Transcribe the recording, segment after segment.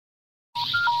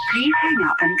Please hang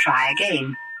up and try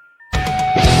again.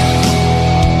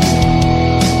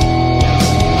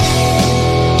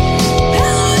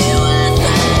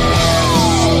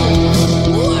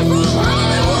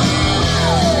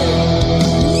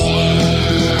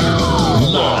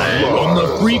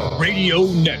 Freak Radio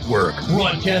Network,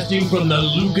 broadcasting from the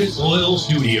Lucas Oil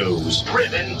Studios.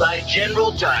 Driven by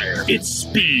General Tire. It's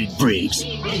Speed Freaks,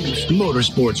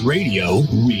 motorsports radio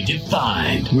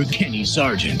redefined with Kenny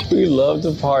Sargent. We love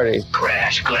to party.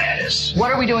 Crash Gladys.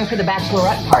 What are we doing for the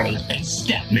bachelorette party? And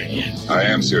Statman. I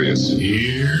am serious.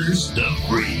 Here's the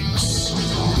Freaks.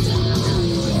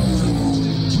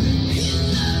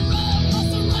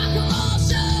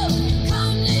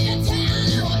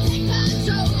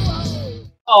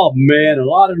 Oh, man, a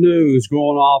lot of news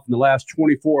going off in the last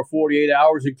 24, 48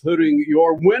 hours, including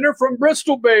your winner from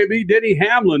Bristol, baby, Denny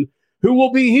Hamlin, who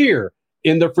will be here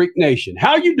in the Freak Nation.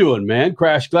 How you doing, man?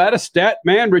 Crash Gladys, Stat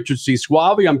Man, Richard C.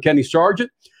 Suave. I'm Kenny Sargent.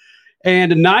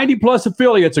 And 90-plus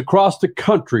affiliates across the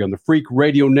country on the Freak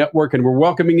Radio Network. And we're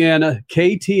welcoming in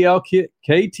KTLK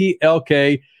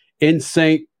in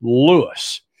St.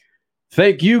 Louis.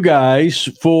 Thank you guys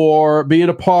for being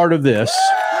a part of this.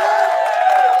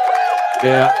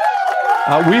 Yeah.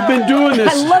 We've been doing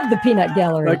this. I love the peanut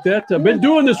gallery. Like that. I've been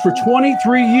doing this for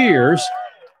 23 years.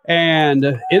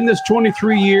 And in this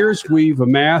 23 years, we've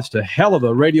amassed a hell of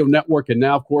a radio network. And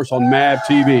now, of course, on MAV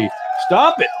TV.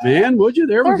 Stop it, man, would you?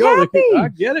 There we go. Happy. I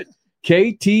get it.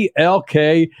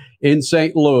 KTLK in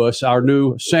St. Louis, our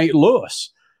new St.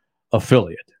 Louis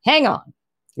affiliate. Hang on.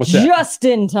 What's that? Just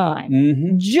in time.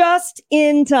 Mm-hmm. Just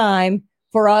in time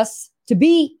for us to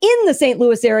be in the St.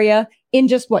 Louis area in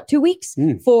just, 2 weeks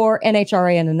for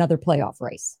NHRA and another playoff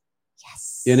race.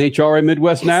 Yes. NHRA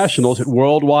Midwest Nationals at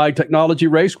Worldwide Technology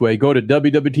Raceway. Go to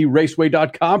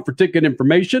www.raceway.com for ticket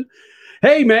information.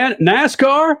 Hey, man,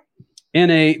 NASCAR,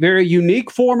 in a very unique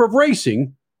form of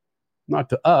racing, not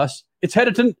to us, it's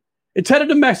headed to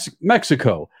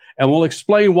Mexico. And we'll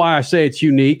explain why I say it's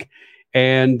unique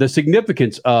and the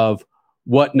significance of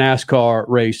what NASCAR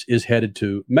race is headed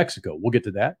to Mexico. We'll get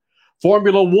to that.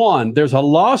 Formula One, there's a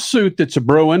lawsuit that's a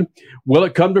brewing. Will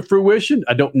it come to fruition?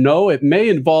 I don't know. It may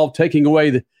involve taking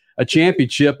away a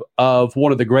championship of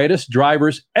one of the greatest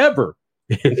drivers ever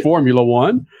in Formula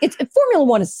One. Formula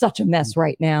One is such a mess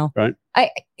right now. Right.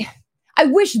 I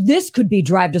wish this could be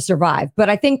Drive to Survive, but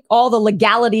I think all the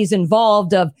legalities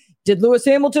involved of did Lewis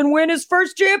Hamilton win his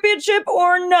first championship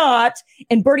or not?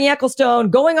 And Bernie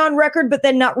Ecclestone going on record, but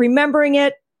then not remembering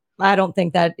it. I don't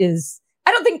think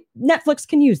Netflix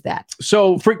can use that.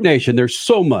 So, Freak Nation, there's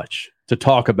so much to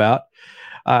talk about.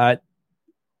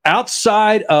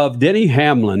 Outside of Denny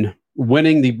Hamlin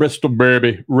winning the Bristol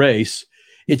Derby race,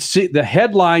 the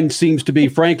headline seems to be,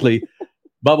 frankly,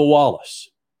 Bubba Wallace,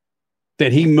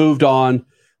 that he moved on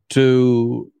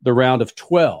to the round of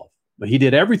 12. But he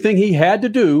did everything he had to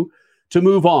do to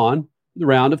move on to the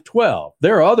round of 12.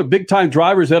 There are other big-time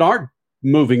drivers that aren't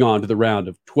moving on to the round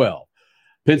of 12.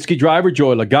 Penske driver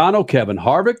Joey Logano, Kevin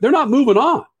Harvick, they're not moving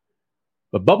on.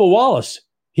 But Bubba Wallace,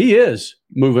 he is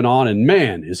moving on, and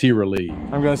man, is he relieved.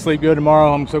 I'm going to sleep good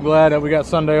tomorrow. I'm so glad that we got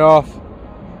Sunday off.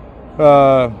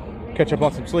 Catch up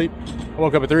on some sleep. I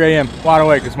woke up at 3 a.m. wide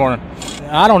awake this morning.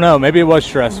 I don't know. Maybe it was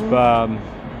stress,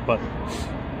 but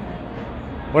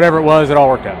whatever it was, it all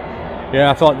worked out.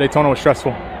 Yeah, I thought Daytona was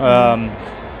stressful.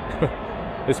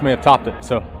 This may have topped it.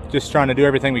 So just trying to do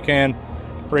everything we can,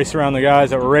 race around the guys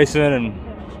that were racing and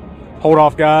hold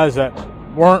off guys that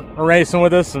weren't racing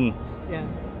with us, and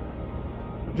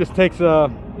it just takes a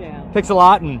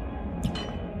lot, and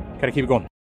gotta keep it going.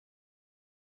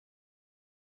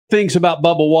 Things about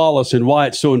Bubba Wallace and why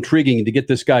it's so intriguing to get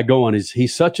this guy going is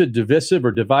he's such a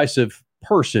divisive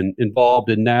person involved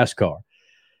in NASCAR.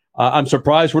 I'm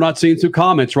surprised we're not seeing some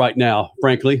comments right now,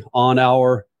 frankly, on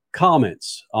our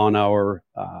comments on our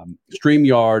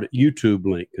StreamYard YouTube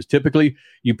link, because typically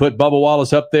you put Bubba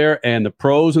Wallace up there and the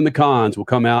pros and the cons will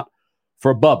come out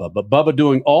for Bubba. But Bubba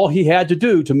doing all he had to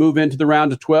do to move into the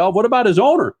round of 12. What about his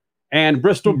owner and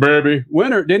Bristol Derby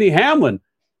winner Denny Hamlin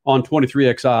on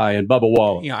 23XI and Bubba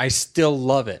Wallace? I still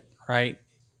love it, right?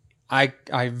 I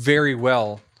very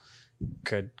well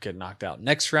could get knocked out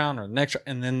next round or next,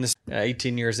 and then this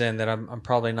 18 years in that I'm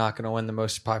probably not going to win the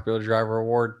most popular driver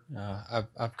award.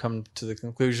 I've come to the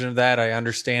conclusion of that. I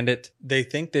understand it. They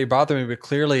think they bother me, but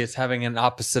clearly it's having an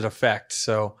opposite effect.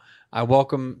 So I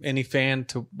welcome any fan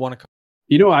to want to come.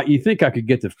 You think I could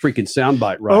get the freaking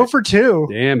soundbite right? 0 for 2.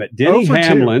 Damn it. Denny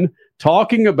Hamlin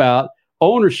talking about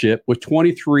ownership with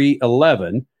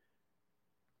 2311.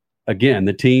 Again,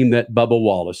 the team that Bubba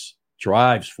Wallace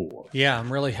drives for. Yeah,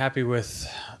 I'm really happy with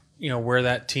where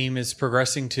that team is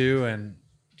progressing to, and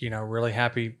really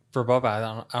happy for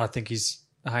Bubba. I don't think he's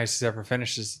the highest he's ever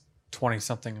finished is 20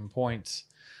 something in points.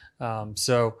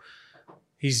 So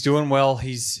he's doing well.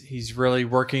 He's really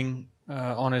working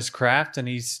on his craft, and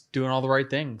he's doing all the right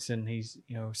things, and he's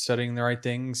studying the right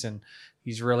things, and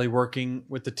he's really working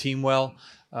with the team well.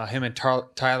 Him and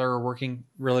Tyler are working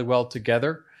really well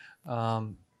together.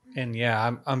 And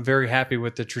yeah, I'm very happy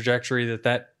with the trajectory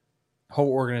that whole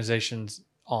organization's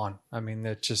on. I mean,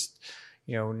 that's just,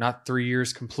 not 3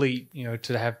 years complete,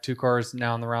 to have 2 cars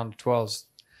now in the round of 12s,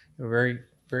 very,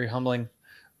 very humbling.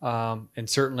 And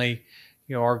certainly,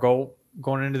 our goal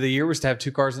going into the year was to have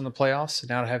 2 cars in the playoffs, and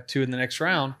now to have 2 in the next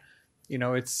round.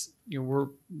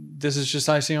 This is just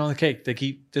icing on the cake.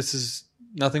 This is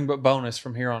nothing but bonus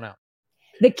from here on out.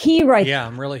 The key right Yeah,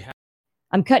 I'm really happy.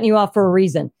 I'm cutting you off for a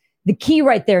reason. The key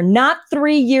right there, not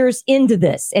 3 years into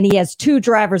this, and he has 2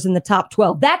 drivers in the top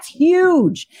 12. That's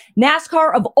huge.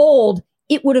 NASCAR of old,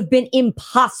 it would have been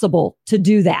impossible to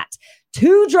do that.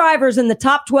 2 drivers in the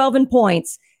top 12 in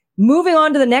points, moving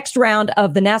on to the next round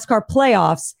of the NASCAR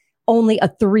playoffs, only a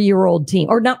 3-year-old team,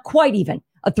 or not quite even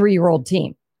a 3-year-old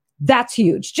team. That's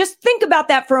huge. Just think about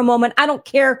that for a moment. I don't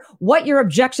care what your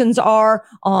objections are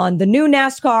on the new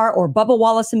NASCAR or Bubba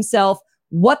Wallace himself.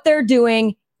 What they're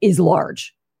doing is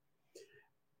large.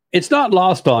 It's not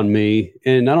lost on me,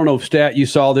 and I don't know if Stat, you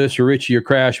saw this, or Richie or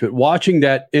Crash, but watching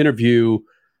that interview,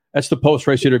 that's the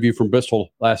post-race interview from Bristol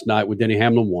last night with Denny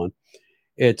Hamlin won.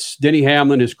 It's Denny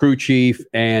Hamlin, his crew chief,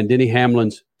 and Denny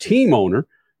Hamlin's team owner,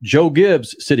 Joe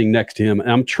Gibbs, sitting next to him.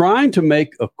 And I'm trying to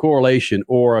make a correlation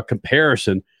or a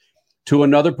comparison to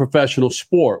another professional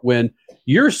sport. When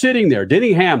you're sitting there,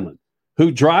 Denny Hamlin,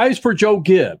 who drives for Joe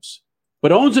Gibbs,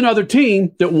 but owns another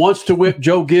team that wants to whip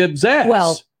Joe Gibbs' ass.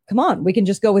 Well, come on, we can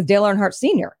just go with Dale Earnhardt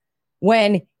Sr.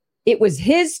 When it was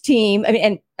his team,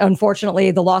 and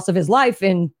unfortunately the loss of his life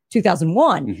in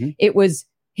 2001, it was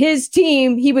his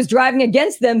team. He was driving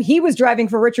against them. He was driving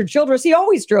for Richard Childress. He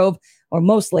always drove, or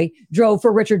mostly drove,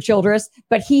 for Richard Childress,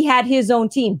 but he had his own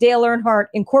team, Dale Earnhardt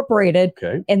Incorporated,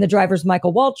 and the drivers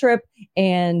Michael Waltrip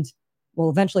and, well,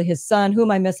 eventually his son. Who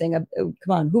am I missing? Come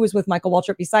on, who was with Michael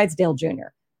Waltrip besides Dale Jr.?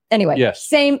 Anyway,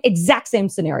 exact same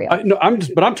scenario. I'm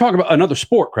talking about another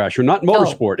sport, Crasher, not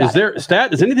motorsport. Is there,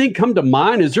 Stat, does anything come to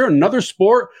mind? Is there another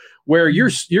sport where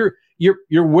you're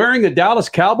wearing a Dallas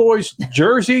Cowboys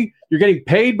jersey, you're getting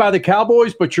paid by the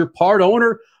Cowboys, but you're part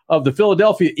owner of the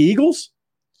Philadelphia Eagles?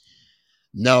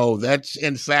 No,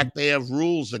 in fact, they have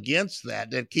rules against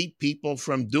that keep people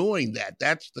from doing that.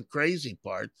 That's the crazy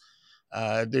part.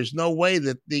 There's no way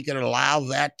that they can allow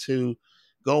that to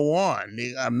go on.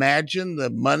 Imagine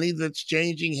the money that's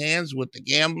changing hands with the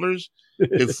gamblers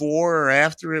before or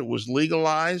after it was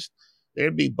legalized.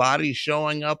 There'd be bodies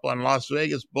showing up on Las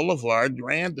Vegas Boulevard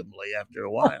randomly after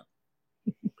a while.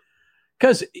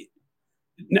 Because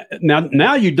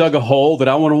now you dug a hole that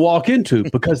I want to walk into,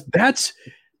 because that's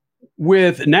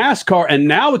with NASCAR, and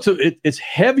now it's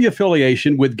heavy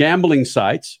affiliation with gambling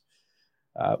sites.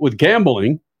 With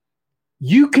gambling,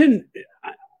 you can.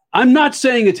 I'm not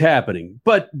saying it's happening,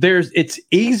 but it's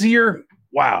easier.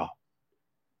 Wow.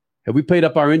 Have we paid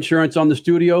up our insurance on the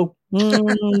studio?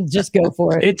 Just go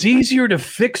for it. It's easier to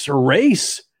fix a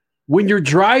race when you're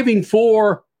driving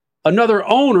for another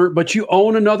owner, but you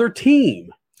own another team.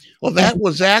 Well, that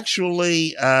was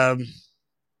actually,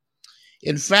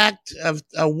 in fact,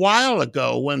 a while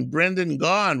ago when Brendan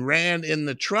Gaughan ran in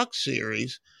the truck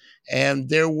series,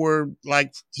 and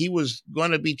he was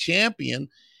going to be champion.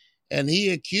 And he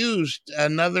accused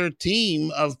another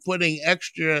team of putting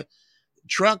extra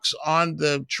trucks on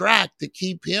the track to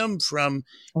keep him from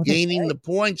gaining the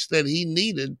points that he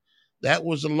needed. That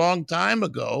was a long time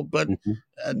ago, but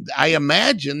I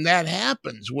imagine that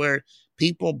happens where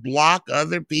people block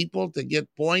other people to get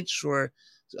points for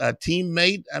a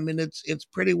teammate. I mean, it's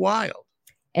pretty wild.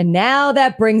 And now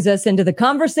that brings us into the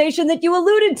conversation that you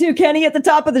alluded to, Kenny, at the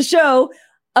top of the show,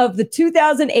 of the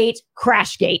 2008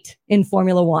 Crashgate in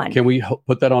Formula One. Can we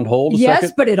put that on hold a second?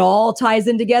 Yes, but it all ties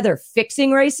in together.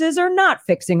 Fixing races or not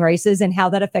fixing races, and how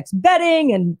that affects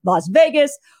betting and Las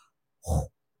Vegas.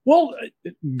 Well,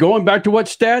 going back to what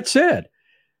Stat said,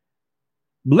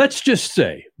 let's just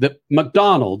say that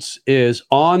McDonald's is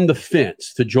on the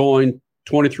fence to join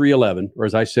 2311, or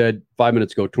as I said 5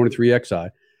 minutes ago,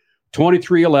 23XI.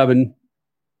 2311,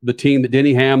 the team that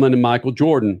Denny Hamlin and Michael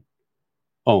Jordan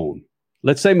own.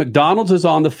 Let's say McDonald's is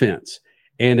on the fence,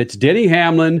 and it's Denny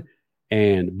Hamlin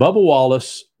and Bubba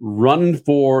Wallace running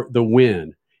for the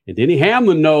win. And Denny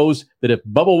Hamlin knows that if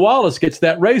Bubba Wallace gets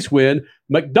that race win,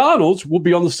 McDonald's will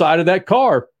be on the side of that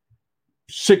car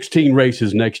 16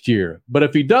 races next year. But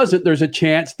if he doesn't, there's a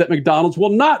chance that McDonald's will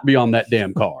not be on that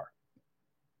damn car.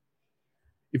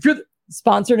 If you're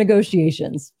sponsor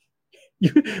negotiations.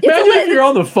 Imagine if you're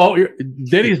on the phone,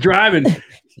 Denny's driving.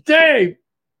 Dave,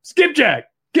 Skipjack,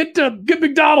 get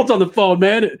McDonald's on the phone,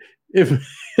 man. If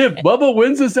Bubba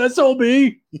wins this SOB,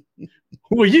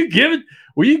 will you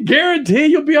guarantee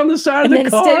you'll be on the side of the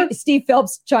car? Steve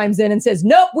Phelps chimes in and says,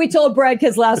 nope, we told Brad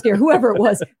Keselowski or whoever it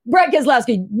was, Brad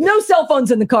Keselowski, no cell phones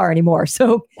in the car anymore.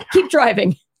 So keep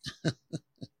driving.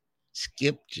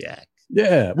 Skipjack.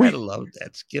 Yeah. I love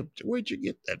that. Where'd you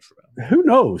get that from? Who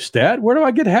knows, Stat? Where do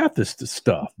I get half this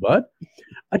stuff, bud?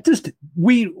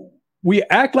 We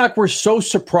act like we're so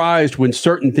surprised when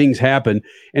certain things happen.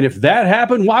 And if that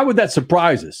happened, why would that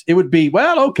surprise us? It would be,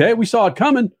 well, okay, we saw it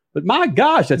coming, but my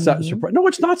gosh, that's not surprise. No,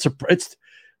 it's not surprise. It's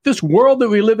this world that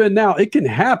we live in now. It can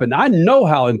happen. I know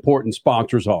how important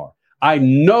sponsors are. I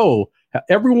know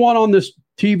everyone on this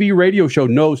TV radio show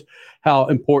knows how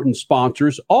important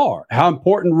sponsors are, how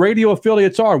important radio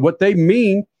affiliates are, what they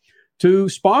mean to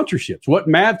sponsorships, what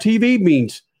MAV TV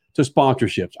means to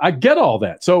sponsorships. I get all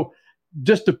that. So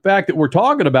just the fact that we're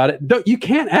talking about it, you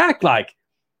can't act like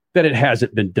that it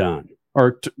hasn't been done.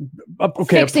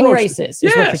 Fixing races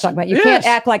is what you're talking about. You can't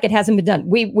act like it hasn't been done.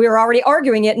 We're already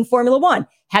arguing it in Formula One.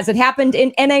 Has it happened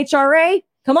in NHRA?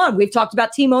 Come on, we've talked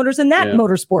about team owners in that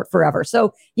motorsport forever.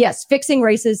 So yes, fixing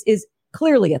races is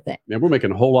clearly a thing. Man, we're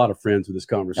making a whole lot of friends with this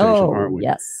conversation, aren't we?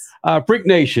 Yes. Freak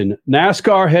Nation,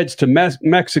 NASCAR heads to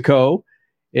Mexico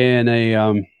in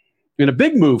a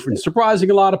big move and surprising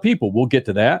a lot of people. We'll get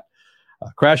to that.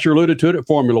 Crasher alluded to it at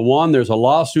Formula One. There's a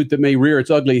lawsuit that may rear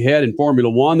its ugly head in Formula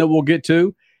One that we'll get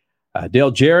to. Dale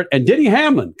Jarrett and Denny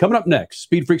Hamlin coming up next.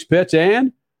 Speed Freaks Pits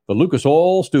and the Lucas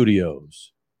Oil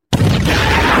Studios.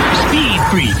 Speed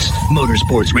Freaks,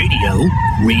 Motorsports Radio,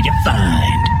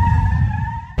 redefined.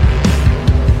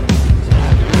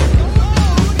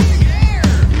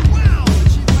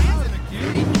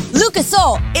 Lucas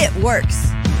Oil, it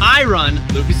works. I run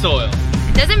Lucas Oil.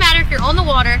 It doesn't matter if you're on the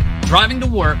water, driving to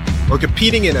work, or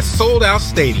competing in a sold-out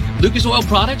stadium. Lucas Oil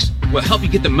products will help you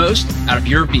get the most out of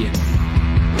your vehicle.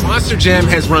 Monster Jam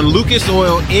has run Lucas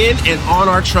Oil in and on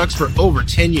our trucks for over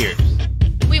 10 years.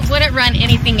 We wouldn't run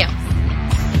anything else.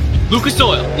 Lucas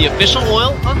Oil, the official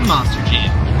oil of Monster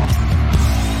Jam.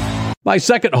 My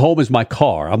second home is my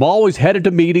car. I'm always headed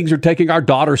to meetings or taking our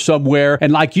daughter somewhere.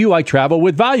 And like you, I travel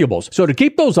with valuables. So to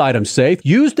keep those items safe,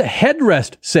 use the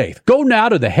Headrest Safe. Go now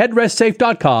to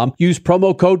theheadrestsafe.com. Use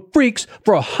promo code FREAKS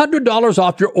for $100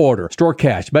 off your order. Store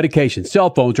cash, medication, cell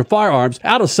phones, or firearms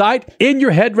out of sight in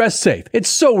your Headrest Safe. It's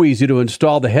so easy to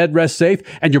install the Headrest Safe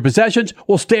and your possessions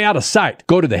will stay out of sight.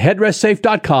 Go to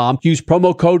theheadrestsafe.com. Use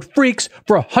promo code FREAKS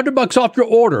for $100 off your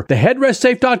order.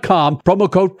 Theheadrestsafe.com.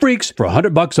 Promo code FREAKS for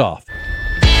 $100 off.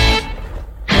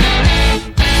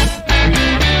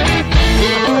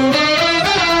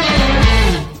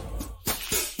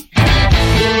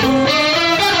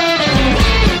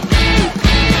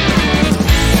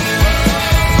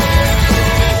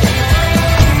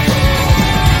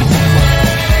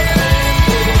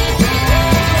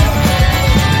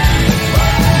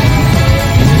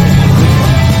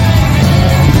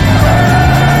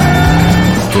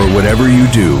 Whatever you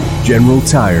do, General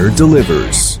Tire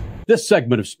delivers. This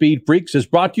segment of Speed Freaks is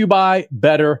brought to you by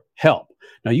BetterHelp.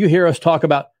 Now, you hear us talk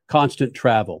about constant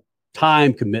travel,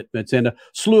 time commitments, and a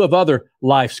slew of other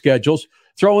life schedules.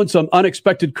 Throw in some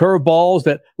unexpected curveballs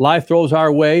that life throws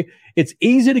our way. It's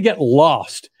easy to get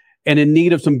lost and in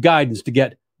need of some guidance to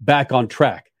get back on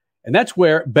track. And that's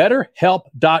where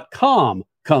BetterHelp.com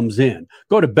comes in.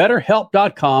 Go to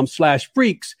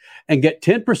BetterHelp.com/freaks and get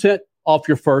 10% off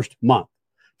your first month.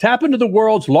 Tap into the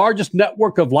world's largest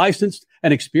network of licensed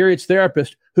and experienced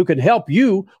therapists who can help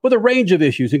you with a range of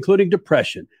issues, including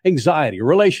depression, anxiety,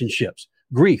 relationships,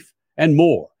 grief, and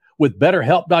more. With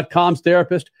BetterHelp.com's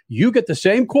therapist, you get the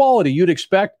same quality you'd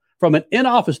expect from an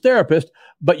in-office therapist,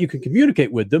 but you can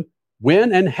communicate with them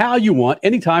when and how you want,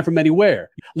 anytime from anywhere.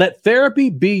 Let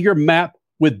therapy be your map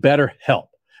with BetterHelp.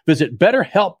 Visit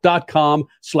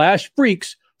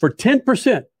BetterHelp.com/freaks for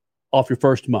 10% off your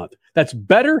first month. That's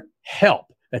BetterHelp.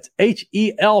 That's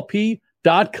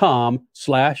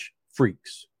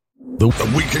HELP.com/freaks. The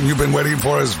weekend you've been waiting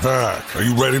for is back. Are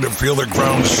you ready to feel the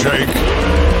ground shake?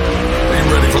 Are you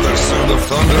ready for the sound of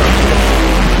thunder?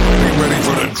 Are you ready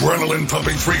for an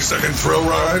adrenaline-pumping 3-second thrill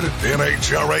ride? The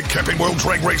NHRA Camping World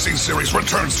Drag Racing Series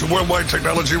returns to Worldwide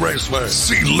Technology Raceway.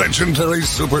 See legendary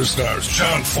superstars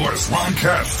John Force, Ron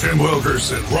Cash, Tim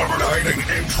Wilkerson, Robert Hiding,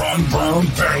 and Tron Brown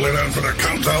battling out for the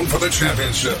countdown for the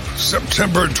championship.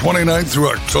 September 29th through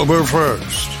October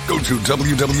 1st. Go to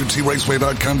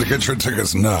WWTRaceway.com to get your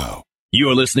tickets now.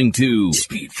 You're listening to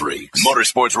Speed Freaks,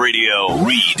 Motorsports Radio,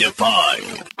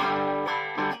 redefined.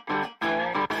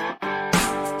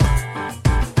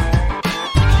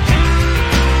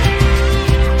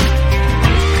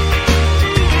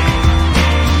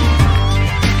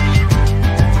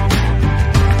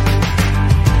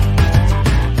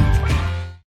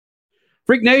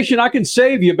 Freak Nation, I can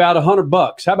save you about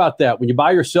 $100. How about that? When you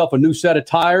buy yourself a new set of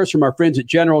tires from our friends at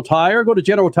General Tire, go to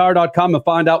generaltire.com and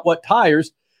find out what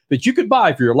tires that you could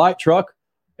buy for your light truck,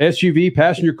 SUV,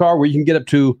 passenger car, where you can get up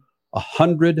to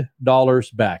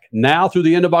 $100 back. Now through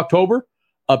the end of October,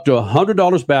 up to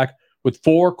 $100 back with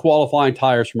 4 qualifying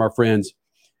tires from our friends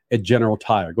at General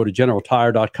Tire. Go to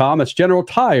generaltire.com. That's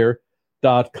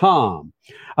generaltire.com.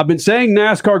 I've been saying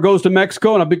NASCAR goes to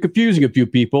Mexico, and I've been confusing a few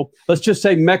people. Let's just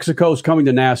say Mexico's coming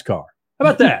to NASCAR. How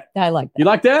about that? I like that. You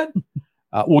like that?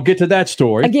 We'll get to that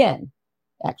story. Again,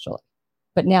 actually.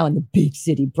 But now in the big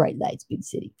city, bright lights, big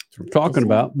city. That's what I'm talking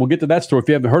about. We'll get to that story if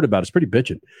you haven't heard about it. It's pretty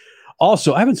bitching.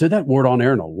 Also, I haven't said that word on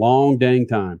air in a long dang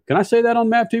time. Can I say that on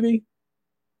MAP TV?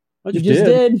 I just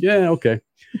did. Yeah, okay.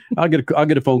 I'll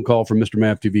get a phone call from Mr.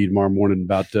 Mav TV tomorrow morning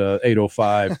about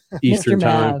 8:05 Eastern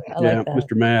time. I like that.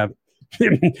 Mr. Mav.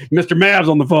 Mr. Mav's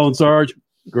on the phone, Sarge.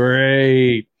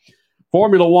 Great.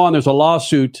 Formula One, there's a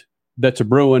lawsuit that's a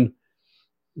brewing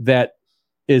that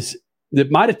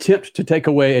might attempt to take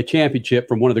away a championship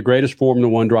from one of the greatest Formula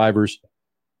One drivers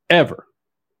ever.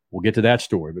 We'll get to that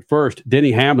story. But first,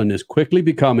 Denny Hamlin is quickly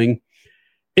becoming,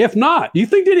 if not, do you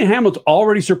think Denny Hamlin's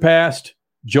already surpassed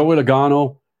Joey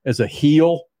Logano as a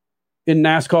heel in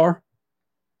NASCAR?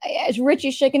 Is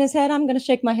Richie shaking his head? I'm going to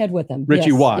shake my head with him.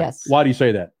 Richie, yes, why? Yes. Why do you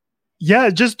say that?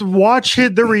 Yeah, just watch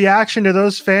the reaction to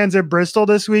those fans at Bristol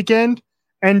this weekend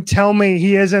and tell me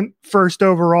he isn't first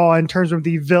overall in terms of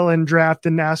the villain draft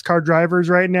in NASCAR drivers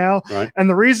right now. Right. And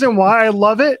the reason why I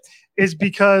love it is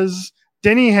because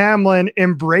Denny Hamlin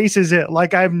embraces it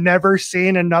like I've never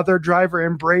seen another driver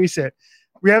embrace it.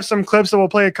 We have some clips that we'll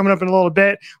play coming up in a little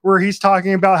bit where he's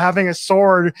talking about having a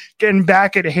sword, getting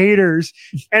back at haters.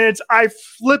 And I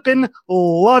flippin'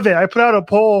 love it. I put out a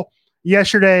poll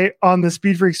yesterday on the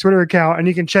SpeedFreaks Twitter account, and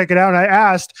you can check it out. And I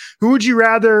asked, who would you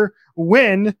rather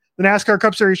win the NASCAR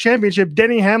Cup Series Championship,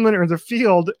 Denny Hamlin or the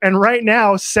field? And right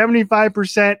now,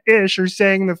 75%-ish are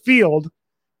saying the field.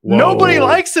 Whoa. Nobody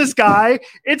likes this guy.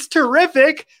 It's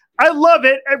terrific. I love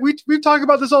it. And we talk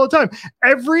about this all the time.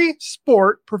 Every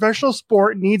sport, professional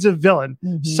sport, needs a villain.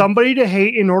 Mm-hmm. Somebody to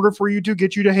hate in order for you to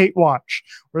get you to hate watch.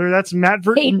 Whether that's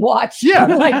hate watch. Yeah.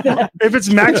 Like that. If it's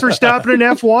Max Verstappen in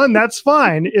F1, that's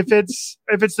fine. If it's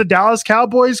the Dallas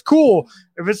Cowboys, cool.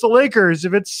 If it's the Lakers,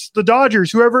 if it's the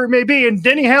Dodgers, whoever it may be. And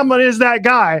Denny Hamlin is that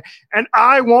guy. And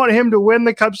I want him to win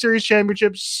the Cup Series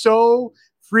Championship so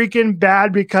freaking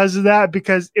bad because of that,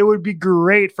 because it would be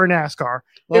great for NASCAR.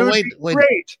 Well, it would be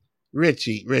great.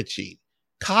 Richie.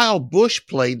 Kyle Busch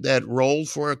played that role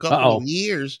for a couple of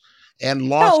years and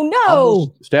lost. Oh,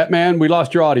 no. Statman, we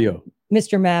lost your audio.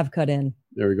 Mr. Mav cut in.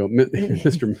 There we go.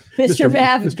 Mr. Mav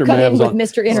Mr. cut Mav's in on. with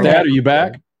Mr. Internet. Stat, are you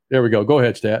back? There we go. Go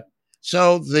ahead, Stat.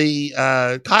 So the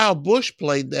Kyle Busch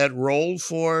played that role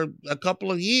for a couple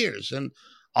of years and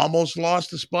almost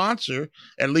lost a sponsor.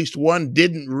 At least one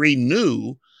didn't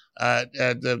renew.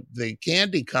 The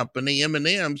candy company,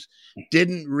 M&M's,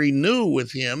 didn't renew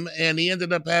with him, and he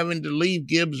ended up having to leave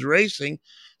Gibbs Racing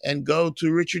and go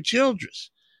to Richard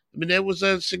Childress. I mean, that was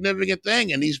a significant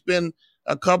thing, and he's been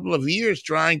a couple of years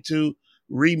trying to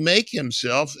remake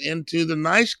himself into the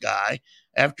nice guy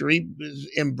after he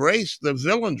embraced the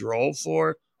villain's role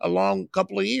for a long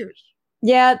couple of years.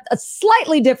 Yeah,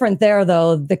 slightly different there,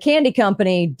 though. The candy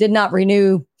company did not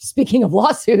renew, speaking of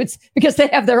lawsuits, because they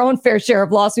have their own fair share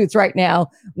of lawsuits right now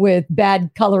with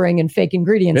bad coloring and fake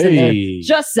ingredients in there.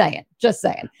 Just saying.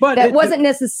 But that wasn't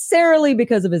necessarily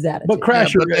because of his attitude. But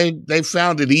Crasher, they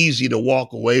found it easy to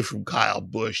walk away from Kyle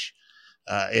Busch.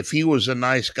 If he was a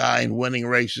nice guy and winning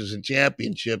races and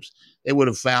championships, they would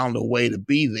have found a way to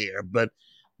be there. But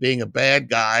being a bad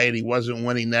guy and he wasn't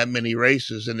winning that many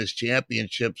races and his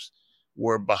championships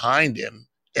were behind him,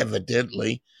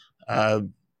 evidently,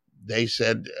 they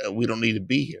said, we don't need to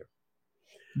be here.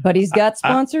 But he's got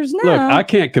sponsors now. Look, I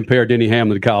can't compare Denny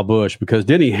Hamlin to Kyle Busch because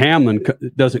Denny Hamlin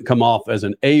doesn't come off as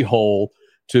an a-hole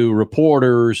to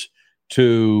reporters,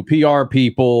 to PR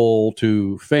people,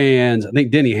 to fans. I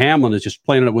think Denny Hamlin is just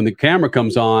playing it when the camera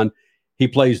comes on, he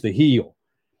plays the heel.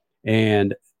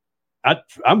 And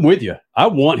I'm with you. I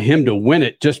want him to win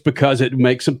it just because it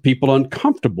makes some people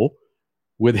uncomfortable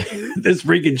with this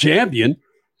freaking champion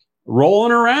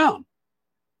rolling around.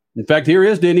 In fact, here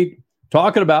is Denny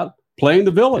talking about playing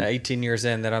the villain. 18 years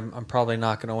in that I'm probably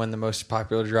not going to win the most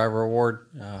popular driver award.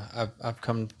 I've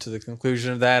come to the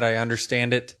conclusion of that. I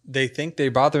understand it. They think they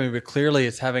bother me, but clearly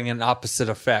it's having an opposite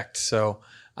effect. So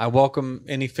I welcome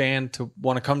any fan to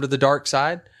want to come to the dark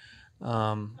side.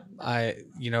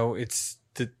 It's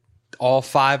all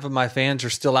 5 of my fans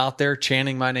are still out there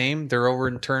chanting my name. They're over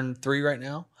in turn 3 right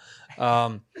now.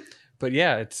 But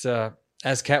yeah, it's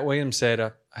as Cat Williams said,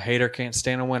 a hater can't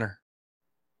stand a winner.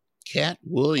 Cat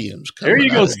Williams. There you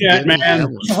go, Scat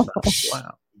Man.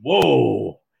 Wow.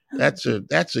 Whoa. That's a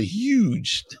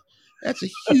huge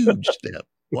step.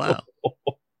 Wow.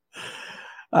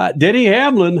 Denny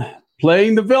Hamlin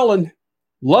playing the villain.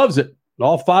 Loves it.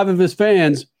 All 5 of his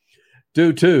fans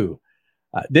do too.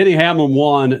 Denny Hamlin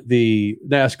won the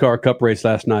NASCAR Cup race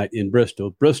last night in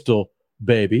Bristol. Bristol,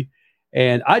 baby.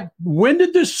 And when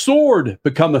did this sword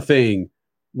become a thing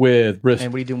with Bristol?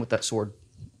 And what are you doing with that sword?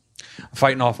 I'm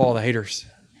fighting off all the haters.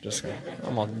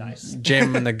 I'm gonna jam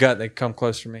them in the gut. They come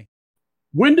close to me.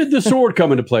 When did the sword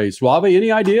come into play, Suave?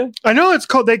 Any idea? I know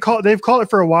they've called it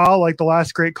for a while, like the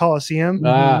last great Coliseum.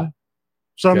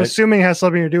 So I'm assuming it has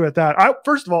something to do with that.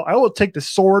 First of all, I will take the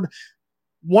sword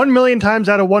 1 million times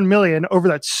out of 1 million over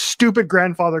that stupid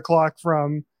grandfather clock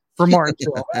from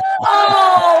Martinsville.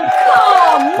 Oh,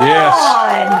 come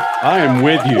on! I am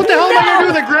with you. What the hell am I going to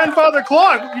do with a grandfather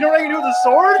clock? You know what I can do with a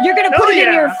sword? You're going to put it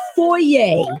in your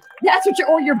foyer. That's what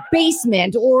or your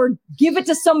basement, or give it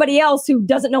to somebody else who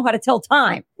doesn't know how to tell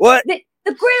time. What? The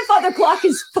grandfather clock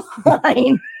is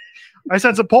fine. I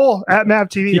sense a poll at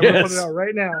Map TV. I'm going to put it out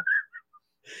right now.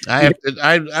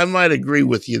 I might agree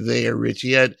with you there,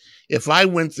 Richie. If I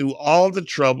went through all the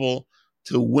trouble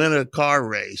to win a car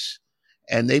race,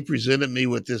 and they presented me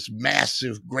with this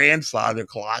massive grandfather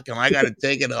clock, and I got to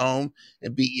take it home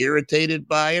and be irritated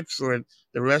by it for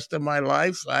the rest of my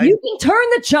life. You can turn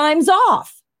the chimes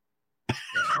off.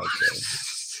 Okay.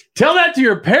 Tell that to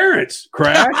your parents,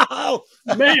 Crash. Oh,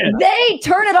 man. They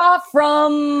turn it off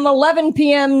from 11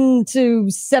 p.m. to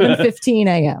 7:15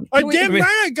 a.m. Damn right,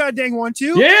 I goddamn want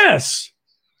to. Yes.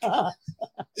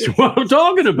 That's what I'm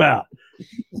talking about.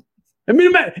 I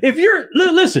mean, if you're,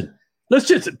 listen, let's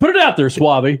just put it out there,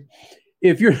 Suave.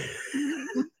 If you're...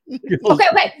 Okay.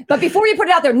 But before you put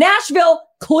it out there, Nashville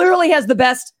clearly has the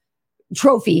best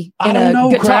trophy in a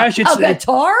guitar. Crash. A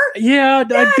guitar? Yeah,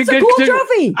 it's a cool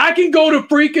trophy. I can go to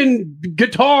freaking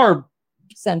Guitar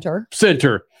Center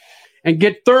and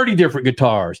get 30 different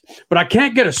guitars, but I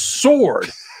can't get a sword.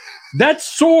 That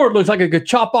sword looks like it could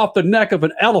chop off the neck of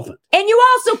an elephant. And you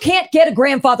also can't get a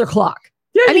grandfather clock.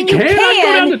 Yeah, I mean, you can. I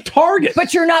go down to Target.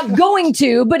 But you're not going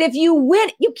to. But if you win,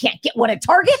 you can't get one at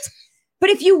Target. But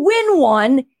if you win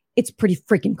one, it's pretty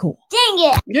freaking cool. Dang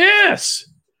it. Yes.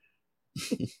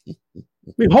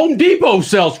 I mean, Home Depot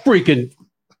sells freaking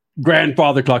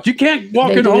grandfather clocks. You can't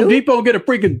walk into Home Depot and get a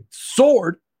freaking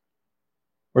sword.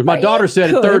 Or as my daughter said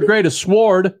in 3rd grade, a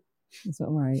sword. That's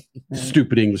all right.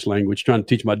 Stupid English language, trying to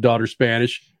teach my daughter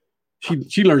Spanish.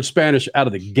 She learned Spanish out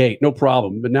of the gate, no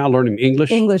problem. But now learning English.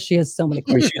 She has so many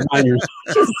questions. She's 9 years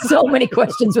old. She has so many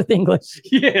questions with English.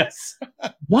 Yes.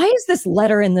 Why is this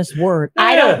letter in this word? Yeah.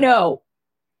 I don't know.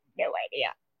 No idea.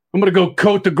 I'm going to go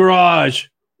coat the garage.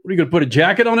 What are you going to put a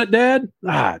jacket on it, Dad?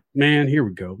 Man, here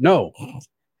we go. No. I'm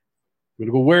going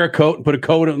to go wear a coat and put a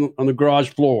coat on the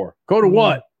garage floor. Coat of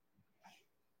what?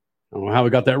 I don't know how we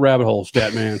got that rabbit hole,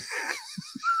 Stat Man.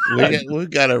 We've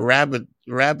got a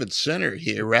rabbit center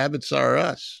here. Rabbits are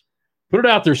us. Put it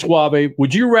out there, Suave.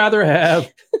 Would you rather have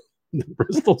the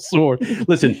Bristol sword?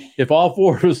 Listen, if all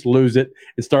 4 of us lose it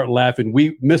and start laughing,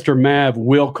 Mr. Mav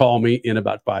will call me in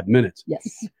about 5 minutes.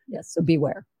 Yes. So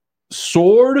beware.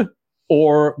 Sword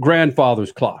or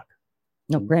grandfather's clock?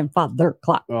 No, grandfather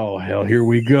clock. Oh, hell, here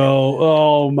we go.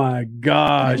 Oh, my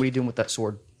gosh. What are you doing with that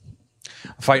sword?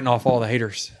 I'm fighting off all the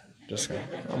haters.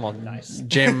 I'm gonna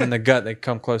jam them in the gut. They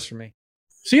come close to me.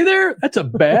 See there? That's a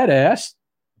badass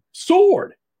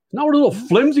sword. Not one of little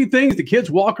flimsy things the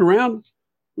kids walk around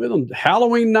with on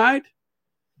Halloween night.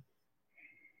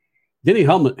 Denny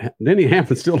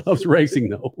Hamlin still loves racing,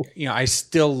 though. I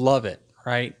still love it,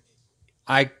 right?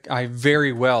 I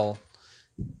very well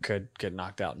could get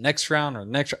knocked out next round or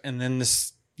next, and then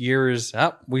this year is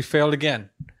up. We failed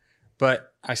again, but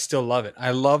I still love it. I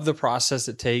love the process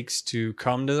it takes to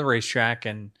come to the racetrack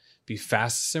and be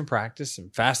fastest in practice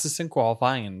and fastest in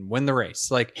qualifying and win the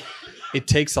race. Like, it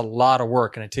takes a lot of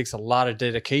work and it takes a lot of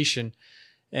dedication.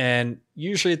 And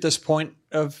usually at this point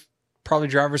of probably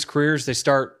drivers' careers, they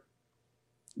start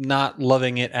not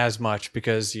loving it as much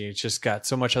because you just got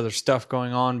so much other stuff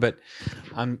going on. But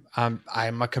I'm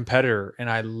a competitor and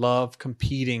I love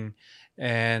competing.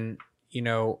 And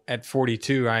at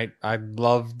 42, I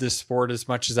love this sport as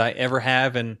much as I ever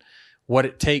have and what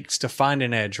it takes to find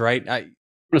an edge, right? I'm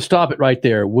going to stop it right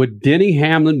there. Would Denny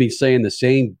Hamlin be saying the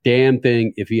same damn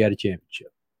thing if he had a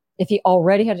championship? If he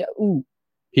already had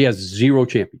He has 0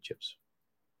 championships.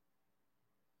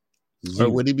 Or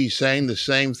would he be saying the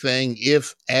same thing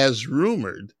if, as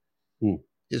rumored,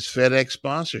 his FedEx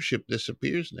sponsorship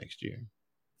disappears next year?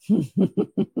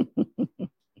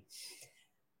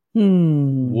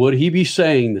 Would he be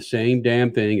saying the same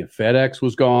damn thing if FedEx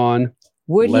was gone?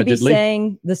 Would allegedly? he be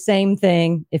saying the same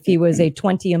thing if he was a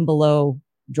 20 and below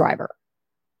driver?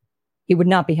 He would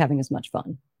not be having as much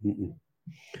fun.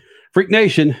 Freak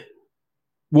Nation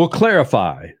will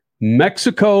clarify.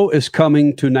 Mexico is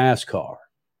coming to NASCAR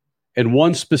in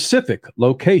one specific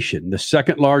location, the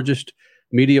second largest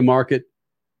media market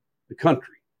in the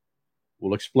country.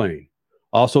 We'll explain.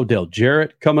 Also, Dale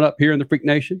Jarrett coming up here in the Freak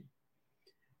Nation.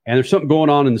 And there's something going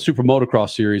on in the Super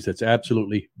Motocross Series that's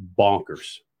absolutely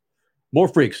bonkers. More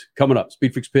freaks coming up.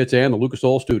 Speed Freaks Pits and the Lucas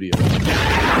Oil Studio.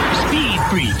 Speed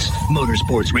Freaks,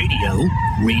 Motorsports Radio,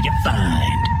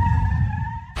 redefined.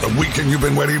 The weekend you've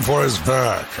been waiting for is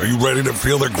back. Are you ready to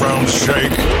feel the ground shake?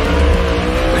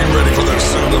 Are you ready for the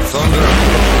sound of thunder?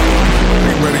 Are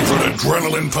you ready for an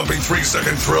adrenaline-pumping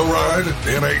 3-second thrill ride?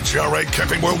 The NHRA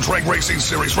Camping World Drag Racing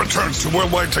Series returns to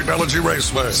Worldwide Technology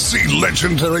Raceway. See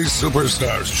legendary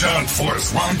superstars John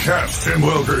Force, Ron Katz, Tim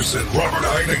Wilkerson, Robert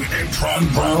Hiding, and Tron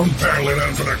Brown barreling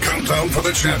out for the countdown for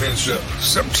the championship.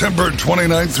 September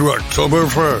 29th through October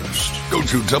 1st. Go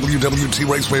to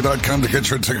WWTRaceway.com to get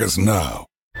your tickets now.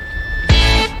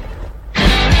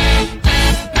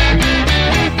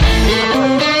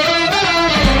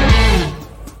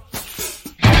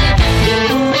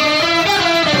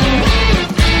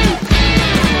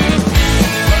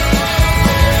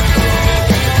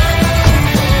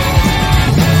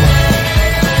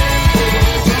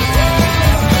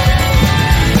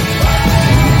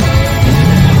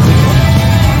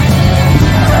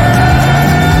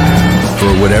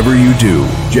 Whatever you do,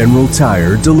 General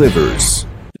Tire delivers.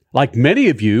 Like many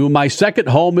of you, my second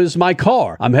home is my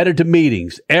car. I'm headed to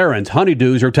meetings, errands,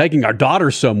 honeydews, or taking our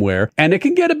daughter somewhere, and it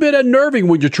can get a bit unnerving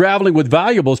when you're traveling with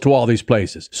valuables to all these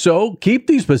places. So keep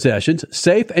these possessions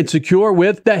safe and secure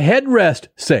with the Headrest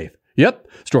Safe. Yep,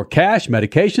 store cash,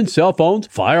 medication, cell phones,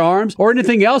 firearms, or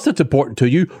anything else that's important to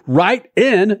you right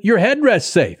in your Headrest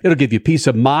Safe. It'll give you peace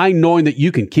of mind knowing that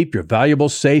you can keep your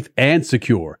valuables safe and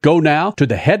secure. Go now to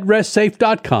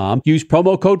theheadrestsafe.com. Use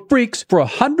promo code FREAKS for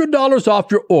 $100 off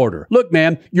your order. Look,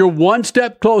 man, you're one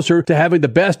step closer to having the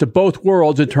best of both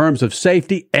worlds in terms of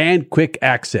safety and quick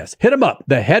access. Hit them up,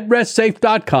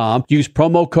 theheadrestsafe.com. Use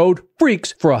promo code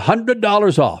FREAKS for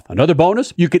 $100 off. Another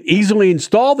bonus, you can easily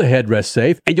install the Headrest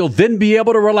Safe, and you'll then be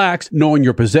able to relax knowing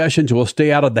your possessions will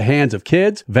stay out of the hands of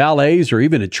kids, valets, or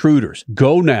even intruders.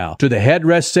 Go now to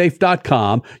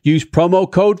theheadrestsafe.com. Use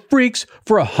promo code FREAKS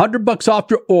for $100 off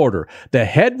your order.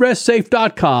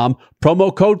 Theheadrestsafe.com,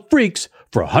 promo code FREAKS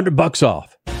for $100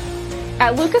 off.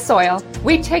 At Lucas Oil,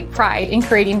 we take pride in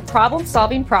creating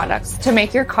problem-solving products to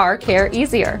make your car care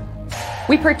easier.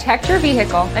 We protect your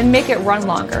vehicle and make it run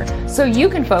longer so you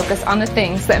can focus on the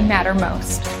things that matter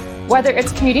most. Whether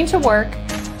it's commuting to work,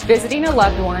 visiting a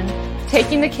loved one,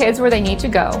 taking the kids where they need to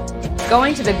go,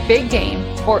 going to the big game,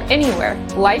 or anywhere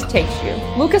life takes you,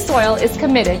 Lucas Oil is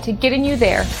committed to getting you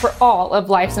there for all of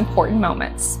life's important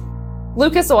moments.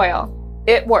 Lucas Oil,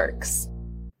 it works.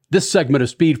 This segment of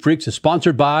Speed Freaks is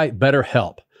sponsored by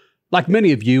BetterHelp. Like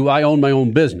many of you, I own my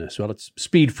own business. Well, it's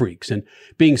Speed Freaks, and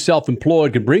being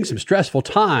self-employed can bring some stressful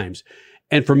times.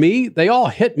 And for me, they all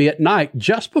hit me at night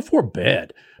just before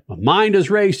bed. My mind is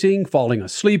racing, falling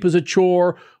asleep is a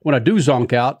chore. When I do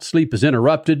zonk out, sleep is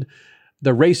interrupted.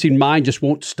 The racing mind just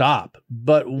won't stop.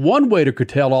 But one way to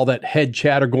curtail all that head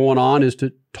chatter going on is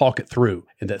to talk it through.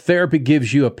 And that therapy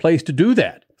gives you a place to do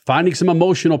that. Finding some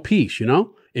emotional peace, you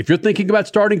know? If you're thinking about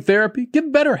starting therapy, give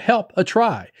BetterHelp a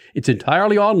try. It's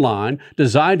entirely online,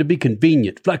 designed to be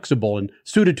convenient, flexible, and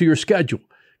suited to your schedule.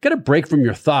 Get a break from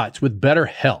your thoughts with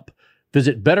BetterHelp.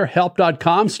 Visit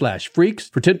BetterHelp.com/freaks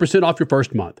for 10% off your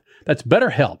first month. That's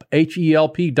BetterHelp,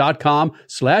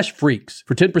 HELP.com/freaks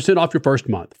for 10% off your first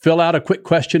month. Fill out a quick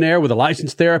questionnaire with a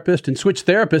licensed therapist and switch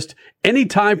therapists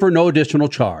anytime for no additional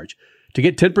charge. To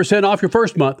get 10% off your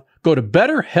first month, go to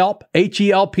BetterHelp,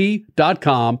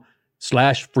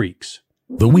 HELP.com/freaks.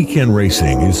 The weekend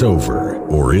racing is over,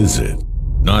 or is it?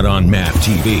 Not on MAV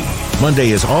TV.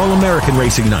 Monday is All-American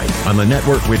Racing Night on the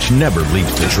network which never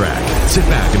leaves the track. Sit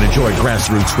back and enjoy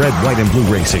grassroots red, white, and blue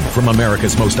racing from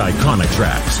America's most iconic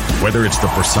tracks. Whether it's the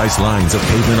precise lines of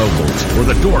pavement ovals or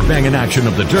the door-banging action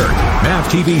of the dirt, MAV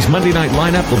TV's Monday night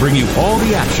lineup will bring you all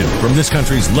the action from this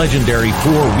country's legendary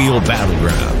four-wheel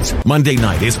battlegrounds. Monday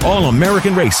night is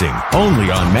All-American Racing, only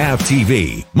on MAV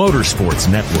TV, Motorsports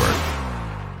Network.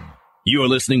 You're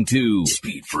listening to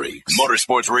Speed Freaks,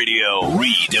 Motorsports Radio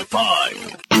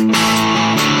redefined.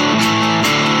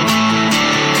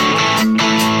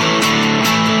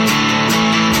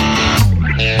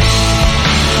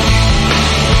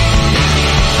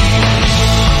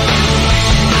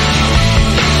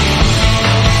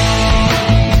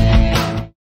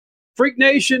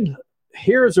 Nation,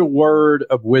 here's a word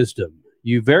of wisdom.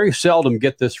 You very seldom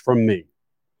get this from me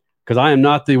because I am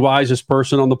not the wisest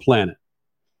person on the planet.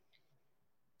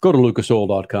 Go to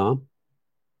lucasoil.com.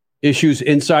 Issues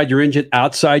inside your engine,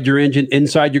 outside your engine,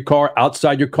 inside your car,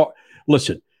 outside your car.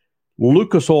 Listen,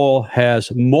 Lucas Oil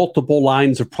has multiple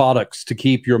lines of products to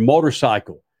keep your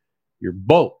motorcycle, your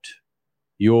boat,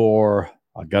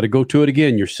 I got to go to it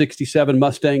again, your 67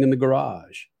 Mustang in the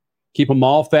garage. Keep them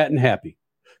all fat and happy.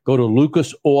 Go to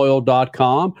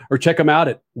lucasoil.com or check them out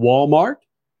at Walmart,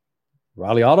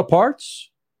 Riley Auto Parts,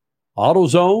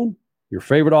 AutoZone, your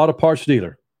favorite auto parts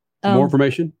dealer. For more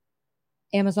information?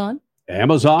 Amazon.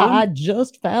 I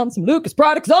just found some Lucas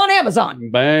products on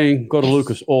Amazon. Bang. Go to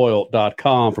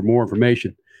lucasoil.com for more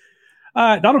information.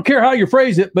 I don't care how you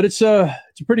phrase it, but it's a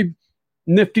pretty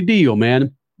nifty deal,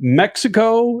 man.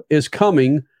 Mexico is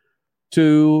coming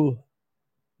to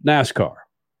NASCAR.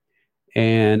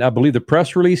 And I believe the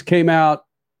press release came out,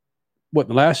 the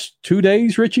last 2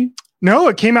 days, Richie? No,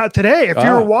 it came out today. If you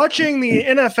were watching the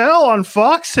NFL on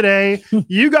Fox today,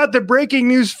 you got the breaking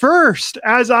news first,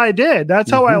 as I did. That's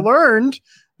how I learned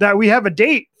that we have a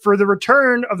date for the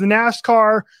return of the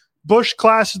NASCAR Busch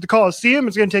Clash at the Coliseum.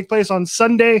 It's going to take place on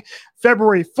Sunday,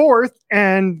 February 4th,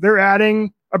 and they're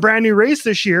adding a brand new race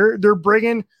this year. They're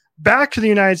bringing back to the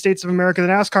United States of America the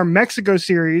NASCAR Mexico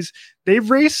Series. They've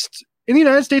raced in the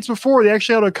United States before. They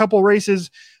actually had a couple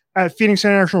races at Phoenix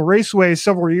International Raceway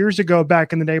several years ago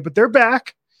back in the day, but they're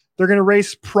back. They're going to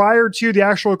race prior to the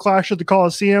actual Clash at the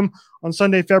Coliseum on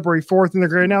Sunday, February 4th, and they're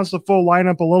going to announce the full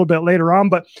lineup a little bit later on.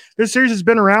 But this series has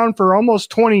been around for almost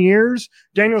 20 years.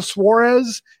 Daniel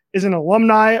Suarez is an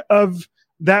alumni of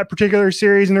that particular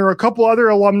series, and there are a couple other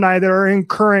alumni that are in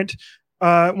current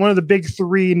one of the big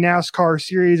three NASCAR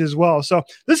series as well. So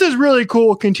this is really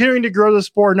cool, continuing to grow the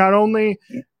sport, not only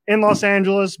in Los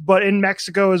Angeles, but in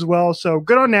Mexico as well. So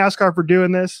good on NASCAR for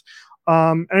doing this.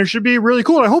 And it should be really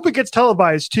cool. And I hope it gets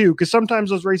televised too, because sometimes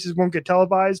those races won't get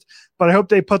televised, but I hope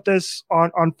they put this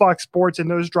on Fox Sports and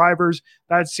those drivers,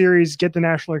 that series, get the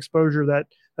national exposure that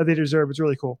they deserve. It's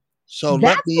really cool. So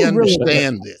let me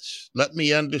understand this. Let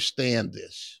me understand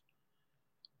this.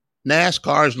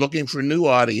 NASCAR is looking for a new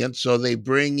audience, so they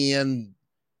bring in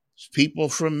people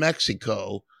from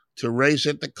Mexico to race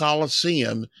at the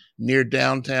Coliseum near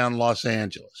downtown Los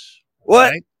Angeles.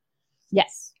 What? Right?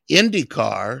 Yes.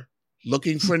 IndyCar,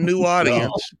 looking for a new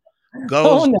audience,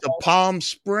 goes to Palm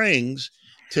Springs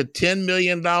to $10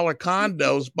 million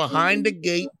condos behind the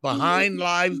gate, behind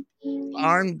live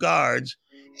armed guards,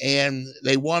 and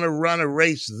they want to run a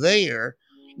race there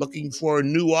looking for a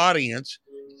new audience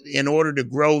in order to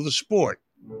grow the sport.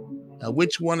 Now,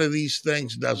 which one of these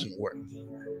things doesn't work?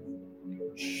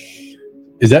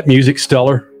 Is that music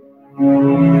stellar?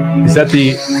 Is that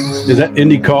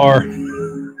IndyCar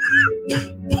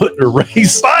putting a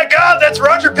race? By God, that's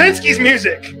Roger Penske's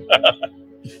music.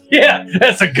 Yeah,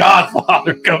 that's a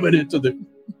godfather coming into the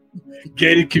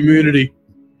gated community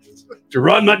to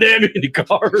run my damn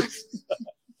IndyCars.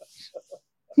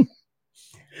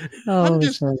 I'm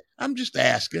just asking, I'm just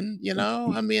asking.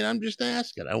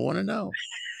 I want to know.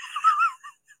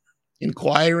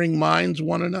 Inquiring minds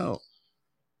want to know.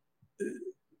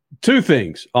 Two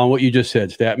things on what you just said,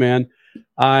 Statman.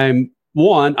 I'm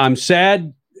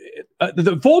sad.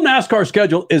 The full NASCAR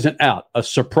schedule isn't out. A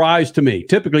surprise to me.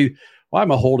 Typically, why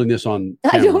am I holding this on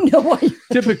camera? I don't know why.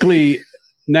 Typically,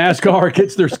 NASCAR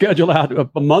gets their schedule out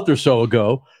a month or so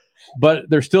ago, but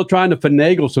they're still trying to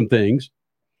finagle some things.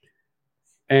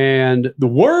 And the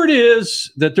word is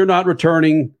that they're not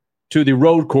returning to the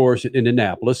road course in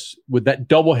Indianapolis with that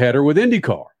doubleheader with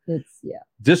IndyCar.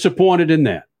 Disappointed in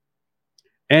that.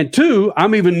 And two,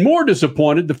 I'm even more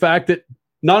disappointed the fact that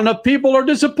not enough people are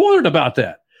disappointed about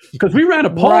that. Because we ran a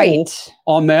poll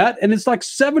on that, and it's like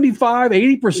 75,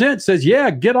 80% says, yeah,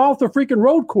 get off the freaking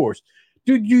road course.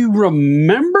 Do you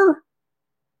remember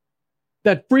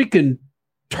that freaking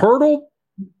turtle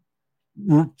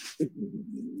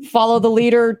follow the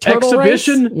leader turtle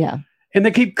exhibition? Race? Yeah. And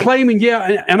they keep claiming,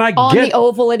 and I on get the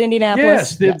oval at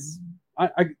Indianapolis. Yes.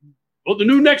 The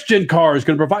new next gen car is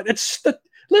going to provide.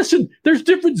 Listen, there's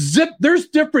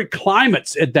different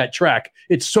climates at that track.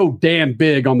 It's so damn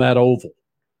big on that oval.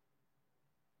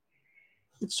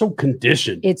 It's so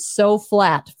conditioned. It's so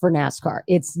flat for NASCAR.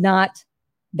 It's not,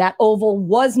 that oval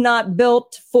was not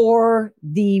built for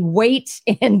the weight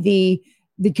and the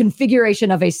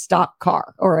configuration of a stock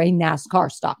car or a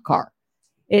NASCAR stock car.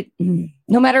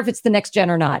 No matter if it's the next gen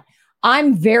or not.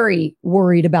 I'm very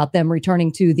worried about them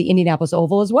returning to the Indianapolis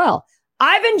Oval as well.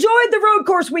 I've enjoyed the road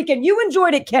course weekend. You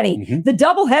enjoyed it, Kenny. The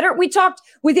doubleheader. We talked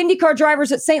with IndyCar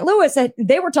drivers at St. Louis, and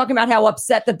they were talking about how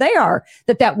upset that they are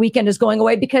that weekend is going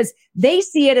away because they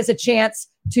see it as a chance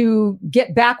to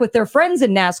get back with their friends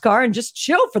in NASCAR and just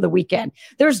chill for the weekend.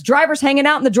 There's drivers hanging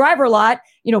out in the driver lot,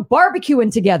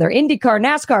 barbecuing together, IndyCar,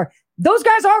 NASCAR. Those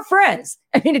guys are friends.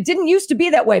 I mean, it didn't used to be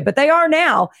that way, but they are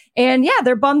now. And yeah,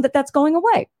 they're bummed that that's going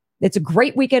away. It's a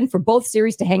great weekend for both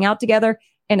series to hang out together,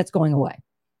 and it's going away.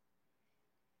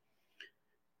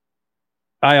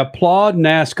 I applaud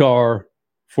NASCAR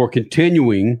for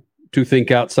continuing to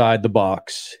think outside the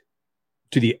box,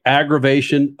 to the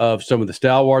aggravation of some of the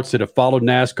stalwarts that have followed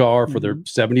NASCAR for their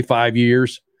 75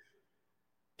 years.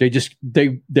 We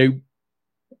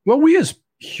as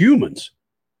humans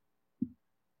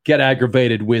get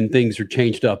aggravated when things are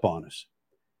changed up on us.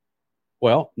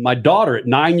 Well, my daughter at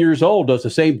 9 years old does the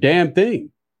same damn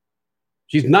thing.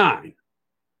 She's 9.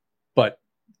 But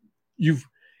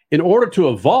in order to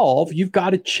evolve, you've got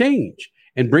to change.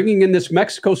 And bringing in this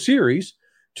Mexico series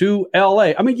to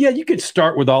LA. I mean, yeah, you could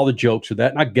start with all the jokes of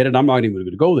that, and I get it. I'm not even going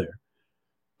to go there.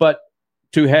 But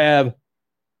to have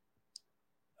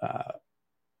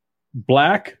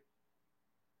black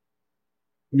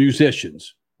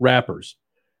musicians, rappers,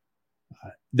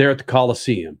 there at the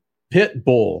Coliseum,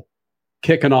 Pitbull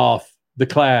kicking off the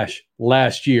Clash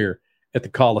last year at the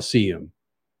Coliseum.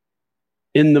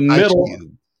 In the middle,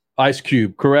 Ice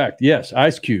Cube, correct. Yes,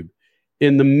 Ice Cube.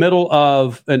 In the middle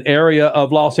of an area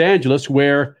of Los Angeles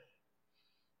where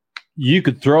you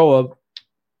could throw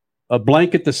a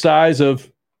blanket the size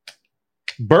of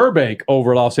Burbank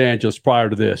over Los Angeles prior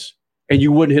to this, and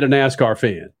you wouldn't hit a NASCAR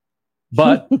fan.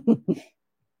 But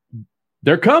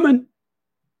they're coming.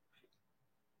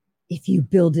 If you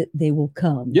build it, they will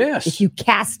come. Yes. If you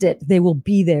cast it, they will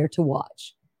be there to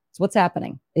watch. It's what's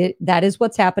happening. That is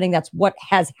what's happening. That's what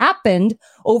has happened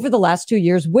over the last 2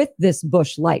 years with this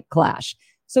Busch Light Clash.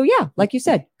 So yeah, like you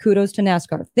said, kudos to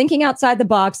NASCAR. Thinking outside the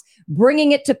box,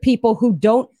 bringing it to people who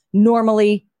don't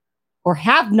normally or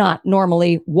have not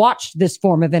normally watched this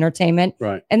form of entertainment.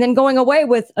 Right. And then going away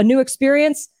with a new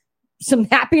experience, some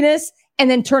happiness, and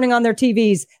then turning on their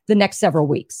TVs the next several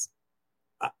weeks.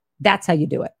 That's how you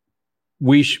do it.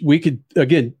 We could,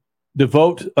 again,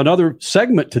 devote another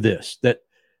segment to this, that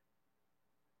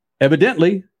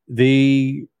evidently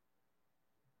the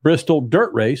Bristol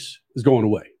dirt race is going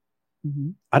away.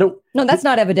 No, that's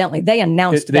not evidently. They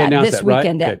announced that this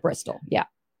weekend at Bristol. Yeah.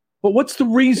 But what's the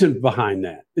reason behind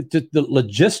that? The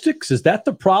logistics? Is that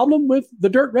the problem with the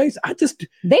dirt race?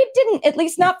 They didn't, at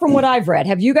least not from what I've read.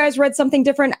 Have you guys read something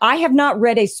different? I have not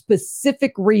read a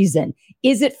specific reason.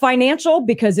 Is it financial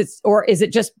or is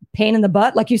it just pain in the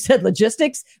butt? Like you said,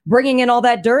 logistics, bringing in all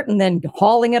that dirt and then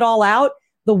hauling it all out.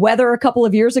 The weather a couple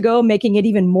of years ago, making it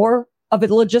even more of a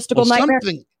logistical nightmare.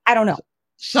 I don't know.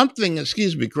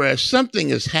 Excuse me, Crash, something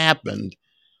has happened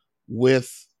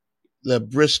with the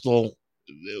Bristol.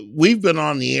 We've been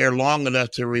on the air long enough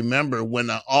to remember when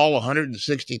all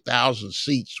 160,000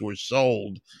 seats were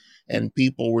sold and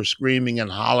people were screaming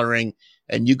and hollering,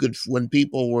 and when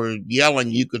people were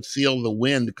yelling, you could feel the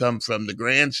wind come from the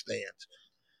grandstands.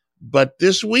 But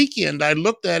this weekend, I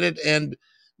looked at it and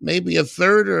maybe a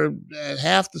third or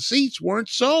half the seats weren't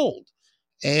sold.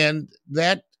 And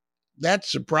that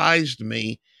surprised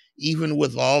me, even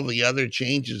with all the other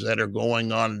changes that are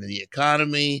going on in the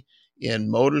economy,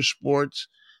 in motorsports,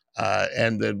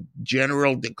 and the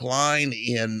general decline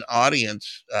in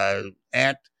audience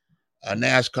at a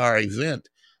NASCAR event.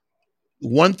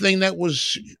 One thing that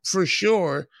was for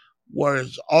sure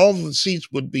was all the seats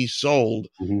would be sold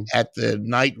at the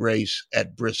night race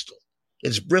at Bristol.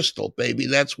 It's Bristol, baby.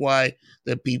 That's why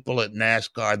the people at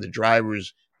NASCAR, the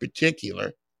drivers in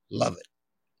particular, love it.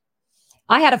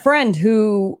 I had a friend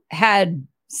who had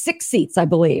 6 seats, I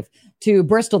believe, to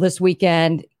Bristol this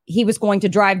weekend. He was going to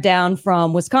drive down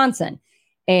from Wisconsin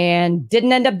and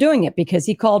didn't end up doing it because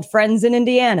he called friends in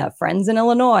Indiana, friends in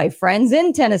Illinois, friends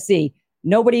in Tennessee.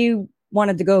 Nobody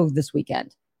wanted to go this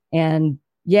weekend. And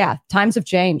yeah, times have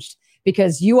changed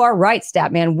because you are right,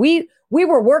 Statman. We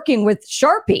were working with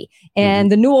Sharpie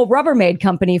and the Newell Rubbermaid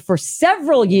Company for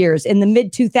several years in the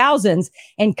mid-2000s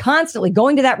and constantly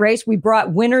going to that race. We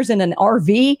brought winners in an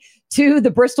RV to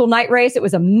the Bristol night race. It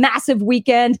was a massive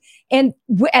weekend. And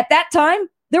at that time,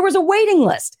 there was a waiting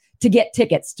list to get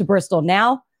tickets to Bristol.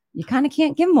 Now, you kind of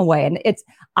can't give them away. And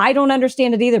I don't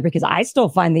understand it either because I still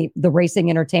find the racing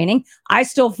entertaining. I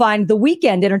still find the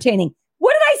weekend entertaining.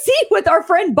 What did I see with our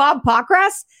friend Bob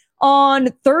Pockras on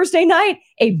Thursday night?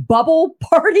 A bubble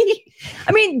party?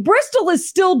 I mean, Bristol is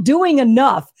still doing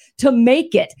enough to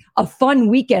make it a fun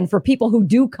weekend for people who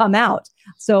do come out.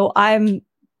 So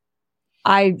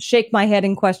I shake my head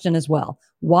in question as well.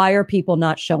 Why are people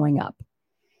not showing up?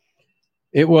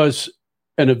 It was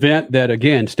an event that,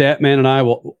 again, Statman and I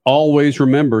will always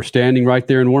remember standing right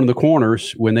there in one of the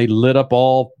corners when they lit up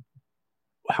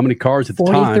how many cars at the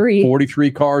 43. time?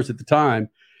 43 cars at the time.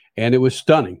 And it was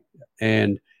stunning.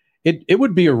 And it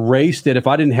would be a race that if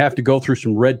I didn't have to go through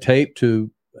some red tape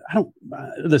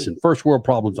listen, first world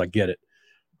problems, I get it.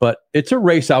 But it's a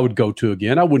race I would go to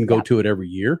again. I wouldn't go to it every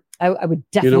year. I would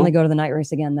definitely go to the night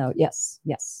race again, though. Yes.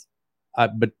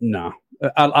 But no,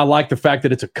 I like the fact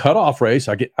that it's a cutoff race.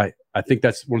 I think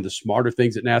that's one of the smarter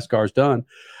things that NASCAR's done.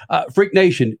 Freak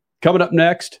Nation, coming up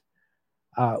next,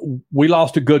 we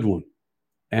lost a good one,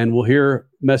 and we'll hear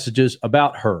messages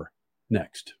about her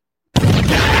next.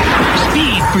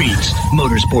 Speed Freaks,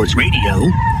 Motorsports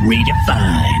Radio,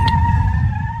 redefined.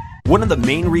 One of the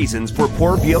main reasons for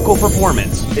poor vehicle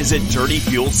performance is a dirty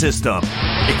fuel system.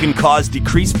 It can cause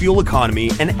decreased fuel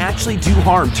economy and actually do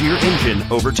harm to your engine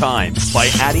over time. By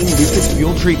adding Lucas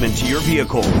Fuel Treatment to your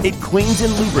vehicle, it cleans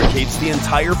and lubricates the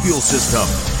entire fuel system.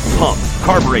 Pump,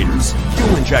 carburetors,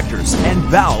 fuel injectors, and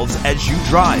valves as you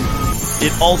drive.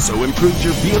 It also improves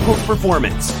your vehicle's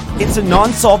performance. It's a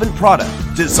non-solvent product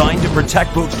designed to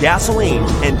protect both gasoline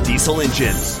and diesel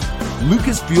engines.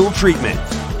 Lucas Fuel Treatment.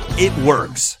 It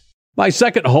works. My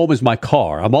second home is my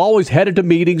car. I'm always headed to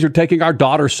meetings or taking our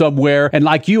daughter somewhere, and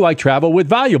like you, I travel with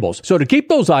valuables. So to keep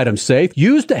those items safe,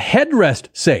 use the Headrest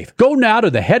Safe. Go now to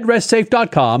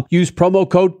theheadrestsafe.com, use promo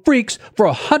code FREAKS for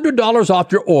 $100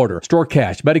 off your order. Store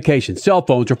cash, medication, cell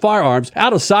phones, or firearms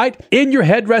out of sight in your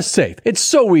Headrest Safe. It's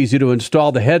so easy to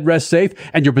install the Headrest Safe,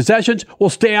 and your possessions will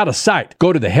stay out of sight.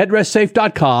 Go to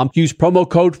theheadrestsafe.com, use promo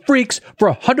code FREAKS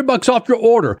for $100 off your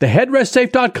order.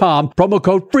 Theheadrestsafe.com, promo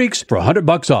code FREAKS for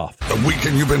 $100 off. The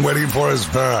weekend you've been waiting for is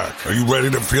back. Are you ready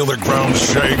to feel the ground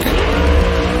shake? Are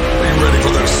you ready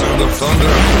for the sound of thunder?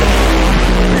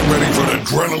 Are you ready for an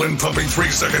adrenaline-pumping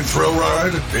 3-second thrill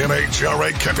ride? The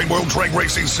NHRA Camping World Drag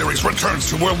Racing Series returns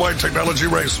to Worldwide Technology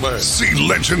Raceway. See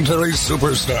legendary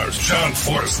superstars John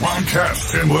Force, Ron Cash,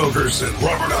 Tim Wilkerson,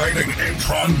 Robert Hiding, and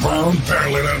Tron Brown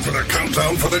barreling out for the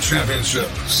countdown for the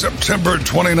championship. September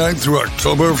 29th through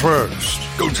October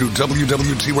 1st. Go to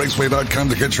WWTRaceway.com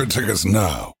to get your tickets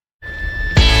now.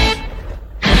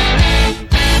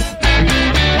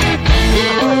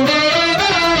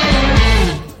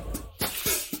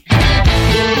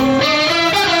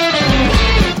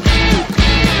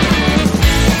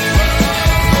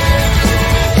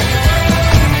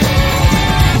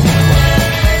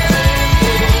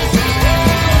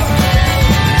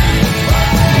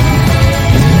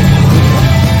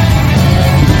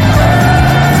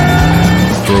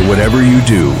 Whatever you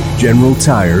do, General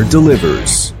Tire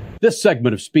delivers. This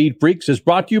segment of Speed Freaks is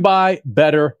brought to you by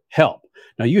BetterHelp.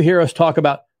 Now, you hear us talk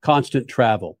about constant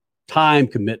travel, time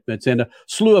commitments, and a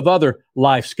slew of other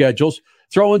life schedules.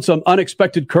 Throw in some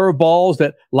unexpected curveballs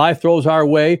that life throws our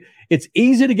way. It's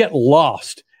easy to get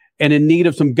lost and in need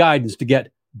of some guidance to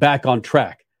get back on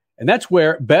track. And that's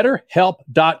where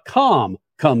BetterHelp.com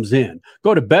comes in.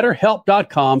 Go to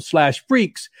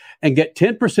BetterHelp.com/freaks and get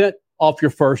 10% off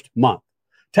your first month.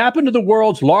 Tap into the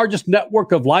world's largest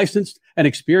network of licensed and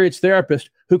experienced therapists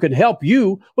who can help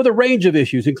you with a range of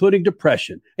issues, including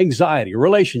depression, anxiety,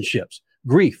 relationships,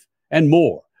 grief, and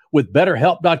more. With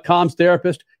BetterHelp.com's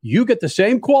therapist, you get the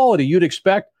same quality you'd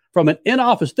expect from an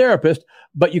in-office therapist,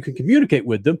 but you can communicate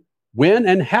with them when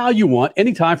and how you want,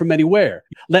 anytime from anywhere.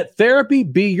 Let therapy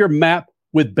be your map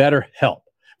with BetterHelp.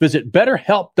 Visit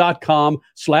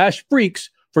BetterHelp.com/freaks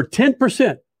for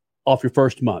 10% off your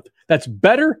first month. That's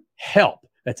BetterHelp.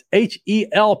 That's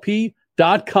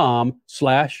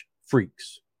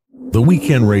HELP.com/freaks. The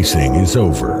weekend racing is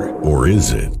over, or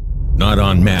is it? Not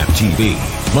on MAP TV.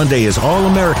 Monday is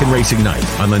All-American Racing Night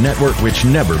on the network which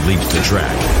never leaves the track.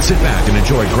 Sit back and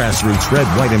enjoy grassroots red,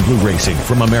 white, and blue racing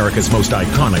from America's most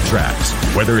iconic tracks.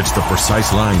 Whether it's the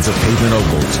precise lines of pavement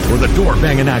ovals or the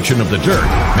door-banging action of the dirt,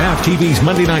 MAP TV's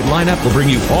Monday night lineup will bring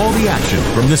you all the action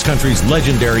from this country's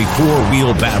legendary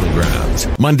four-wheel battlegrounds.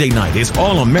 Monday night is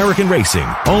All-American Racing,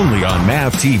 only on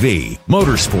MAP TV,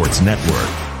 Motorsports Network.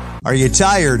 Are you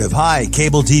tired of high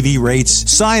cable TV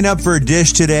rates? Sign up for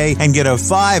Dish today and get a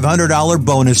 $500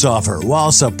 bonus offer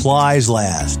while supplies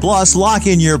last. Plus, lock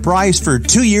in your price for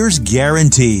 2 years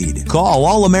guaranteed. Call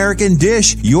All American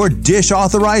Dish, your Dish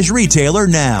authorized retailer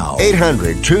now.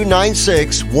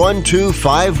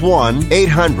 800-296-1251.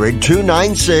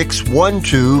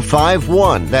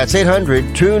 800-296-1251. That's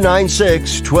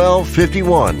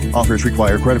 800-296-1251. Offers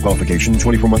require credit qualification,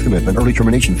 24-month commitment, early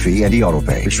termination fee, and e-auto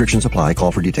pay. Restrictions apply.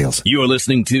 Call for details. You're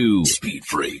listening to Speed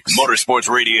Freaks, Motorsports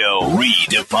Radio,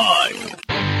 redefined.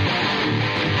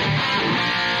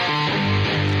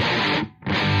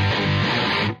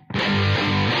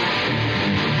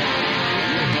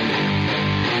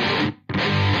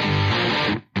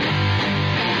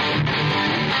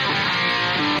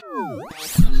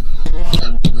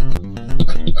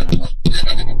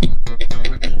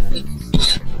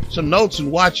 Some notes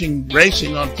in watching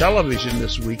racing on television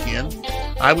this weekend.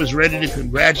 I was ready to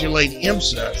congratulate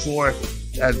IMSA for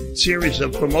a series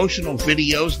of promotional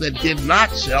videos that did not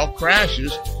sell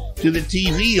crashes to the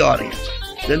TV audience.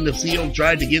 Then the field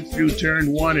tried to get through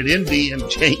turn 1 at Indy and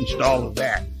changed all of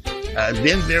that.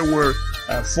 Then there were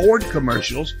Ford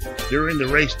commercials during the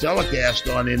race telecast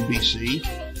on NBC.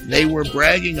 They were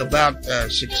bragging about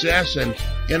success and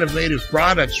innovative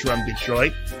products from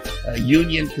Detroit.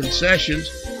 Union concessions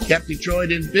kept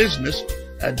Detroit in business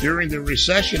during the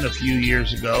recession a few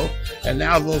years ago, and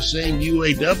now those same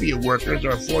UAW workers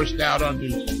are forced out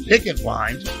onto picket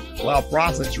lines while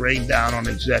profits rain down on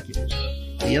executives.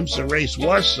 The IMSA race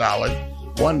was solid.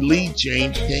 One lead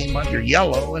change came under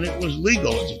yellow, and it was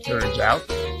legal, as it turns out.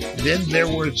 Then there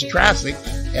was traffic,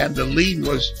 and the lead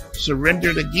was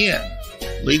surrendered again,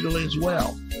 legally as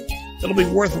well. It'll be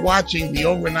worth watching the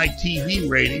overnight TV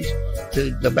ratings.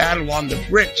 The battle on the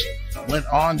bricks went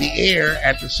on the air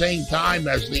at the same time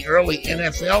as the early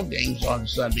NFL games on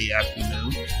Sunday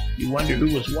afternoon. You wonder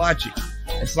who was watching.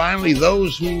 And finally,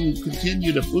 those who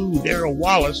continue to boo Darrell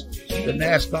Wallace in the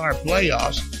NASCAR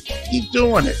playoffs, keep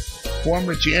doing it.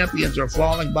 Former champions are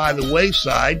falling by the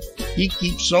wayside. He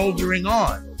keeps soldiering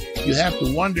on. You have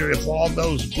to wonder if all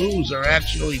those boos are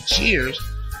actually cheers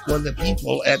for the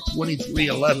people at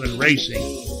 2311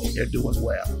 Racing. They're doing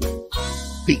well.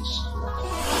 Peace.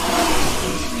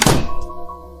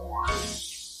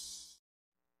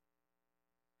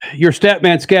 Your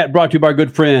Statman Scat brought to you by our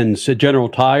good friends at General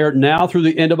Tire. Now through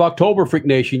the end of October, Freak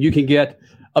Nation, you can get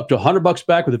up to $100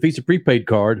 back with a Visa prepaid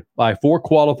card. Buy 4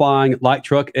 qualifying light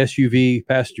truck, SUV,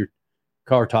 passenger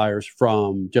car tires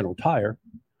from General Tire.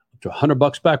 Up to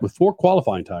 $100 back with 4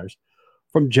 qualifying tires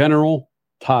from General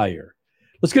Tire.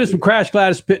 Let's get into some Crash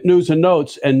Gladys pit news and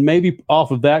notes, and maybe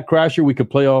off of that, Crasher, we could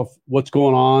play off what's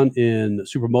going on in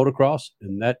Super Motocross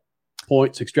and that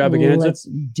points extravaganza. Let's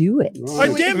do it.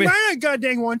 A damn right, god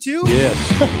dang one too.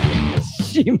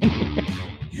 Yes.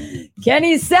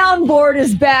 Kenny's soundboard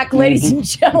is back, ladies and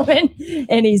gentlemen,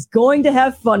 and he's going to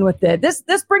have fun with it. This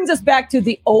brings us back to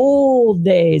the old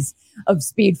days of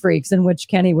Speed Freaks, in which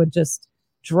Kenny would just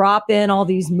drop in all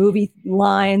these movie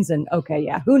lines, and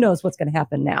who knows what's going to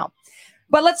happen now.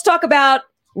 But let's talk about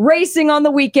racing on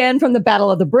the weekend, from the Battle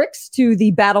of the Bricks to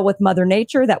the battle with Mother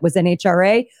Nature. That was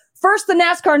NHRA. First, the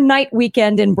NASCAR night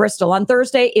weekend in Bristol. On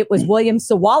Thursday, it was William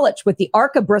Sawalich with the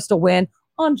ARCA Bristol win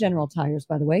on General Tires,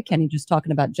 by the way. Kenny just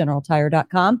talking about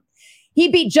GeneralTire.com. He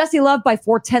beat Jesse Love by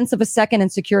 0.4 of a second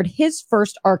and secured his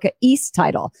first ARCA East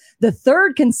title, the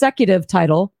third consecutive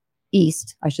title,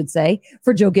 East, I should say,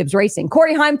 for Joe Gibbs Racing.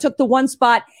 Corey Heim took the 1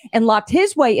 spot and locked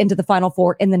his way into the Final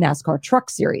Four in the NASCAR Truck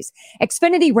Series.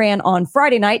 Xfinity ran on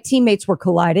Friday night. Teammates were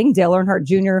colliding. Dale Earnhardt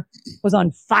Jr. was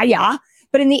on fire.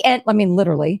 But in the end,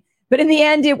 literally. But in the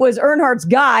end, it was Earnhardt's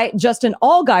guy, Justin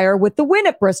Allgaier, with the win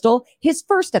at Bristol, his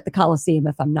first at the Coliseum,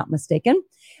 if I'm not mistaken.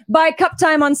 By cup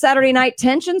time on Saturday night,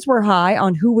 tensions were high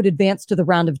on who would advance to the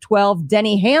round of 12.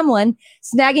 Denny Hamlin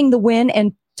snagging the win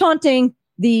and taunting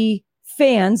the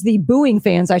fans, the booing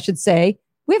fans, I should say.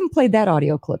 We haven't played that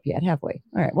audio clip yet, have we?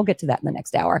 All right, we'll get to that in the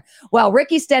next hour. Well,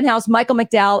 Ricky Stenhouse, Michael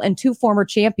McDowell, and 2 former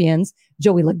champions,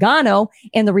 Joey Logano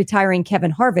and the retiring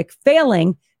Kevin Harvick,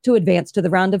 failing to advance to the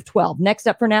round of 12. Next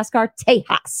up for NASCAR,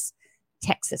 Tejas,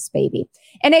 Texas, baby.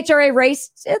 NHRA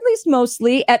raced, at least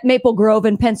mostly, at Maple Grove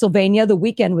in Pennsylvania. The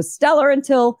weekend was stellar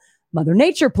until Mother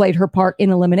Nature played her part in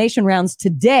elimination rounds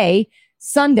today,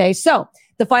 Sunday. So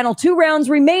the final 2 rounds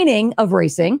remaining of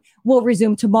racing will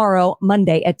resume tomorrow,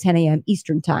 Monday at 10 a.m.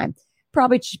 Eastern time.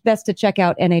 Probably best to check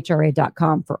out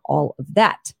NHRA.com for all of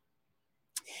that.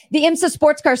 The IMSA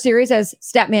Sports Car Series, as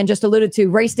Statman just alluded to,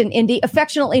 raced in Indy,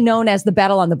 affectionately known as the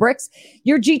Battle on the Bricks.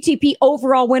 Your GTP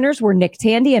overall winners were Nick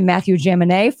Tandy and Matthew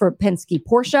Jaminet for Penske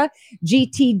Porsche.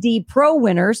 GTD Pro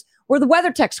winners were the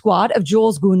WeatherTech squad of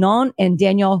Jules Gounon and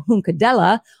Daniel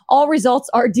Huncadella. All results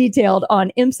are detailed on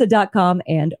IMSA.com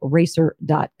and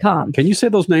Racer.com. Can you say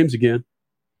those names again?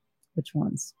 Which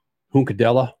ones?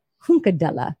 Huncadella.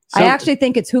 Huncadella. I actually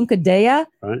think it's Huncadella.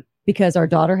 Right. Because our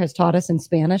daughter has taught us in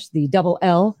Spanish, the double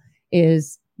L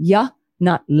is ya,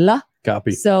 not la.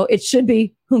 Copy. So it should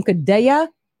be Huncadella,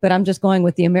 but I'm just going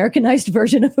with the Americanized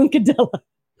version of Huncadella.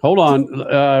 Hold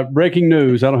on. Breaking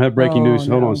news. I don't have breaking news.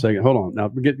 Hold on a second. Hold on. Now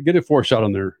get a 4 shot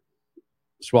on there,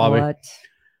 Suave. What?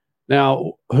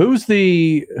 Now, who's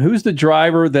the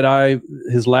driver that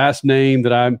his last name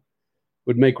that I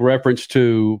would make reference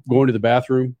to going to the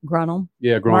bathroom? Gronholm.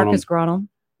 Yeah, Gronholm. Marcus Gronholm.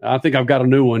 I think I've got a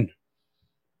new one.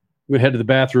 I'm going to head to the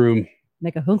bathroom.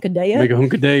 Make a Huncadella? Make a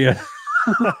Huncadella.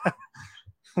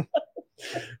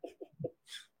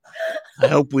 I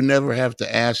hope we never have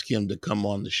to ask him to come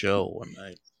on the show one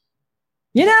night.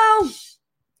 You know,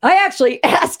 I actually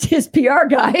asked his PR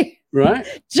guy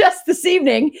just this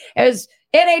evening as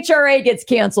NHRA gets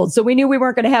canceled. So we knew we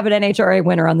weren't going to have an NHRA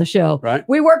winner on the show. Right.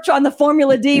 We worked on the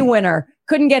Formula D winner.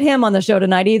 Couldn't get him on the show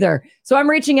tonight either. So I'm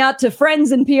reaching out to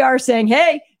friends in PR saying,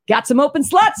 hey, got some open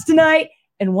slots tonight.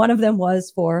 And one of them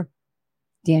was for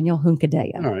Daniel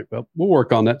Hunkadea. All right. Well, we'll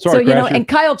work on that. Sorry, so, and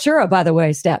Kyle Chura, by the way,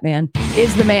 Statman,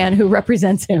 is the man who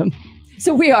represents him.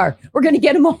 So we're going to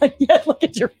get him on. Yeah, look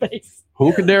at your face.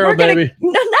 Hunkadera, baby.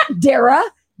 No, not Dara.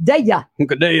 Daya.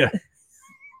 Hunkadea.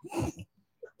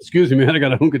 Excuse me, man. I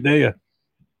got a Hunkadea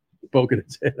poking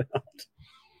its head out.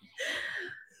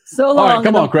 So long. All right,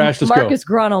 come on, Crash. Let's Marcus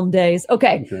Gronholm days.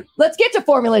 Okay, let's get to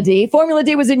Formula D. Formula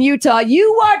D was in Utah.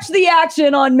 You watched the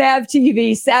action on MAV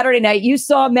TV Saturday night. You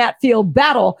saw Matt Field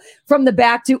battle from the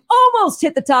back to almost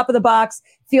hit the top of the box.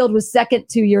 Field was second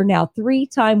to your now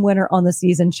 3-time winner on the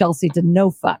season, Chelsea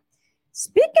Denofa.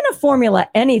 Speaking of Formula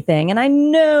anything, and I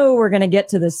know we're going to get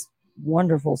to this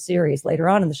wonderful series later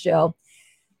on in the show.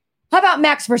 How about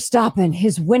Max Verstappen,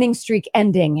 his winning streak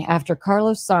ending after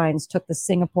Carlos Sainz took the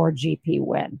Singapore GP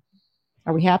win?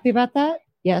 Are we happy about that?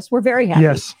 Yes, we're very happy.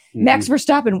 Yes. Max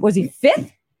Verstappen, was he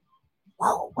 5th?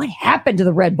 Whoa, what happened to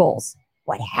the Red Bulls?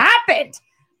 What happened?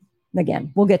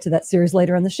 Again, we'll get to that series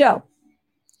later in the show.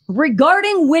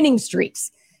 Regarding winning streaks,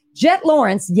 Jet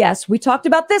Lawrence, yes, we talked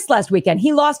about this last weekend.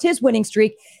 He lost his winning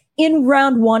streak in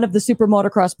round 1 of the Super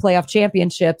Motocross Playoff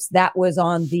Championships. That was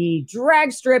on the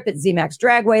drag strip at ZMAX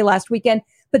Dragway last weekend.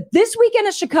 But this weekend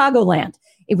at Chicagoland,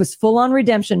 it was full-on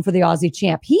redemption for the Aussie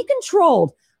champ. He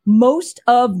controlled most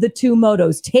of the 2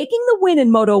 motos, taking the win in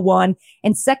Moto 1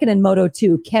 and second in Moto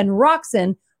 2. Ken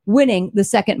Roczen winning the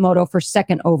second moto for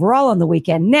second overall on the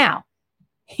weekend. Now,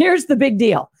 here's the big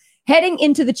deal. Heading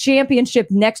into the championship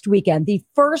next weekend, the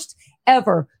first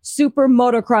ever Super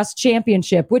Motocross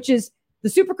Championship, which is the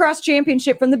Supercross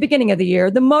Championship from the beginning of the year,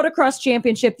 the Motocross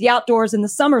Championship, the outdoors in the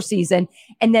summer season,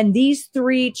 and then these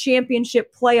 3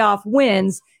 championship playoff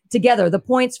wins together, the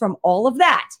points from all of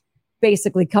that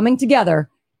basically coming together.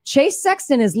 Chase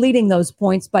Sexton is leading those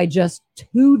points by just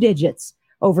 2 digits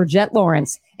over Jet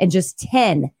Lawrence and just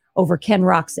 10 over Ken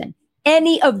Roczen.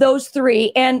 Any of those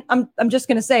 3, and I'm just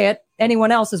going to say it,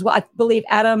 anyone else as well. I believe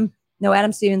Adam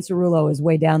Steven Cerullo is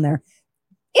way down there.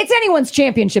 It's anyone's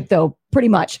championship, though, pretty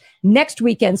much. Next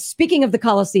weekend, speaking of the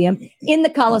Coliseum, in the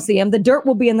Coliseum, the dirt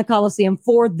will be in the Coliseum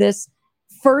for this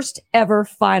first ever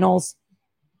finals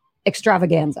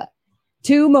extravaganza.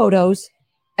 2 motos,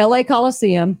 LA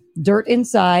Coliseum, dirt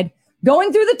inside,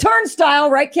 going through the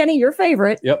turnstile, right, Kenny? Your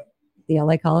favorite. Yep. The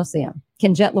LA Coliseum.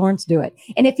 Can Jet Lawrence do it?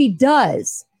 And if he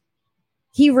does,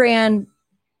 he ran,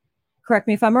 correct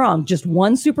me if I'm wrong, just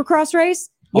 1 Supercross race?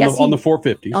 On the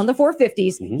 450s. On the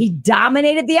 450s. Mm-hmm. He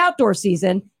dominated the outdoor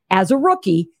season as a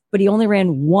rookie, but he only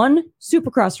ran 1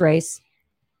 Supercross race,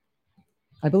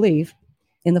 I believe,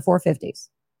 in the 450s.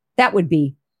 That would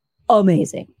be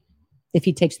amazing if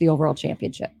he takes the overall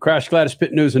championship. Crash Gladys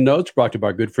Pit News and Notes brought to you by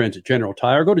our good friends at General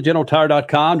Tire. Go to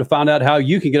GeneralTire.com to find out how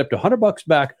you can get up to $100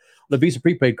 back on a Visa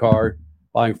prepaid card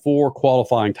buying 4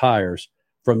 qualifying tires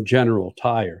from General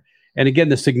Tire. And again,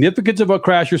 the significance of what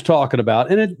Crasher's talking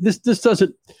about, and this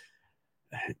doesn't,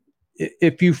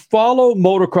 if you follow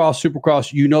motocross,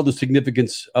 supercross, you know the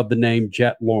significance of the name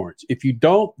Jet Lawrence. If you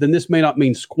don't, then this may not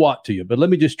mean squat to you, but let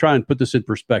me just try and put this in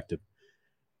perspective.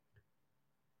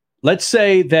 Let's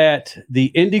say that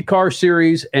the IndyCar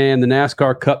Series and the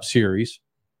NASCAR Cup Series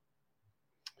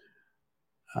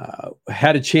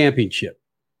had a championship.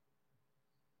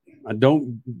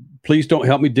 Please don't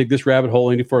help me dig this rabbit hole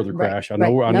any further, Crash. I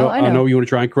know you want to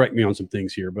try and correct me on some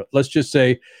things here, but let's just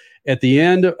say at the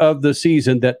end of the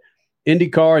season that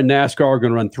IndyCar and NASCAR are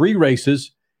going to run 3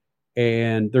 races,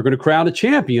 and they're going to crown a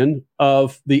champion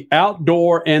of the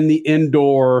outdoor and the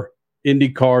indoor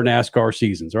IndyCar NASCAR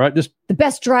seasons. All right, just the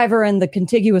best driver in the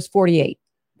contiguous 48.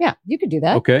 Yeah, you could do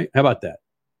that. Okay, how about that?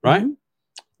 Right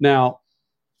now,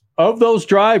 of those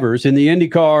drivers in the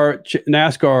IndyCar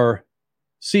NASCAR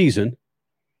season,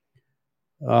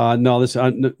 no, this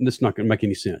is not going to make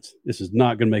any sense. This is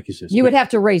not going to make any sense. You would have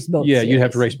to race both. Yeah, series. you'd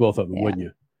have to race both of them, wouldn't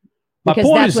you?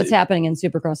 Because that's what's happening in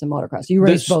Supercross and Motocross. You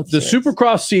race both. The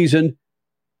Supercross season,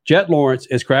 Jet Lawrence,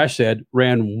 as Crash said,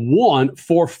 ran 1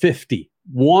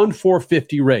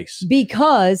 450 race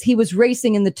because he was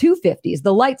racing in the 250s,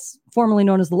 the lights, formerly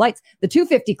known as the lights, the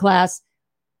 250 class.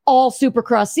 All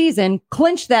Supercross season,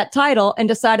 clinched that title and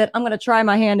decided, I'm going to try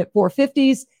my hand at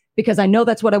 450s. Because I know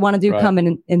that's what I want to do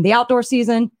coming in the outdoor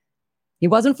season. He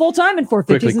wasn't full-time in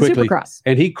 450s and Supercross.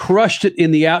 And he crushed it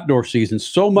in the outdoor season,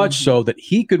 so much so that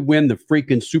he could win the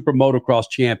freaking Super Motocross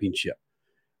Championship.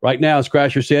 Right now, as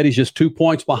Crasher said, he's just 2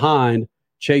 points behind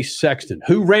Chase Sexton,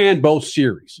 who ran both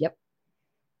series. Yep.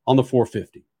 On the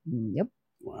 450. Yep.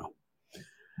 Wow.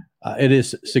 It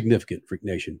is significant, Freak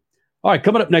Nation. All right,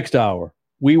 coming up next hour,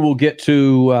 we will get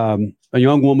to a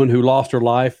young woman who lost her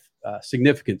life, the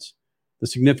significance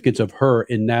of her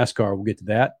in NASCAR. We'll get to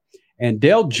that. And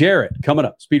Dale Jarrett coming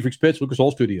up. Speed Freaks Pits, Lucas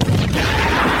Oil Studio.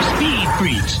 Speed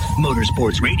Freaks,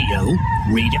 Motorsports Radio,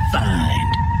 redefined.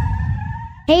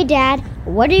 Hey, Dad,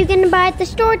 what are you going to buy at the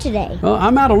store today?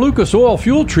 I'm out of Lucas Oil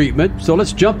fuel treatment, so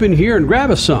let's jump in here and grab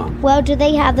us some. Well, do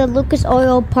they have the Lucas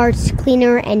Oil parts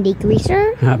cleaner and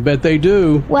degreaser? I bet they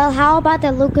do. Well, how about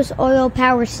the Lucas Oil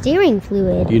power steering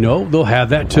fluid? You know, they'll have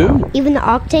that too. Even the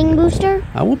octane booster?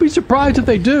 I won't be surprised if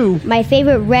they do. My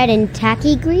favorite red and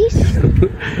tacky grease?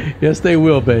 Yes, they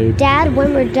will, babe. Dad,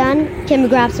 when we're done, can we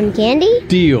grab some candy?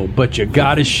 Deal, but you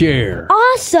gotta share.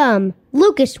 Awesome!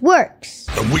 Lucas works.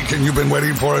 The weekend you've been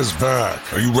waiting for is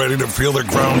back. Are you ready to feel the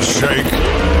ground shake? Are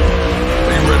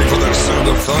you ready for the sound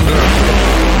of thunder?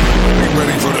 Are you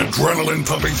ready for an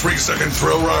adrenaline-pumping 3-second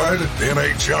thrill ride? The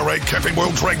NHRA Camping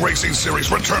World Drag Racing Series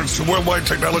returns to Worldwide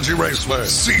Technology Raceway.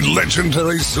 See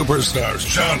legendary superstars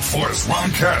John Force,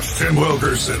 Ron Cash, Tim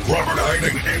Wilkerson, Robert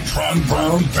Hiding, and Tron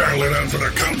Brown battling out for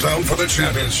the countdown for the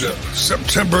championship.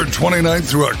 September 29th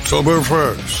through October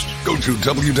 1st. Go to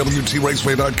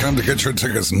WWTRaceway.com to get your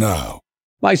tickets now.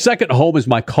 My second home is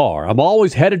my car. I'm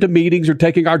always headed to meetings or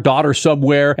taking our daughter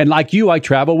somewhere, and like you, I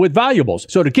travel with valuables.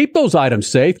 So to keep those items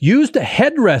safe, use the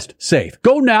Headrest Safe.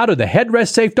 Go now to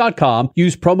theheadrestsafe.com,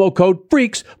 use promo code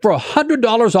FREAKS for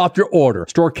 $100 off your order.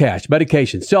 Store cash,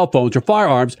 medication, cell phones, or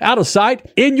firearms out of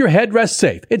sight in your Headrest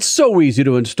Safe. It's so easy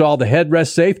to install the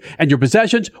Headrest Safe, and your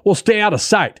possessions will stay out of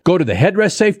sight. Go to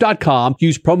theheadrestsafe.com,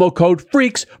 use promo code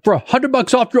FREAKS for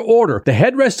 $100 off your order.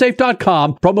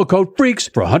 Theheadrestsafe.com, promo code FREAKS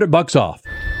for $100 off.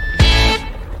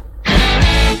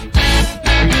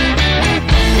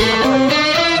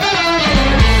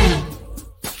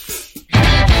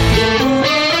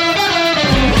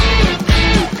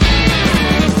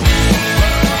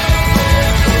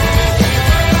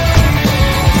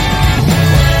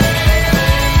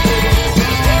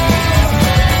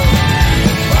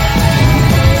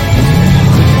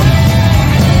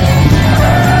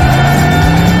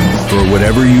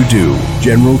 Whatever you do,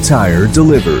 General Tire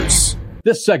delivers.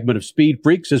 This segment of Speed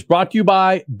Freaks is brought to you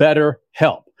by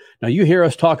BetterHelp. Now, you hear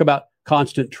us talk about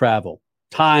constant travel,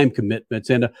 time commitments,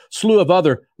 and a slew of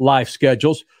other life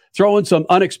schedules, throwing some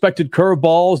unexpected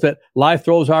curveballs that life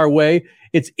throws our way.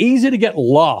 It's easy to get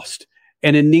lost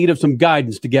and in need of some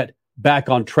guidance to get back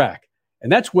on track.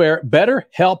 And that's where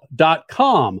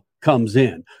BetterHelp.com comes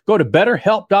in. Go to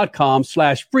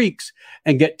BetterHelp.com/freaks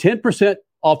and get 10%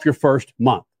 off your first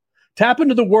month. Tap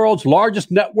into the world's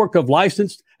largest network of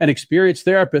licensed and experienced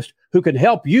therapists who can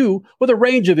help you with a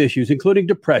range of issues, including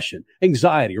depression,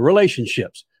 anxiety,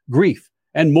 relationships, grief,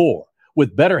 and more.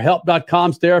 With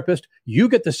BetterHelp.com's therapist, you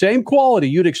get the same quality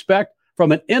you'd expect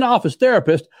from an in-office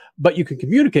therapist, but you can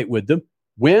communicate with them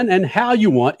when and how you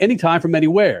want, anytime from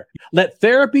anywhere. Let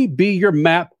therapy be your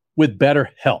map with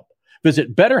BetterHelp.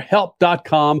 Visit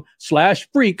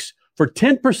BetterHelp.com/freaks for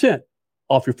 10%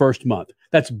 off your first month.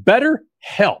 That's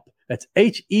BetterHelp. That's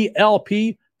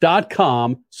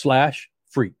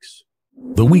HELP.com/freaks.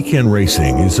 The weekend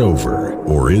racing is over,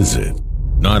 or is it?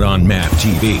 Not on MAP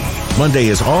TV. Monday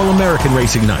is All-American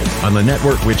Racing Night on the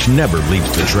network which never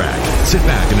leaves the track. Sit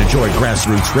back and enjoy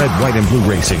grassroots red, white, and blue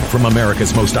racing from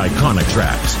America's most iconic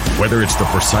tracks. Whether it's the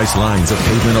precise lines of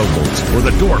pavement ovals or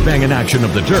the door-banging action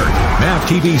of the dirt, MAP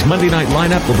TV's Monday night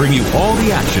lineup will bring you all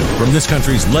the action from this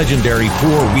country's legendary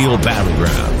four-wheel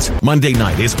battlegrounds. Monday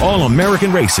night is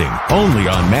All-American Racing, only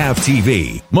on MAP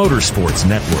TV, Motorsports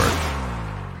Network.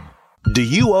 Do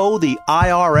you owe the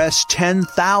IRS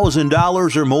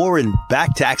 $10,000 or more in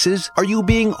back taxes? Are you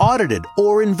being audited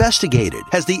or investigated?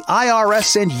 Has the IRS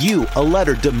sent you a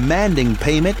letter demanding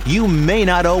payment? You may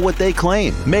not owe what they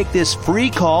claim. Make this free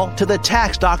call to the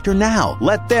tax doctor now.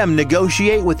 Let them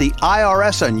negotiate with the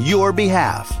IRS on your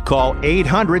behalf. Call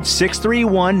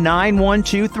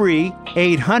 800-631-9123.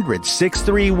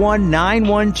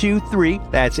 800-631-9123.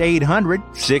 That's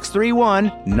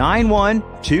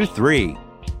 800-631-9123.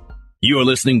 You're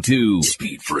listening to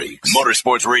Speed Freaks,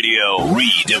 Motorsports Radio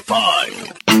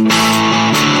Redefined.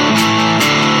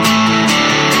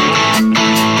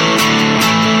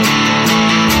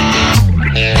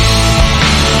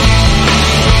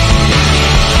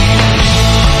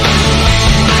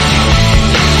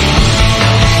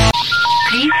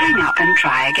 Please hang up and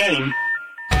try again.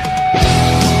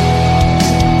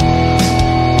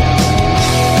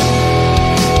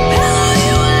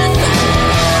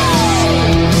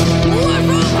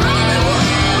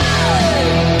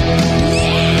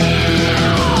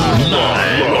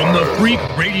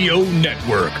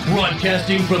 Network,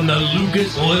 broadcasting from the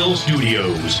Lucas Oil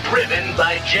Studios. Driven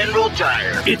by General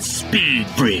Tire. It's Speed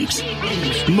Freaks,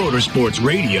 motorsports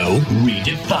radio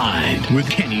redefined with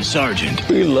Kenny Sargent.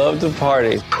 We love to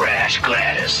party. Crash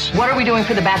Gladys. What are we doing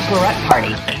for the bachelorette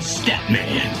party? And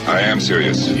Statman. I am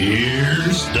serious.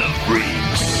 Here's the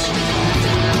Freaks.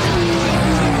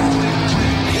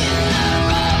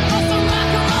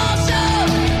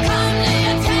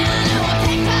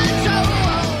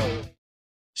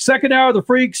 Second hour of the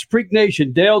Freaks, Freak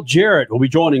Nation. Dale Jarrett will be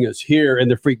joining us here in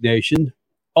the Freak Nation.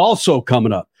 Also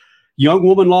coming up, young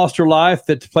woman lost her life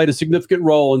that played a significant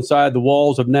role inside the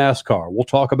walls of NASCAR. We'll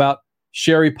talk about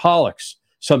Sherry Pollux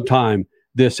sometime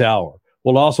this hour.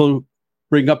 We'll also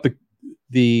bring up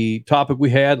the topic we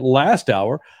had last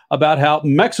hour about how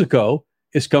Mexico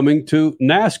is coming to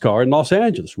NASCAR in Los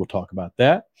Angeles. We'll talk about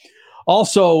that.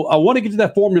 Also, I want to get to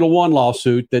that Formula One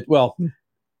lawsuit that, well,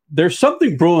 there's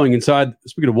something brewing inside,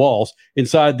 speaking of walls,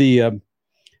 inside the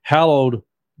hallowed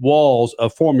walls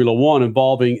of Formula One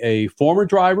involving a former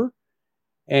driver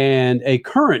and a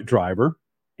current driver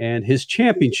and his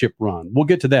championship run. We'll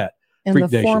get to that. And Freak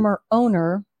the Nation. former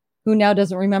owner who now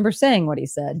doesn't remember saying what he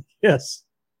said. Yes.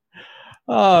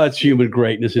 It's human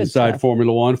greatness inside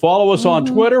Formula One. Follow us on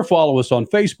Twitter. Follow us on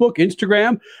Facebook,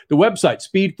 Instagram, the website,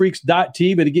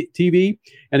 speedfreaks.tv.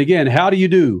 And again, how do you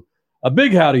do? A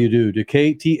big how do you do to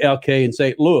KTLK in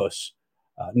St. Louis.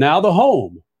 Now the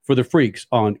home for the Freaks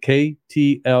on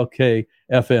KTLK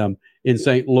FM in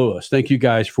St. Louis. Thank you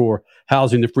guys for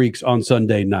housing the Freaks on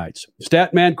Sunday nights.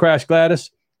 Statman, Crash Gladys,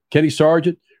 Kenny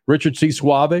Sargent, Richard C.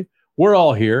 Suave. We're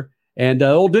all here. And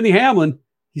old Denny Hamlin,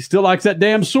 he still likes that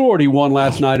damn sword he won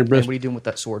last night in Bristol. What are you doing with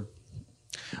that sword?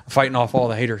 I'm fighting off all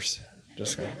the haters.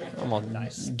 I'm gonna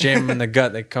jam them in the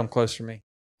gut. They come close to me.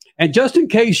 And just in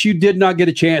case you did not get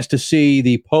a chance to see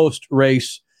the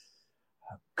post-race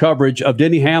coverage of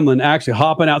Denny Hamlin actually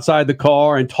hopping outside the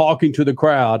car and talking to the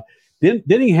crowd,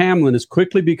 Denny Hamlin is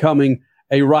quickly becoming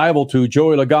a rival to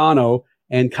Joey Logano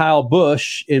and Kyle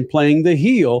Busch in playing the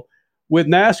heel with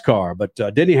NASCAR. But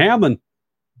Denny Hamlin,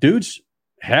 dude's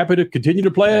happy to continue to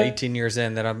play. 18 years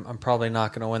in that I'm probably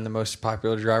not going to win the most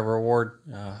popular driver award.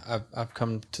 I've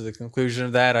come to the conclusion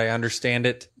of that. I understand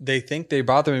it. They think they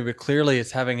bother me, but clearly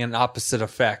it's having an opposite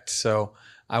effect. So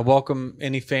I welcome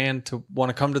any fan to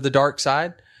want to come to the dark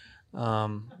side. It's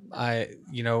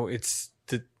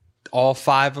all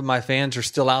 5 of my fans are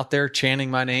still out there chanting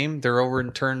my name. They're over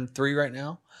in turn 3 right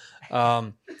now.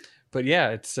 But yeah,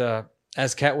 it's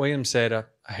as Cat Williams said, a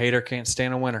hater can't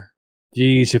stand a winner.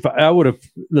 Geez, if I would have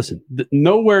listened,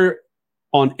 nowhere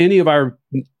on any of our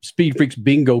Speed Freaks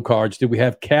bingo cards did we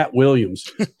have Cat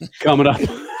Williams coming up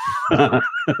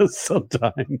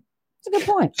sometime. That's a good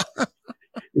point.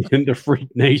 In the Freak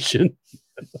Nation.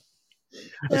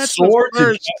 That's Swords the and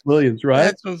first. Cat Williams,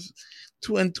 right? That's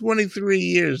in 23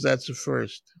 years, that's the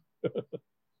first.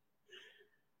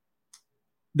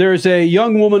 There's a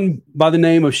young woman by the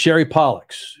name of Sherry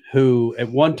Pollux, who at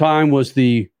one time was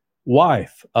the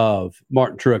wife of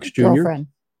Martin Truex Jr. Girlfriend.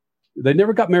 They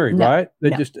never got married, No, right? They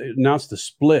no. just announced the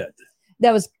split.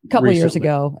 That was a couple of years recently.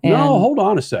 ago. And No, hold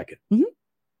on a second. Mhm.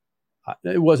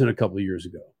 It wasn't a couple of years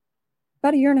ago.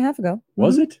 about a year and a half ago.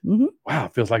 Was it? Mm-hmm. Wow,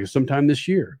 it feels like it's sometime this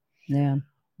year. Yeah.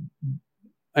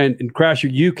 And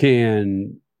Crasher, you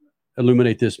can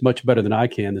illuminate this much better than I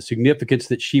can. The significance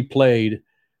that she played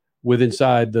with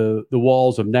inside the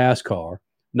walls of NASCAR,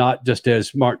 not just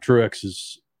as Mark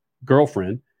Truex's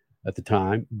girlfriend at the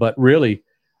time, but really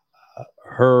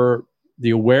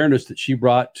the awareness that she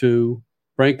brought to,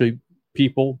 frankly,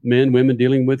 people, men, women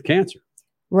dealing with cancer.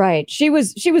 Right. She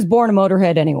was born a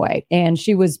motorhead anyway, and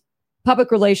she was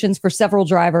public relations for several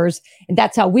drivers. And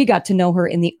that's how we got to know her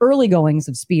in the early goings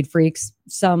of Speed Freaks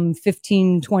some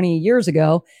 15, 20 years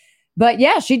ago. But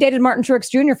yeah, she dated Martin Truex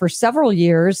Jr. for several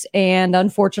years. And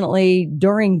unfortunately,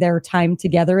 during their time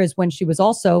together is when she was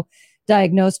also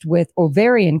diagnosed with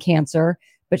ovarian cancer.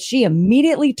 But she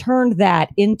immediately turned that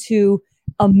into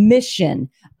a mission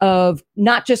of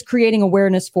not just creating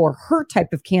awareness for her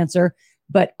type of cancer,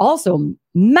 but also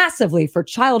massively for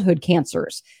childhood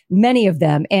cancers, many of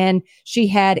them. And she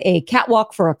had a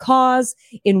catwalk for a cause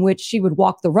in which she would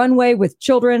walk the runway with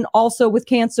children also with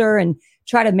cancer and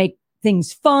try to make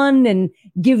things fun and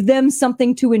give them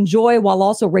something to enjoy while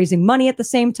also raising money at the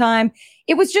same time.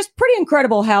 It was just pretty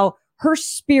incredible how her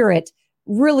spirit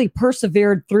really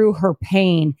persevered through her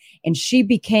pain. And she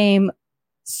became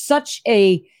such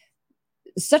a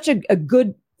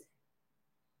good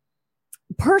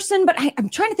person, but I'm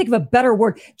trying to think of a better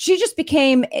word. She just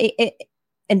became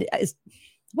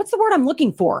what's the word I'm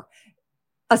looking for?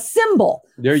 a symbol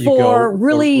there you for go.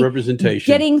 really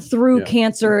Representation. getting through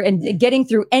cancer and getting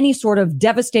through any sort of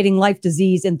devastating life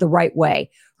disease in the right way.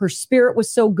 Her spirit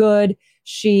was so good.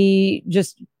 She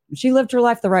lived her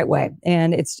life the right way.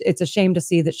 And it's a shame to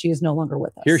see that she is no longer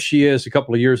with us. Here she is a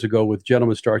couple of years ago with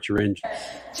Gentlemen Start Your Engine.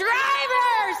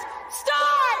 Drivers,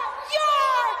 start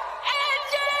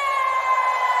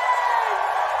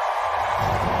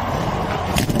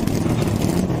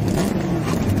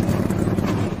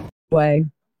your way.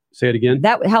 Say it again.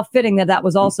 How fitting that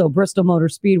was also Bristol Motor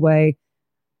Speedway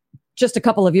just a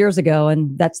couple of years ago,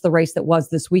 and that's the race that was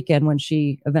this weekend when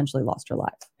she eventually lost her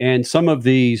life. And some of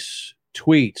these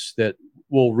tweets that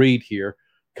we'll read here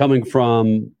coming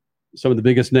from some of the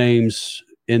biggest names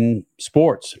in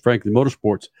sports, frankly,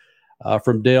 motorsports,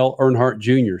 from Dale Earnhardt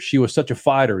Jr. She was such a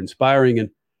fighter, inspiring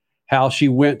in how she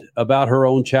went about her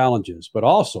own challenges, but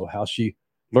also how she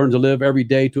learned to live every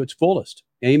day to its fullest.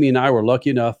 Amy and I were lucky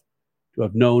enough to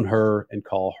have known her and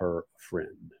call her a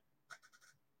friend.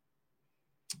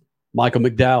 Michael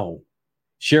McDowell.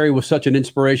 Sherry was such an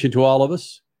inspiration to all of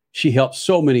us. She helped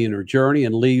so many in her journey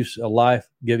and leaves a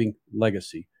life-giving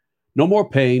legacy. No more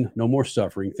pain, no more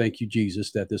suffering. Thank you,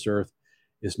 Jesus, that this earth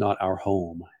is not our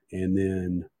home. And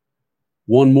then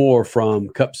one more from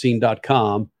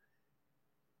cupscene.com.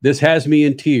 This has me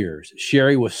in tears.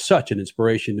 Sherry was such an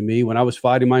inspiration to me when I was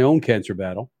fighting my own cancer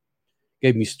battle.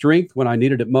 Gave me strength when I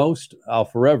needed it most. I'll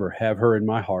forever have her in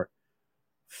my heart.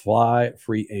 Fly,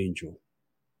 free angel.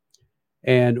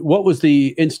 And what was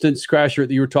the instance, Crasher,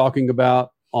 that you were talking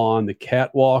about on the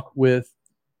catwalk with?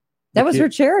 That was her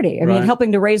charity. I mean,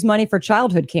 helping to raise money for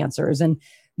childhood cancers. And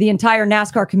the entire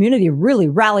NASCAR community really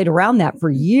rallied around that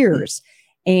for years.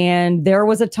 And there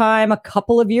was a time a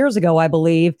couple of years ago, I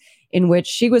believe, in which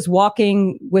she was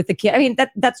walking with the kid. I mean,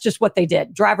 that's just what they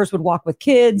did. Drivers would walk with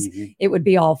kids. Mm-hmm. It would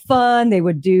be all fun. They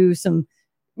would do some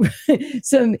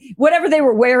whatever they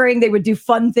were wearing. They would do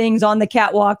fun things on the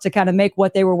catwalk to kind of make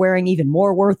what they were wearing even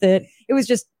more worth it. It was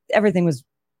just, everything was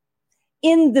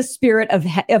in the spirit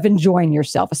of enjoying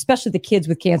yourself, especially the kids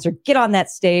with cancer. Get on that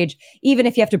stage, even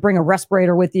if you have to bring a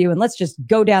respirator with you, and let's just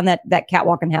go down that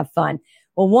catwalk and have fun.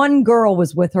 Well, one girl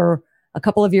was with her a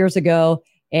couple of years ago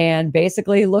and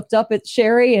basically looked up at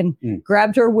Sherry and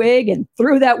grabbed her wig and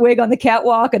threw that wig on the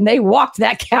catwalk. And they walked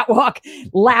that catwalk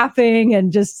laughing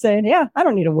and just saying, yeah, I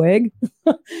don't need a wig.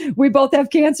 We both have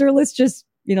cancer. Let's just,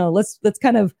 let's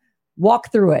kind of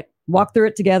walk through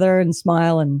it together and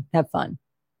smile and have fun.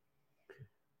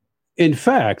 In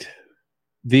fact,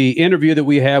 the interview that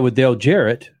we had with Dale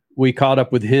Jarrett, we caught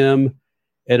up with him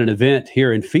at an event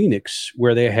here in Phoenix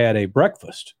where they had a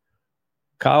breakfast.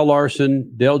 Kyle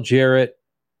Larson, Dale Jarrett,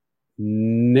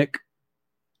 Nick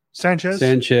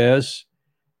Sanchez,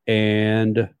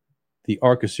 and the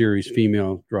ARCA Series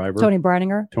female driver, Tony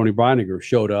Breininger,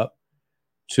 showed up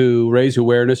to raise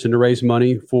awareness and to raise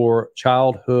money for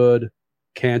Childhood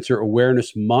Cancer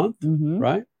Awareness Month,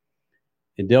 right?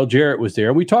 And Dale Jarrett was there.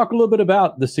 And we talked a little bit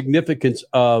about the significance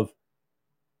of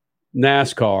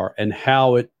NASCAR and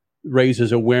how it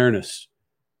raises awareness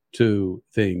to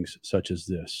things such as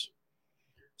this.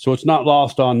 So it's not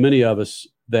lost on many of us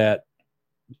that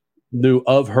knew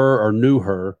of her or knew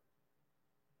her,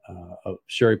 of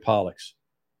Sherry Pollock's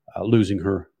losing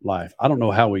her life. I don't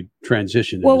know how we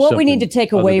transition. Well, what we need to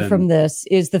take away from this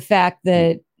is the fact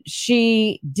that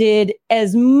she did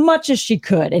as much as she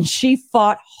could and she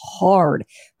fought hard,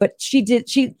 but she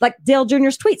like Dale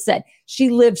Jr.'s tweet said, she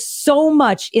lived so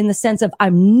much in the sense of,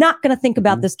 I'm not going to think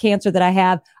about this cancer that I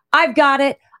have. I've got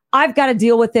it. I've got to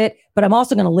deal with it, but I'm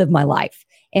also going to live my life.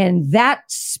 And that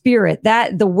spirit,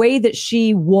 that the way that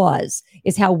she was,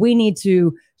 is how we need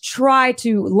to try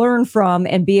to learn from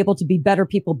and be able to be better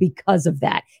people because of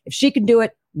that. If she can do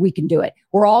it, we can do it.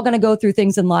 We're all going to go through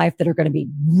things in life that are going to be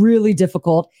really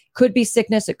difficult. Could be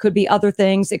sickness. It could be other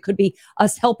things. It could be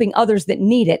us helping others that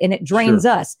need it, and it drains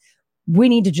us. We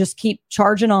need to just keep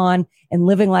charging on and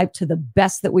living life to the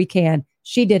best that we can.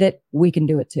 She did it. We can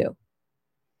do it too.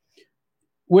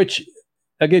 Which,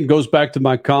 again, goes back to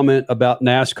my comment about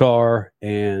NASCAR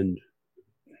and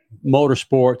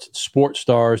motorsports, sports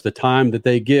stars, the time that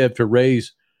they give to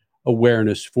raise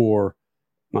awareness for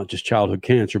not just childhood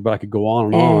cancer, but I could go on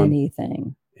and on.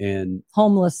 Anything. And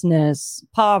homelessness,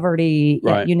 poverty,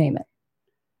 right. You name it.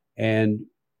 And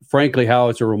frankly, how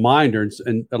it's a reminder.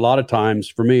 And a lot of times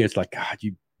for me, it's like, God,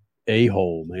 you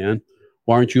a-hole, man.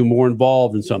 Why aren't you more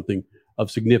involved in something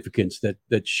of significance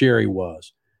that Sherry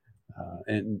was?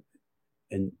 And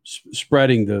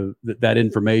spreading that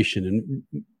information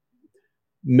and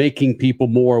making people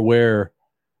more aware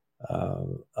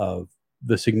of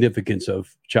the significance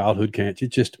of childhood cancer.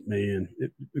 It's just, man,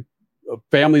 a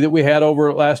family that we had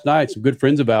over last night, some good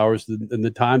friends of ours, and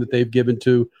the time that they've given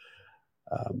to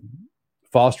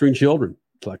fostering children.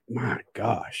 It's like, my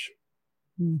gosh,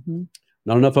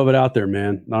 not enough of it out there,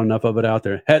 man. Not enough of it out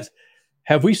there.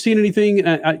 Have we seen anything?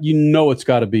 It's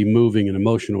got to be moving and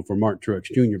emotional for Martin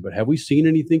Truex Jr., but have we seen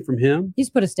anything from him? He's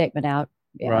put a statement out.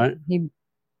 Yeah. Right.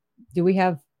 Do we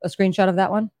have a screenshot of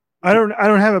that one? I don't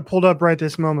have it pulled up right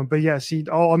this moment, but yes,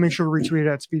 I'll make sure to retweet it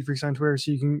at SpeedFreaks on Twitter so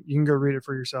you can go read it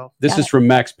for yourself. This is from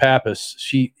Max Pappas.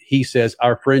 He says,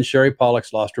 our friend Sherry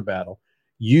Pollux lost her battle.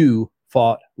 You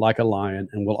fought like a lion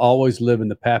and will always live in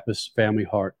the Pappas family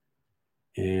heart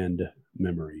and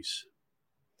memories.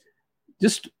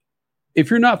 Just,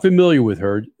 if you're not familiar with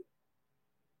her,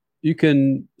 you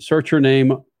can search her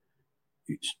name,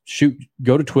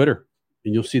 go to Twitter,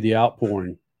 and you'll see the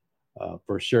outpouring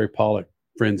for Sherry Pollux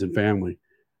friends and family,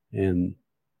 and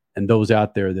those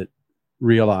out there that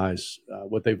realize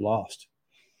what they've lost: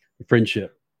 the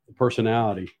friendship, the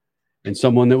personality, and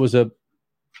someone that was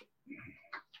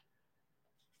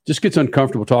just gets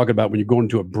uncomfortable talking about when you're going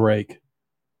into a break.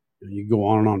 You go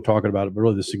on and on talking about it, but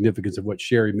really the significance of what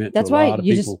Sherry meant to a lot of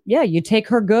people. You take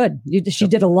her good. She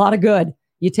did a lot of good.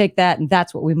 You take that, and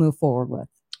that's what we move forward with.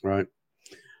 Right.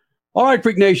 All right,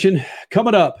 Freak Nation.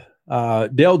 Coming up,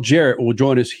 Dale Jarrett will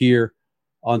join us here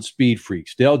on Speed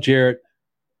Freaks. Dale Jarrett,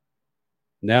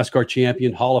 NASCAR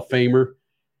champion, Hall of Famer,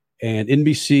 and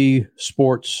NBC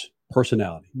Sports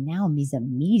personality. Now he's a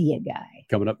media guy.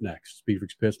 Coming up next, Speed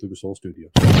Freaks Pits, Lucas Oil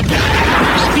Studios.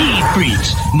 Speed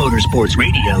Freaks, Motorsports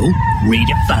Radio,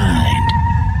 redefined.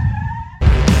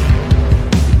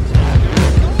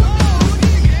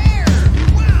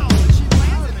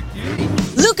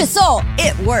 Lucas Oil,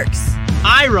 it works.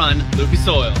 I run Lucas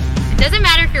Oil. It doesn't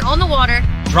matter if you're on the water,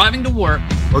 Driving to work,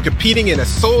 or competing in a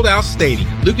sold-out stadium.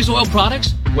 Lucas Oil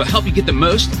products will help you get the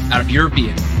most out of your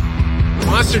vehicle.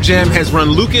 Monster Jam has run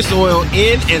Lucas Oil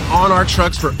in and on our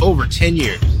trucks for over 10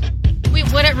 years. we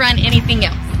wouldn't run anything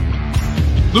else.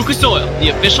 Lucas Oil, the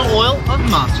official oil of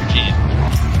Monster Jam.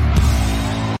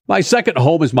 My second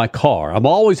home is my car. I'm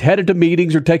always headed to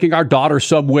meetings or taking our daughter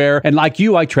somewhere, and like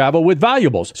you, I travel with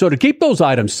valuables. So to keep those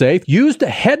items safe, use the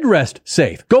Headrest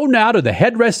Safe. Go now to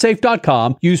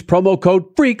theheadrestsafe.com. Use promo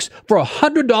code FREAKS for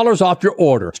 $100 off your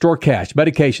order. Store cash,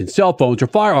 medication, cell phones, or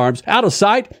firearms out of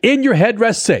sight in your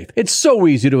Headrest Safe. It's so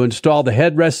easy to install the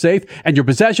Headrest Safe, and your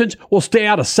possessions will stay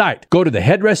out of sight. Go to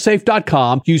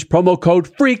theheadrestsafe.com. Use promo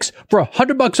code FREAKS for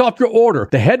 $100 off your order.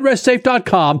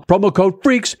 Theheadrestsafe.com. Promo code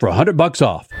FREAKS for $100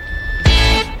 off.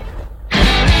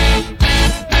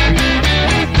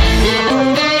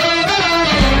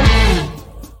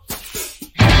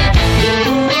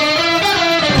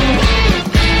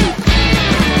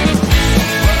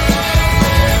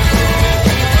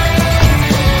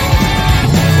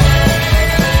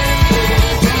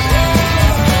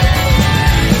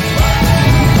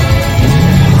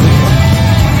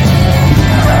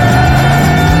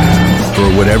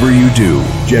 Whatever you do,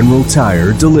 General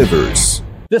Tire delivers.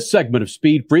 This segment of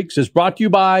Speed Freaks is brought to you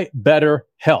by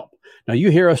BetterHelp. Now, you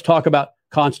hear us talk about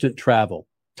constant travel,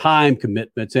 time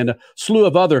commitments, and a slew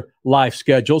of other life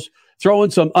schedules. Throw in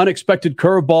some unexpected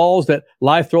curveballs that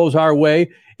life throws our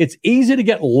way. It's easy to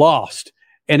get lost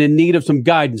and in need of some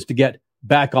guidance to get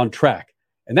back on track.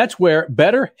 And that's where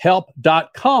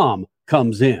BetterHelp.com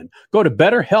comes in. Go to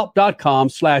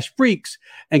BetterHelp.com/freaks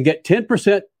and get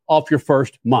 10% off your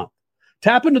first month.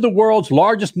 Tap into the world's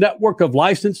largest network of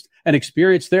licensed and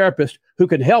experienced therapists who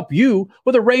can help you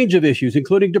with a range of issues,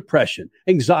 including depression,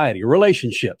 anxiety,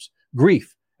 relationships,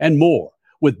 grief, and more.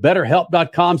 With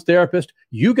BetterHelp.com's therapist,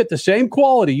 you get the same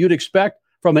quality you'd expect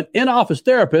from an in-office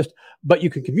therapist, but you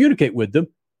can communicate with them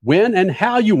when and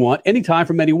how you want, anytime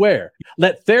from anywhere.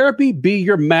 Let therapy be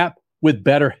your map with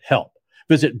BetterHelp.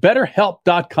 Visit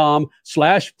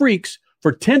BetterHelp.com/freaks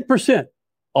for 10%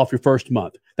 off your first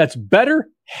month. That's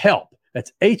BetterHelp.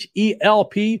 That's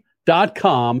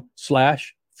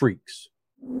HELP.com/freaks.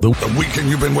 The weekend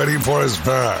you've been waiting for is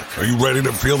back. Are you ready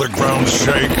to feel the ground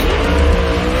shake?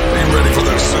 Are you ready for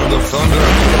the sound of thunder?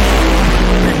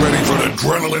 Are you ready for an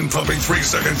adrenaline-pumping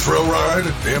 3-second thrill ride?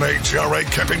 The NHRA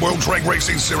Camping World Drag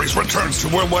Racing Series returns to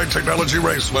Worldwide Technology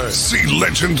Raceway. See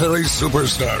legendary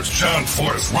superstars John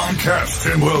Force, Ron Cass,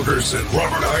 Tim Wilkerson,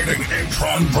 Robert Hiding, and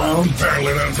Tron Brown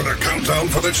battling out for the countdown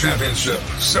for the championship.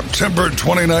 September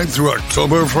 29th through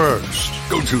October 1st.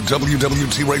 Go to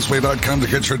WWTRaceway.com to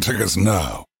get your tickets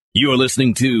now. You're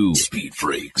listening to Speed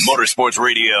Freaks, Motorsports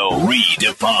Radio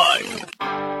Redefined.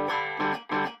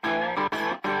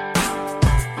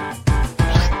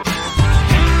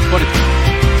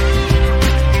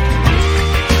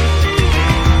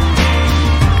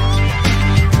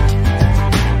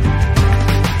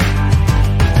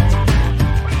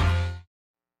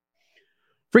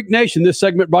 Freak Nation. This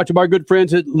segment brought to you by our good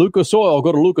friends at Lucas Oil.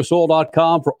 Go to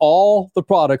lucasoil.com for all the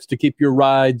products to keep your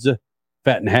rides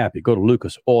fat and happy. Go to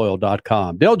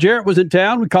lucasoil.com. Dale Jarrett was in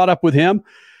town. We caught up with him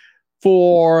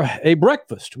for a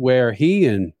breakfast where he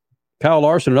and Kyle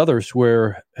Larson and others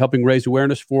were helping raise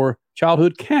awareness for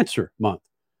Childhood Cancer Month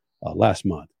last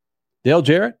month. Dale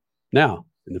Jarrett, now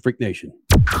in the Freak Nation.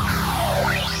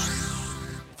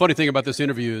 Funny thing about this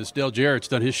interview is Dale Jarrett's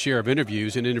done his share of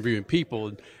interviews and interviewing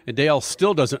people, and Dale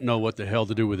still doesn't know what the hell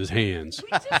to do with his hands.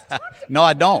 No,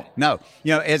 I don't. No.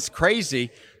 It's crazy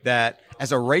that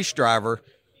as a race driver,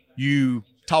 you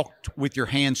talk with your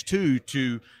hands too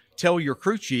to tell your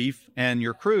crew chief and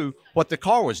your crew what the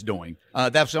car was doing.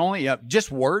 That's only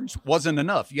just words wasn't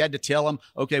enough. You had to tell them,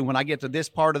 okay, when I get to this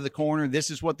part of the corner, this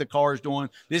is what the car is doing.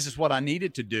 This is what I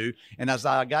needed to do. And as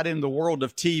I got into the world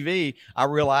of TV, I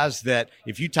realized that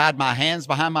if you tied my hands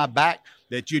behind my back,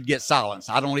 that you'd get silence.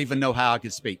 I don't even know how I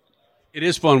could speak. It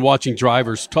is fun watching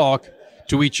drivers talk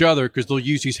to each other because they'll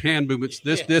use these hand movements,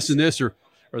 this, and this, or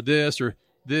this, or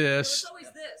this. It's always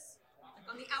this,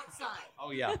 on the outside. Oh,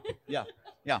 yeah, yeah.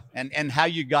 Yeah, and how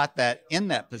you got that in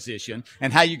that position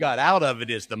and how you got out of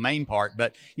it is the main part.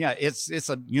 But, yeah, it's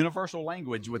a universal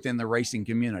language within the racing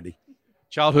community.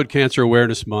 Childhood Cancer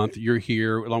Awareness Month, you're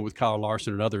here along with Kyle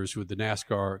Larson and others with the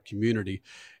NASCAR community.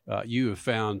 You have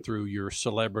found through your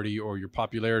celebrity or your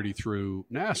popularity through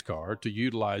NASCAR to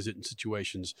utilize it in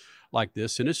situations like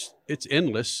this. And it's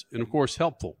endless and, of course,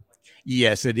 helpful.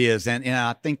 Yes, it is. And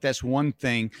I think that's one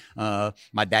thing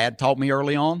my dad taught me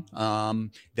early on,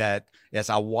 that as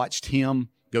I watched him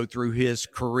go through his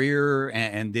career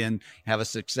and then have a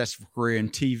successful career in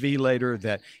TV later,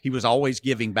 that he was always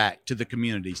giving back to the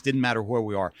communities. Didn't matter where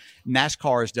we are.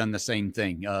 NASCAR has done the same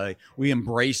thing. We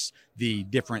embrace the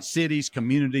different cities,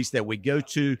 communities that we go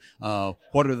to.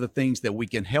 What are the things that we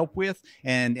can help with?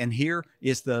 And here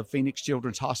is the Phoenix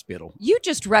Children's Hospital. You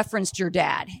just referenced your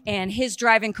dad and his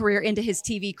driving career into his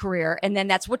TV career, and then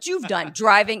that's what you've done,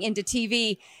 driving into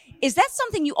TV. Is that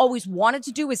something you always wanted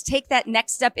to do, is take that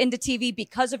next step into TV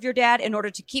because of your dad in order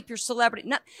to keep your celebrity,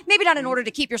 maybe not in order to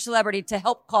keep your celebrity to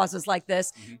help causes like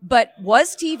this, but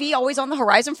was TV always on the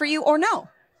horizon for you or no?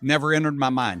 Never entered my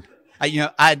mind.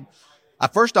 I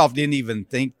first off didn't even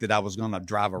think that I was going to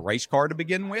drive a race car to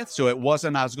begin with. So it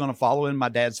wasn't I was going to follow in my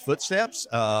dad's footsteps.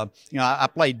 I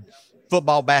played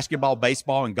football, basketball,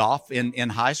 baseball, and golf in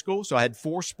high school. So I had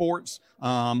 4 sports.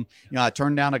 I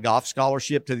turned down a golf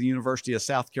scholarship to the University of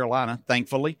South Carolina,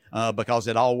 thankfully, because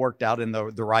it all worked out in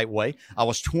the right way. I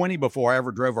was 20 before I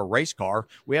ever drove a race car.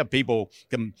 We have people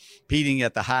competing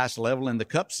at the highest level in the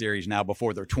Cup Series now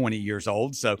before they're 20 years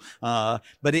old. So,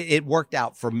 but it worked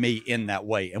out for me in that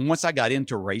way. And once I got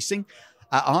into racing,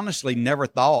 I honestly never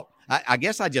thought, I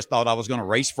guess I just thought I was going to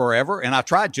race forever, and I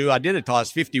tried to. I did it till I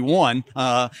was 51,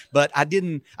 but I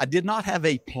did not have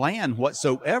a plan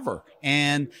whatsoever.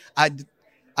 And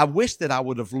I wish that I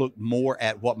would have looked more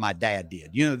at what my dad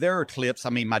did. There are clips.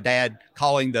 I mean, my dad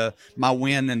calling my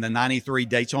win in the 93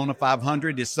 Daytona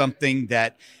 500 is something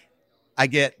that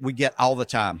we get all the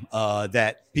time,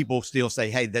 that people still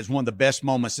say, hey, that's one of the best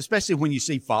moments, especially when you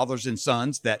see fathers and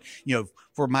sons that,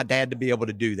 for my dad to be able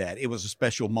to do that, it was a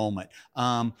special moment.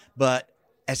 But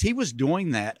as he was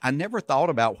doing that, I never thought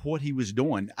about what he was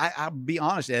doing. I'll be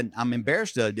honest, and I'm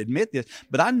embarrassed to admit this,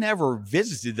 but I never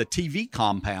visited the TV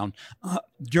compound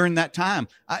during that time.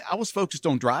 I was focused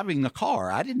on driving the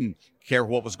car. I didn't care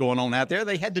what was going on out there.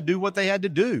 They had to do what they had to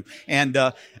do. And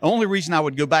the only reason I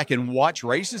would go back and watch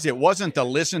races, it wasn't to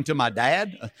listen to my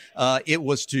dad. It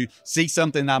was to see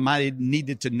something I might have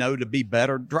needed to know to be a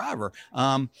better driver.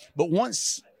 But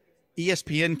once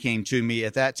ESPN came to me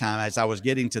at that time as I was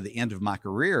getting to the end of my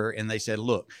career, and they said,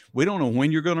 look, we don't know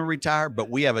when you're going to retire, but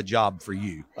we have a job for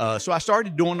you. So I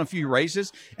started doing a few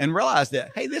races and realized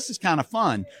that, hey, this is kind of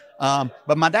fun.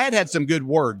 But my dad had some good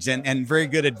words and very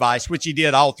good advice, which he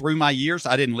did all through my years.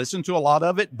 I didn't listen to a lot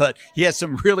of it, but he had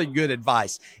some really good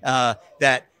advice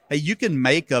that, hey, you can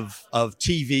make of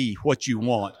TV what you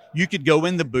want. You could go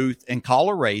in the booth and call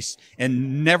a race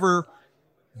and never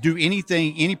do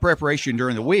any preparation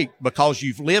during the week because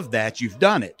you've lived that, you've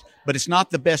done it. But it's not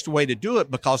the best way to do it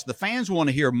because the fans want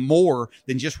to hear more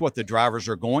than just what the drivers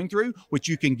are going through, which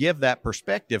you can give that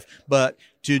perspective. But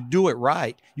to do it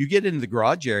right, you get into the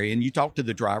garage area and you talk to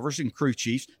the drivers and crew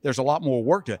chiefs. There's a lot more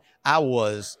work to it. I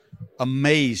was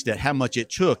amazed at how much it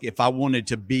took if I wanted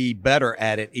to be better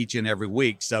at it each and every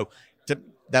week. So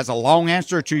that's a long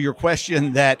answer to your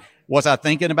question that Was I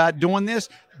thinking about doing this?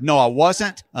 No, I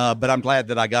wasn't, but I'm glad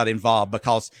that I got involved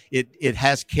because it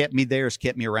has kept me there. It's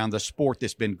kept me around the sport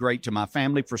that's been great to my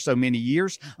family for so many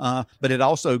years, but it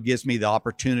also gives me the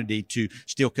opportunity to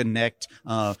still connect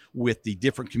with the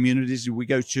different communities we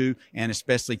go to, and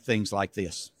especially things like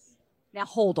this. Now,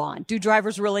 hold on. Do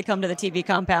drivers really come to the TV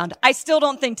compound? I still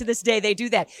don't think to this day they do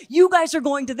that. You guys are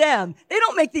going to them. They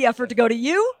don't make the effort to go to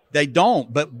you. They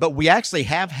don't, but we actually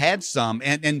have had some.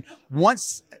 And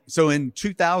once, so in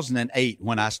 2008,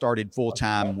 when I started full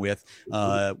time with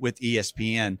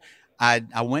ESPN,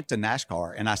 I went to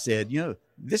NASCAR and I said,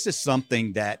 this is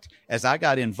something that as I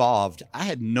got involved, I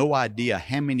had no idea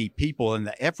how many people and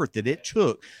the effort that it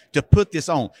took to put this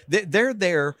on. They're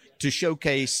there to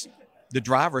showcase the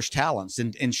driver's talents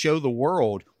and show the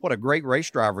world what a great race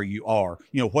driver you are,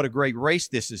 what a great race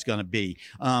this is going to be.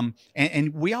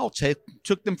 And we all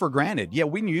took them for granted. Yeah,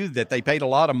 we knew that they paid a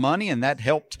lot of money and that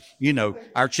helped,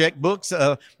 our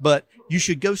checkbooks, but you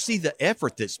should go see the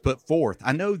effort that's put forth.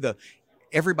 I know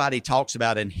everybody talks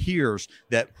about and hears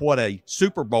that what a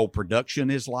Super Bowl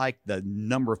production is like, the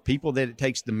number of people that it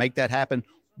takes to make that happen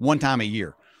one time a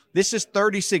year. This is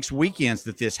 36 weekends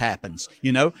that this happens,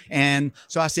 And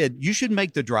so I said, you should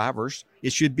make the drivers.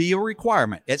 It should be a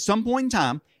requirement. At some point in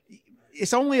time,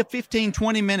 it's only a 15,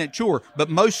 20-minute tour, but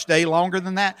most stay longer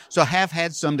than that. So I have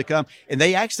had some to come. And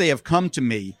they actually have come to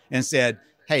me and said,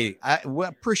 hey, I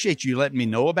appreciate you letting me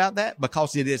know about that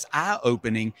because it is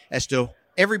eye-opening as to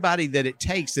everybody that it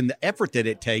takes and the effort that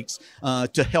it takes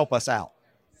to help us out.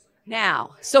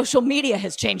 Now, social media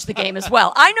has changed the game as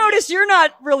well. I notice you're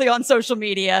not really on social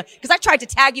media because I tried to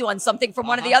tag you on something from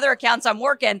one of the other accounts I'm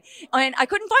working, and I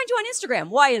couldn't find you on Instagram.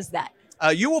 Why is that?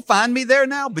 You will find me there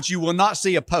now, but you will not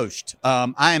see a post.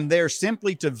 I am there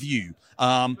simply to view.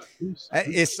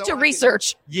 It's to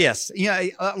research. Yes.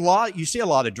 You see a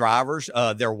lot of drivers,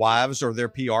 their wives or their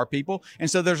PR people. And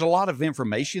so there's a lot of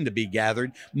information to be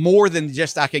gathered more than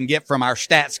just I can get from our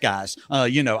stats guys.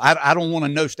 I don't want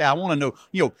to know stat. I want to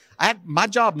know, my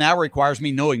job now requires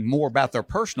me knowing more about their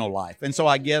personal life. And so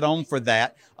I get on for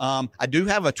that. I do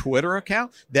have a Twitter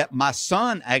account that my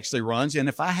son actually runs. And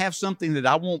if I have something that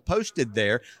I want posted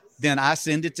there, then I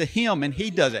send it to him and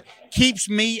he does it. Keeps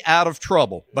me out of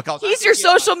trouble because he's your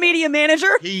social media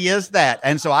manager. He is that.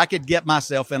 And so I could get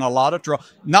myself in a lot of trouble,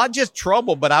 not just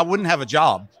trouble, but I wouldn't have a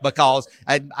job because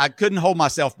I couldn't hold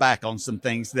myself back on some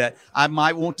things that I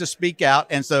might want to speak out.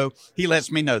 And so he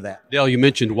lets me know that. Dale, you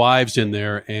mentioned wives in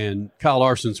there, and Kyle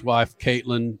Larson's wife,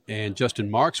 Caitlin, and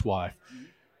Justin Mark's wife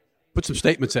put some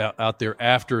statements out there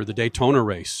after the Daytona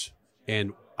race.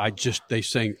 And they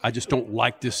saying, I just don't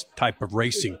like this type of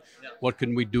racing. What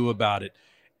can we do about it?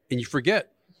 And you forget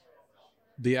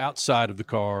the outside of the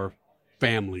car,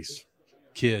 families,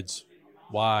 kids,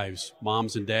 wives,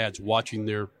 moms and dads watching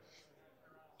their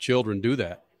children do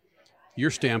that. Your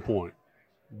standpoint,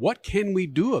 what can we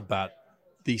do about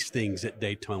these things at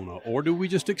Daytona? Or do we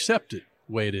just accept it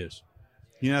the way it is?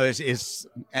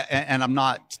 And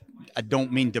I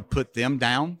don't mean to put them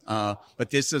down, but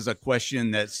this is a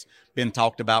question that's been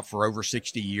talked about for over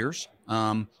 60 years.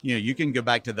 You can go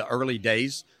back to the early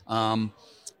days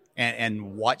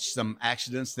and watch some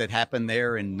accidents that happened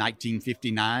there in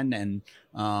 1959 and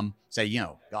say,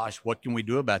 gosh, what can we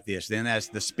do about this? Then as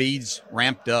the speeds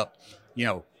ramped up,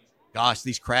 gosh,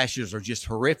 these crashes are just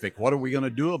horrific. What are we going to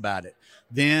do about it?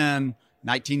 Then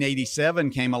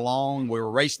 1987 came along. We were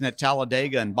racing at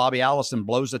Talladega, and Bobby Allison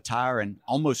blows a tire and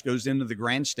almost goes into the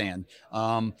grandstand.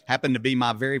 Happened to be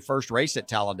my very first race at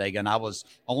Talladega, and I was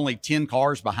only 10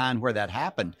 cars behind where that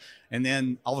happened. And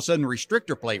then all of a sudden,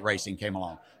 restrictor plate racing came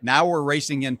along. Now we're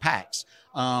racing in packs.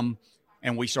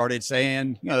 And we started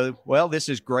saying, well, this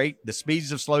is great. The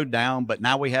speeds have slowed down, but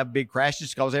now we have big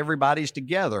crashes because everybody's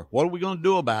together. What are we going to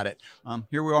do about it?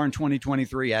 Here we are in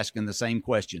 2023 asking the same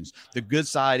questions. The good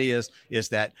side is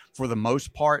that for the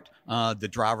most part, the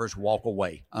drivers walk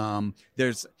away.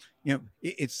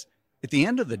 It's at the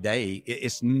end of the day,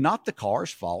 it's not the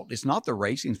car's fault. It's not the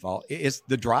racing's fault. It's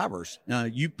the drivers.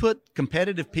 You put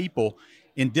competitive people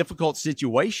in difficult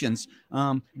situations,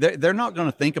 they're not going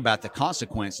to think about the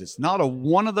consequences. Not a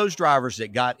one of those drivers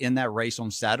that got in that race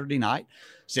on Saturday night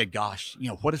said, gosh,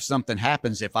 what if something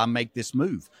happens if I make this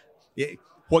move?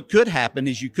 What could happen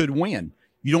is you could win.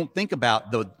 You don't think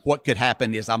about what could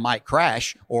happen is I might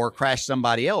crash or crash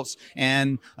somebody else.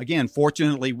 And again,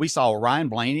 fortunately, we saw Ryan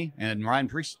Blaney and Ryan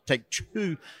Priest take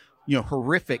two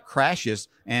horrific crashes,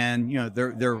 and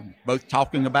they're both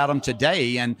talking about them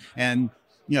today, and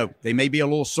they may be a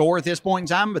little sore at this point in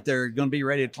time, but they're going to be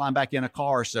ready to climb back in a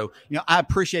car. So, I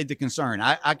appreciate the concern.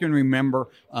 I can remember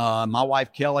my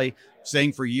wife, Kelly,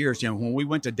 saying for years, when we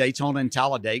went to Daytona and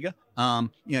Talladega,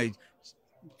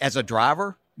 as a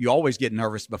driver, you always get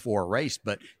nervous before a race,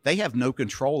 but they have no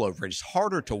control over it. It's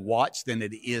harder to watch than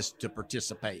it is to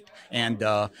participate, and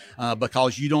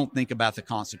because you don't think about the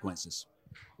consequences.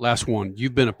 Last one.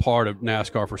 You've been a part of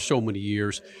NASCAR for so many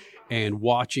years and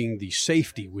watching the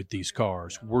safety with these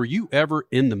cars. Were you ever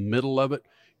in the middle of it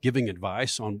giving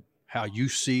advice on how you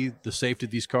see the safety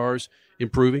of these cars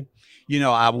improving?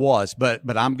 I was, but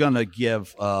I'm going to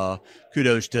give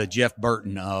kudos to Jeff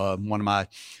Burton, one of my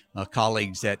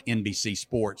colleagues at NBC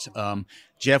Sports.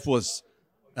 Jeff was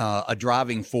a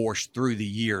driving force through the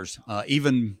years,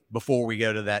 even before we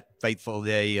go to that fateful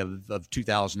day of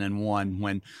 2001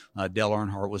 when Dale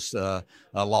Earnhardt was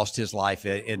lost his life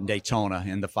in Daytona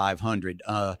in the 500.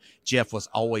 Jeff was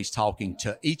always talking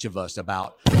to each of us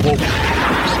about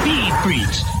Speed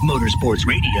Freaks, Motorsports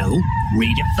Radio,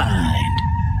 redefined.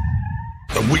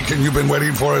 The weekend you've been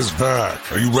waiting for is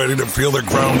back. Are you ready to feel the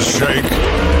ground shake? Are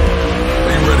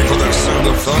you ready for the sound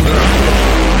of thunder?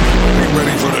 Are you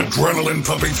ready for an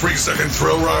adrenaline-pumping 3-second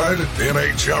thrill ride? The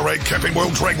NHRA Camping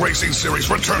World Drag Racing Series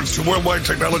returns to Worldwide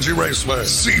Technology Raceway.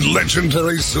 See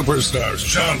legendary superstars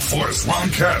John Force, Ron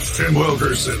Cash, Tim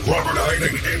Wilkerson, Robert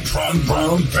Hiding, and Tron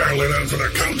Brown barreling in for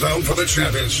the countdown for the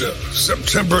championship.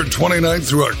 September 29th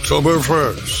through October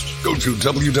 1st. Go to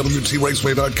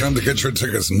WWTRaceway.com to get your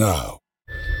tickets now.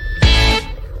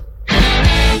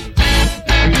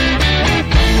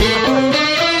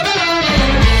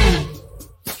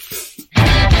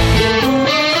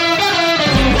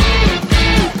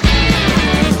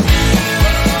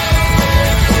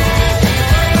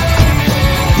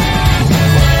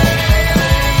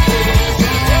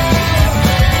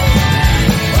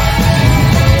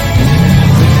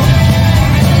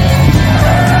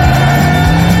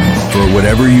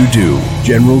 Whatever you do,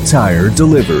 General Tire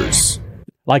delivers.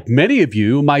 Like many of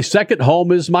you, my second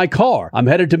home is my car. I'm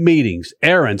headed to meetings,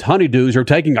 errands, honeydews, or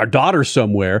taking our daughters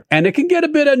somewhere, and it can get a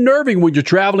bit unnerving when you're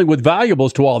traveling with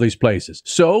valuables to all these places.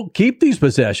 So keep these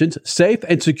possessions safe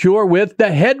and secure with the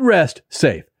Headrest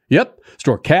Safe. Yep.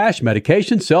 Store cash,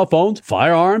 medication, cell phones,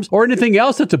 firearms, or anything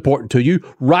else that's important to you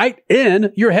right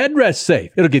in your Headrest Safe.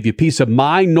 It'll give you peace of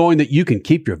mind knowing that you can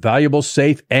keep your valuables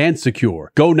safe and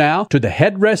secure. Go now to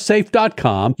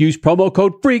theheadrestsafe.com. Use promo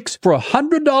code FREAKS for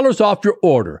 $100 off your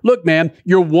order. Look, man,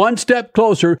 you're one step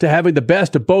closer to having the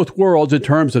best of both worlds in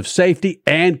terms of safety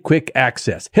and quick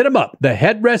access. Hit them up,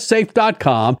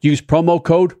 theheadrestsafe.com. Use promo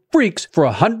code FREAKS for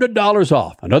 $100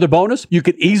 off. Another bonus, you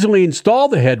can easily install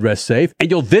the Headrest Safe, and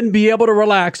you'll then be able to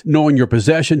relax knowing your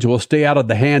possessions will stay out of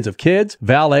the hands of kids,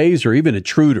 valets, or even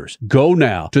intruders. Go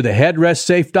now to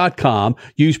theheadrestsafe.com.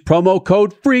 Use promo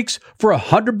code FREAKS for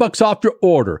 $100 off your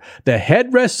order.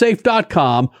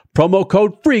 Theheadrestsafe.com, promo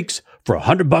code FREAKS for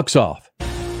 $100 off.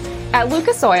 At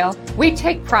Lucas Oil, we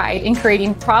take pride in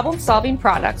creating problem-solving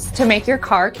products to make your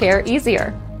car care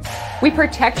easier. We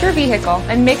protect your vehicle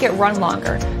and make it run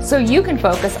longer so you can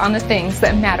focus on the things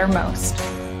that matter most.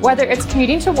 Whether it's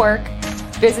commuting to work,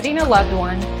 visiting a loved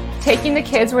one, taking the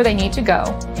kids where they need to go,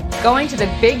 going to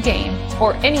the big game,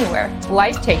 or anywhere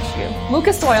life takes you,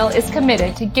 Lucas Oil is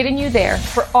committed to getting you there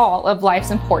for all of life's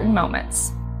important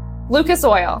moments. Lucas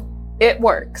Oil, it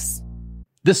works.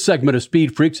 This segment of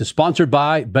Speed Freaks is sponsored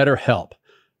by BetterHelp.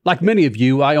 Like many of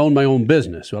you, I own my own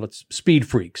business. Well, it's Speed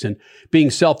Freaks, and being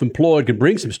self-employed can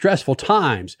bring some stressful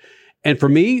times. And for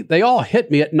me, they all hit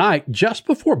me at night just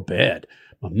before bed.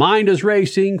 My mind is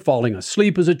racing, falling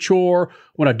asleep is a chore.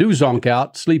 When I do zonk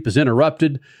out, sleep is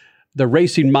interrupted. The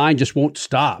racing mind just won't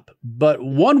stop. But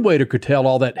one way to curtail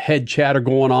all that head chatter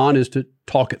going on is to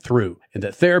talk it through. And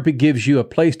that therapy gives you a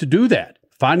place to do that.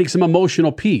 Finding some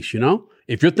emotional peace,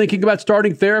 If you're thinking about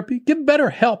starting therapy, give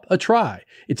BetterHelp a try.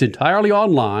 It's entirely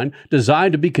online,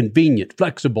 designed to be convenient,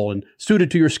 flexible, and suited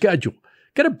to your schedule.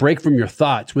 Get a break from your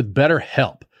thoughts with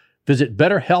BetterHelp. Visit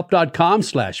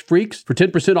BetterHelp.com/freaks for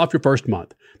 10% off your first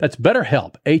month. That's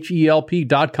BetterHelp,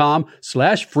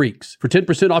 HELP.com/freaks for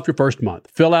 10% off your first month.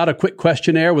 Fill out a quick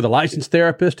questionnaire with a licensed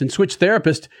therapist and switch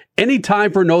therapists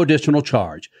anytime for no additional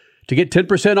charge. To get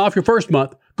 10% off your first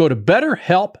month, go to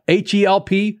BetterHelp,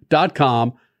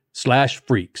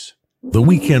 HELP.com/freaks. The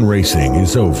weekend racing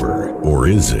is over, or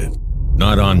is it?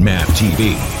 Not on MAV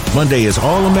TV. Monday is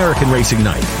All-American Racing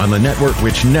Night on the network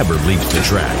which never leaves the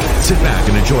track. Sit back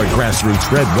and enjoy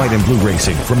grassroots red, white, and blue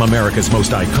racing from America's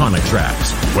most iconic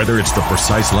tracks. Whether it's the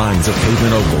precise lines of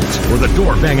pavement ovals or the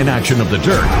door-banging action of the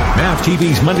dirt, MAV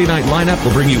TV's Monday night lineup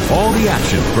will bring you all the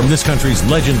action from this country's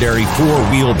legendary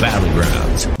four-wheel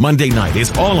battlegrounds. Monday night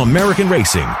is All-American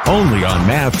Racing, only on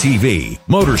MAV TV,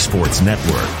 Motorsports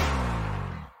Network.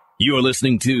 You're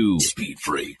listening to Speed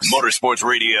Freaks Motorsports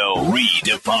Radio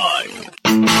Redefined.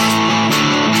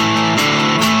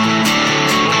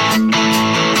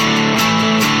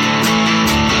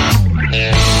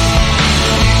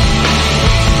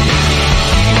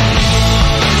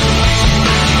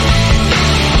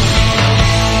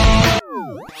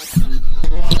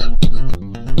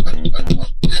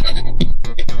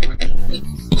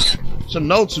 Some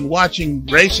notes in watching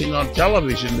racing on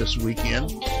television this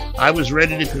weekend. I was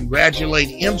ready to congratulate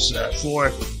IMSA for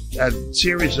a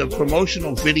series of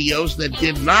promotional videos that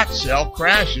did not sell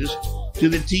crashes to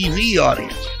the TV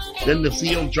audience. Then the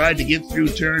field tried to get through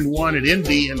turn one at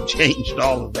Indy and changed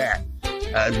all of that.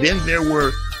 Then there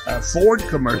were Ford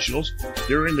commercials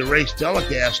during the race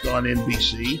telecast on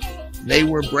NBC. They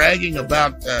were bragging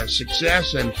about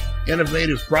success and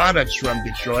innovative products from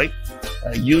Detroit.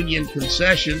 Union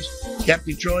concessions kept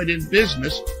Detroit in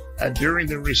business during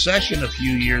the recession a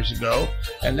few years ago,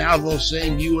 and now those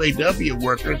same UAW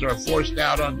workers are forced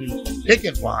out onto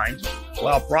picket lines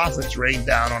while profits rain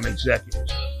down on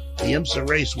executives. The IMSA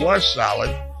race was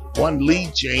solid. One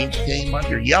lead change came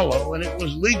under yellow, and it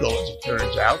was legal, as it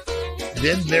turns out.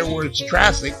 Then there was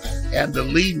traffic, and the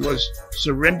lead was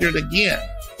surrendered again,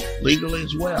 legally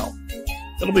as well.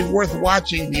 It'll be worth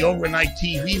watching the overnight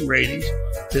TV ratings.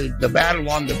 The battle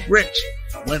on the bricks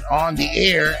went on the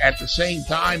air at the same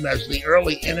time as the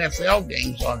early NFL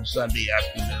games on Sunday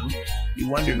afternoon. You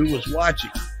wonder who was watching.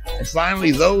 And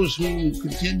finally, those who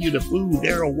continue to boo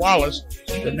Darrell Wallace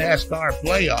in the NASCAR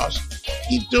playoffs,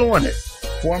 keep doing it.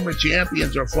 Former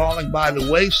champions are falling by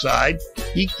the wayside.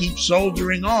 He keeps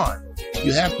soldiering on.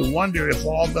 You have to wonder if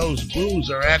all those boos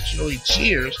are actually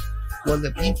cheers for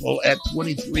the people at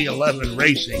 2311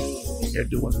 Racing. They're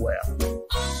doing well.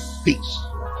 Peace.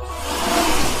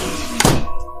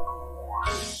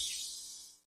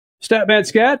 Statman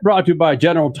Scat brought to you by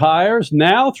General Tires.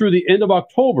 Now through the end of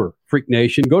October, Freak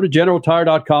Nation, go to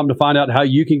GeneralTire.com to find out how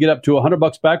you can get up to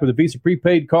 $100 back with a Visa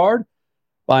prepaid card,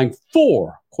 buying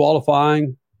 4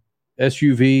 qualifying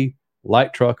SUV,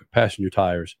 light truck, passenger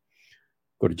tires.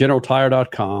 Go to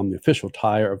GeneralTire.com, the official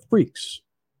tire of Freaks.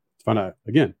 Find out,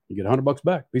 again, you get $100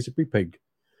 back, Visa prepaid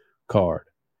card.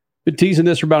 Been teasing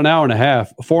this for about an hour and a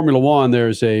half. Formula One,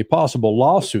 there's a possible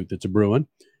lawsuit that's a brewing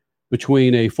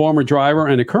between a former driver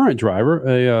and a current driver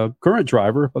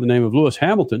by the name of Lewis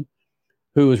Hamilton,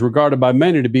 who is regarded by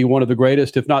many to be one of the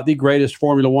greatest, if not the greatest,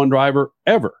 Formula One driver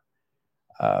ever.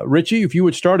 Richie, if you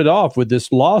would start it off with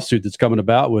this lawsuit that's coming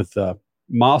about with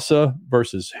Massa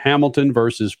versus Hamilton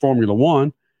versus Formula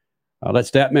One. Let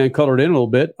Statman color it in a little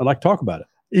bit. I'd like to talk about it.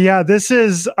 Yeah, this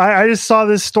is, I just saw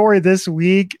this story this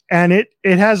week and it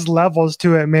has levels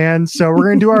to it, man. So we're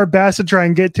going to do our best to try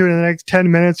and get to it in the next 10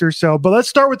 minutes or so. But let's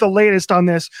start with the latest on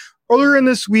this. Earlier in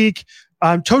this week,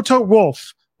 Toto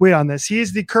Wolff weighed on this. He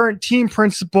is the current team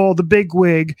principal, the big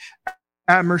wig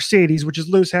at Mercedes, which is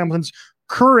Lewis Hamilton's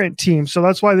current team. So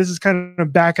that's why this is kind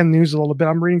of back in the news a little bit.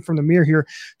 I'm reading from the Mirror here.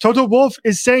 Toto Wolff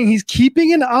is saying he's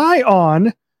keeping an eye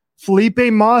on Felipe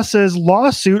Massa's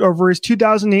lawsuit over his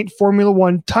 2008 Formula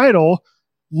One title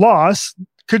loss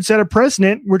could set a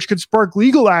precedent which could spark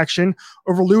legal action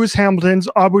over Lewis Hamilton's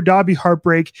Abu Dhabi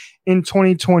heartbreak in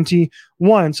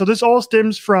 2021. So this all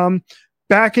stems from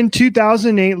back in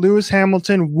 2008, Lewis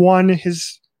Hamilton won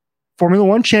his Formula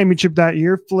One championship that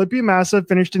year. Felipe Massa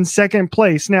finished in second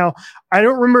place. Now, I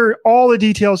don't remember all the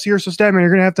details here, so Statman, you're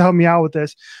going to have to help me out with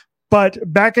this. But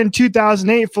back in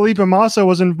 2008, Felipe Massa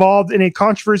was involved in a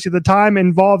controversy at the time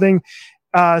involving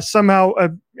somehow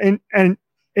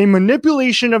a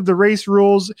manipulation of the race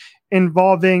rules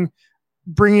involving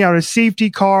bringing out a safety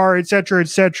car, et cetera, et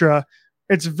cetera.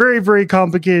 It's a very, very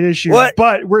complicated issue.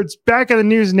 But it's back in the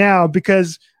news now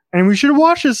because, and we should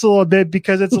watch this a little bit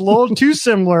because it's a little too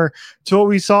similar to what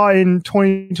we saw in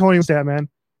 2020 with that, man.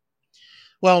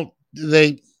 Well,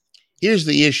 here's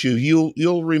the issue.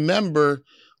 You'll remember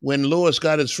when Lewis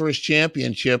got his first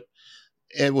championship,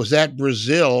 it was at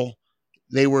Brazil.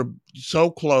 They were so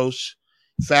close.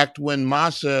 In fact, when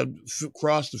Massa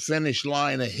crossed the finish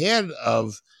line ahead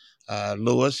of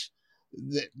Lewis,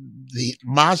 the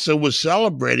Massa was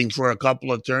celebrating for a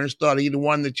couple of turns, thought he'd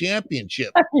won the championship.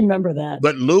 I remember that.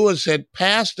 But Lewis had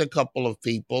passed a couple of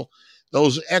people.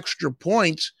 Those extra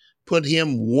points put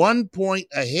him 1 point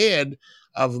ahead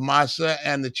of Massa,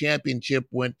 and the championship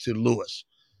went to Lewis.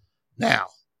 Now,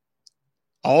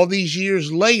 all these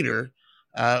years later,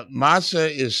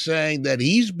 Massa is saying that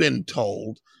he's been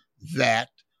told that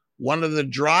one of the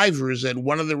drivers at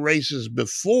one of the races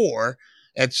before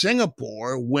at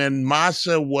Singapore, when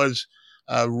Massa was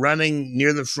running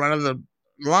near the front of the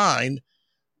line,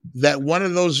 that one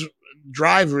of those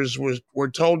drivers were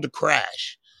told to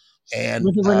crash. and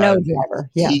with the Renault driver.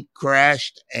 Yeah. he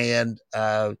crashed, and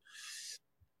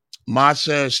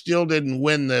Massa still didn't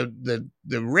win the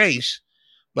race,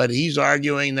 but he's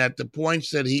arguing that the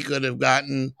points that he could have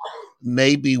gotten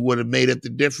maybe would have made it the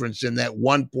difference in that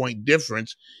 1 point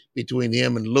difference between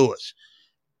him and Lewis.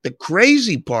 The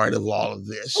crazy part of all of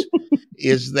this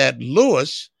is that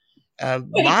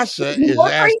Massa is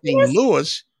asking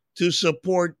Lewis to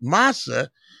support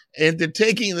Massa into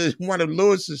taking one of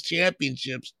Lewis's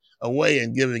championships away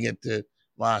and giving it to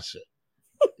Massa.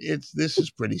 This is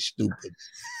pretty stupid,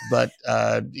 but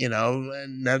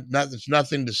there's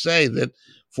nothing to say that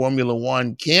Formula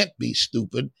One can't be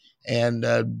stupid and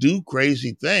do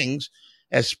crazy things,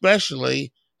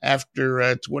 especially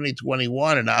after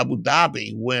 2021 in Abu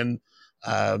Dhabi, when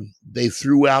they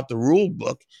threw out the rule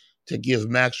book to give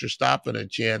Max Verstappen a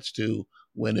chance to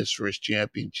win his first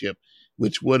championship,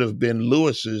 which would have been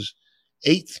Lewis's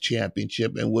 8th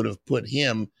championship and would have put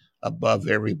him above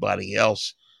everybody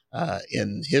else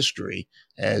in history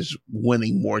as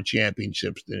winning more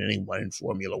championships than anyone in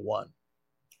Formula One.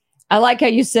 I like how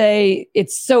you say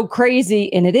it's so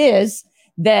crazy, and it is,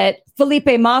 that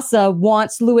Felipe Massa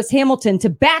wants Lewis Hamilton to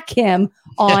back him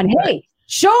on, hey,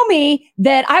 show me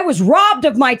that I was robbed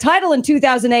of my title in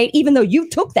 2008, even though you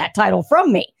took that title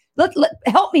from me.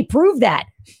 Help me prove that.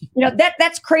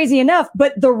 That's crazy enough.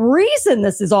 But the reason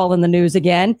this is all in the news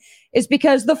again is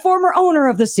because the former owner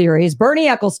of the series, Bernie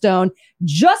Ecclestone,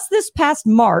 just this past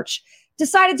March,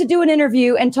 decided to do an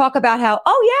interview and talk about how,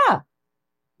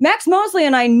 Max Mosley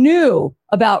and I knew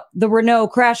about the Renault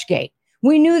crash gate.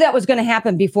 We knew that was going to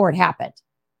happen before it happened.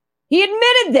 He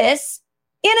admitted this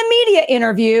in a media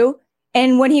interview.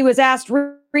 And when he was asked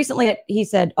recently, he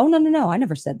said, "Oh, no, I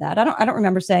never said that. I don't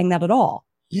remember saying that at all."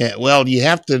 Yeah, well, you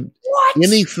have to,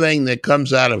 anything that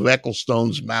comes out of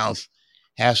Ecclestone's mouth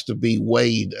has to be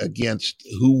weighed against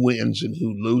who wins and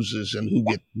who loses and who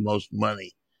gets the most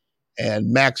money.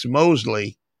 And Max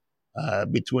Mosley,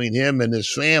 between him and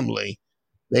his family,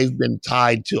 they've been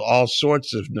tied to all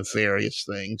sorts of nefarious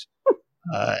things.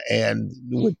 And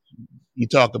you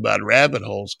talk about rabbit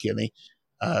holes, Kenny.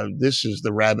 This is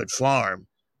the rabbit farm.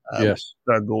 Yes.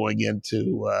 Start going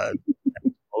into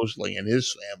Mosley and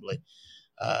his family.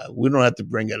 We don't have to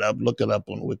bring it up. Look it up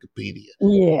on Wikipedia.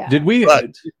 Yeah. Did we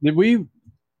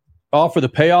offer the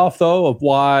payoff though of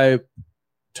why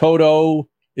Toto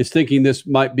is thinking this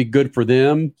might be good for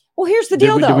them? Well, here's the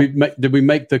deal, though. Did we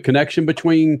make the connection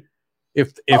between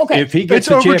if he gets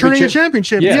it's overturning a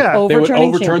championship? Yeah. They would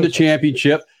overturn the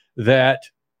championship that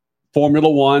Formula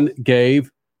One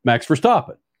gave Max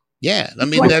Verstappen. Yeah, I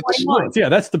mean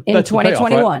that's the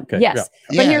 2021. Right? Okay, yes,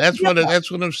 yeah,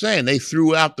 that's what I'm saying. They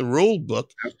threw out the rule book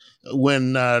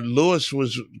when Lewis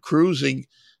was cruising,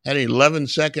 had an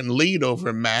 11-second lead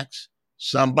over Max.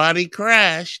 Somebody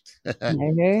crashed.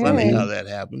 Funny how that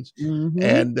happens. Mm-hmm.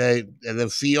 And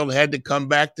the field had to come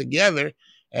back together.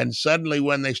 And suddenly,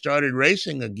 when they started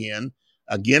racing again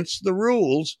against the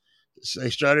rules, they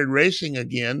started racing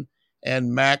again.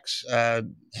 And Max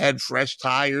had fresh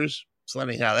tires.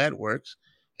 Funny how that works.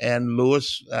 And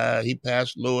Lewis, he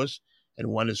passed Lewis and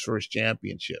won his first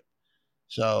championship.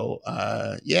 So,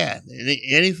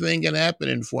 anything can happen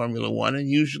in Formula One, and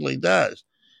usually does.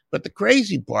 But the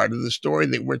crazy part of the story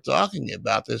that we're talking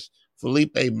about, this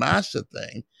Felipe Massa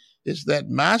thing, is that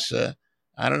Massa,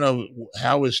 I don't know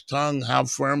how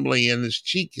firmly in his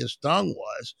cheek his tongue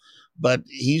was, but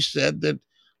he said that,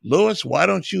 Lewis, why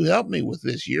don't you help me with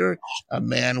this? You're a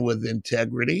man with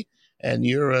integrity. And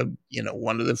you're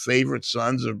one of the favorite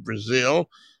sons of Brazil,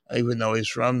 even though he's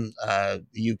from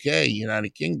the UK,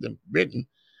 United Kingdom, Britain.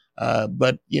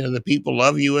 But the people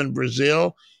love you in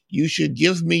Brazil. You should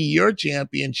give me your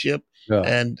championship,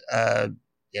 and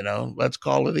let's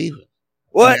call it even.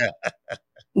 What?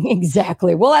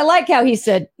 Exactly. Well, I like how he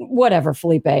said, "Whatever,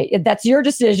 Felipe, that's your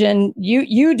decision.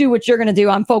 You do what you're going to do.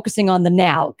 I'm focusing on the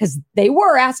now," because they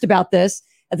were asked about this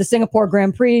at the Singapore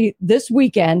Grand Prix this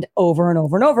weekend over and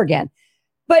over and over again.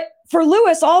 But for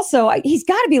Lewis also, he's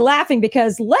got to be laughing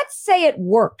because let's say it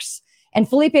works and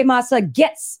Felipe Massa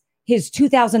gets his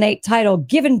 2008 title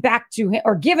given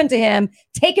to him,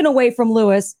 taken away from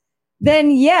Lewis.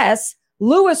 Then yes,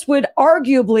 Lewis would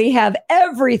arguably have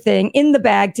everything in the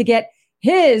bag to get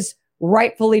his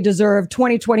rightfully deserved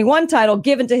 2021 title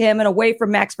given to him and away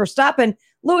from Max Verstappen.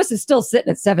 Lewis is still sitting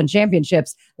at 7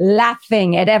 championships,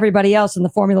 laughing at everybody else in the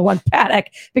Formula One paddock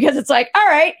because it's like, all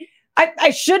right, I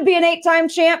should be an 8-time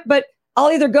champ, but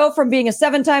I'll either go from being a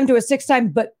 7-time to a 6-time,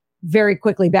 but very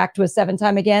quickly back to a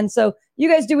 7-time again. So you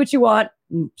guys do what you want.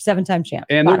 7-time champ.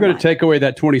 And they're going to take away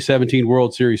that 2017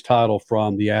 World Series title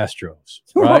from the Astros,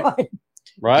 right?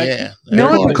 right? Yeah. You know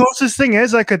what the closest thing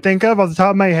is I could think of off the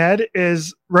top of my head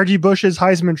is Reggie Bush's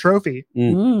Heisman Trophy.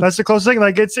 That's the closest thing.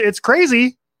 Like it's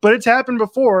crazy, but it's happened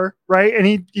before, right? And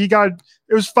he got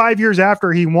it was 5 years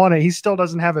after he won it. He still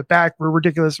doesn't have it back for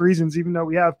ridiculous reasons, even though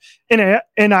we have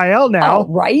NIL now. Oh,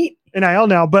 right? NIL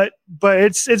now, but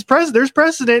there's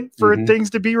precedent for things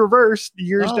to be reversed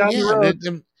years down the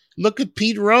road. Look at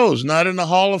Pete Rose, not in the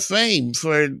Hall of Fame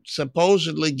for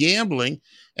supposedly gambling,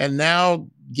 and now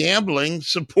gambling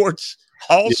supports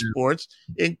all sports,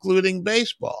 including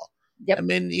baseball. Yep. I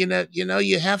mean,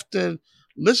 you have to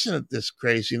listen to this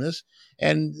craziness,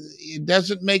 and it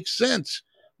doesn't make sense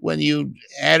when you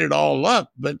add it all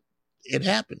up, but it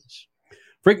happens.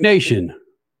 Freak Nation,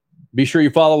 be sure you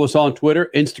follow us on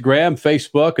Twitter, Instagram,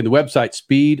 Facebook, and the website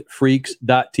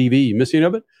speedfreaks.tv. You miss any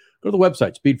of it? Go to the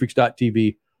website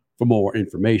speedfreaks.tv for more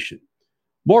information.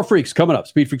 More Freaks coming up.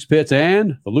 Speed Freaks Pits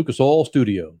and the Lucas Oil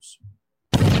Studios.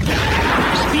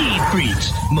 Speed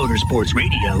Freaks, Motorsports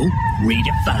Radio,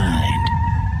 redefined.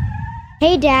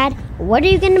 Hey, Dad, what are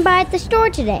you going to buy at the store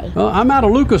today? I'm out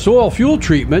of Lucas Oil fuel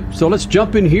treatment, so let's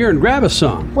jump in here and grab us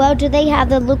some. Well, do they have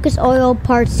the Lucas Oil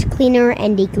Parts Cleaner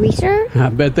and Degreaser? I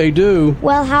bet they do.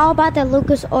 Well, how about the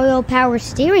Lucas Oil Power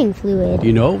Steering Fluid?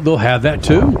 You know, they'll have that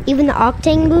too. Even the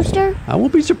Octane Booster? I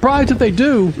won't be surprised if they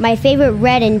do. My favorite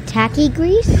red and tacky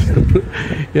grease?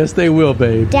 Yes, they will,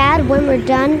 babe. Dad, when we're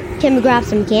done, can we grab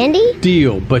some candy?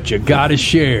 Deal, but you gotta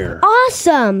share.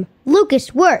 Awesome!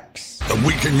 Lucas works. The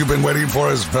weekend you've been waiting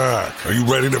for is back. Are you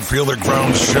ready to feel the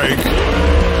ground shake? Are you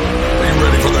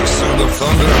ready for the sound of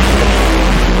thunder?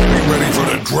 Are you ready for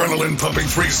an adrenaline-pumping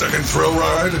 3-second thrill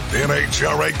ride? The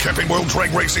NHRA Camping World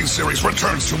Drag Racing Series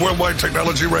returns to Worldwide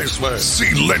Technology Raceway.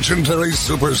 See legendary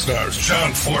superstars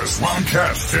John Force, Ron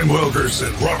Cash, Tim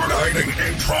Wilkerson, Robert Hiding,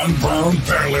 and Tron Brown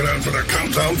barreling out for the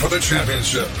countdown for the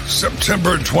championship.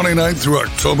 September 29th through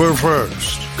October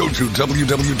 1st. Go to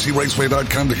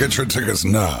www.traceway.com to get your tickets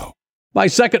now. My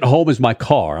second home is my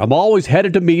car. I'm always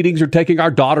headed to meetings or taking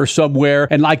our daughter somewhere,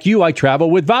 and like you, I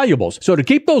travel with valuables. So to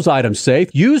keep those items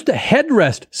safe, use the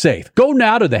Headrest Safe. Go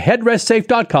now to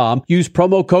theheadrestsafe.com, use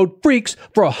promo code FREAKS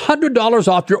for $100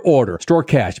 off your order. Store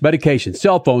cash, medication,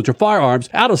 cell phones, or firearms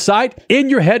out of sight in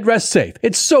your Headrest Safe.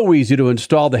 It's so easy to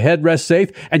install the Headrest Safe,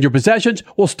 and your possessions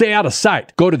will stay out of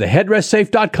sight. Go to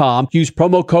theheadrestsafe.com, use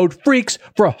promo code FREAKS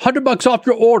for $100 off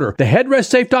your order.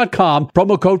 Theheadrestsafe.com,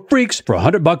 promo code FREAKS for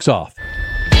 $100 off.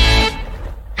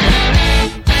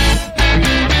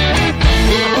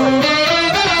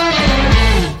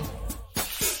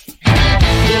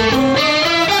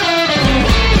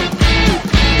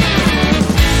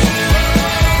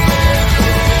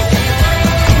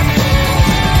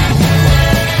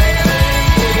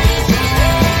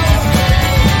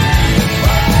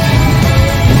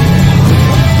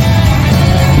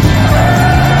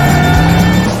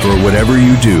 Whatever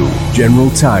you do, General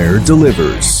Tire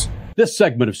delivers. This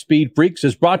segment of Speed Freaks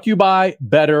is brought to you by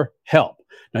BetterHelp.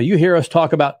 Now, you hear us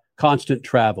talk about constant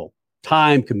travel,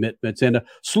 time commitments, and a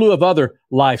slew of other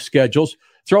life schedules.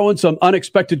 Throw in some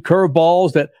unexpected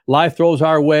curveballs that life throws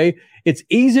our way. It's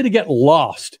easy to get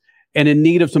lost and in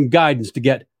need of some guidance to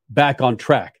get back on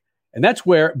track. And that's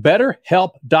where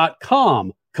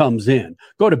BetterHelp.com comes in.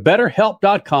 Go to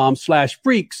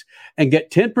BetterHelp.com/freaks and get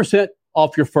 10%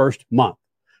 off your first month.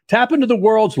 Tap into the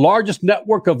world's largest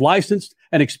network of licensed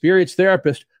and experienced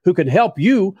therapists who can help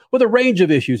you with a range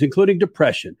of issues, including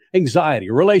depression,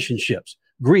 anxiety, relationships,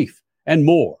 grief, and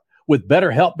more. With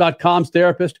BetterHelp.com's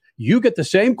therapist, you get the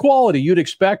same quality you'd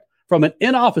expect from an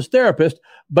in-office therapist,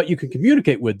 but you can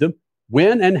communicate with them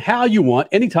when and how you want,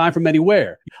 anytime from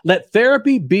anywhere. Let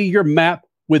therapy be your map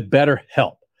with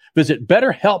BetterHelp. Visit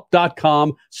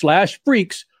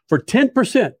BetterHelp.com/freaks for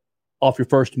 10% off your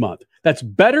first month. That's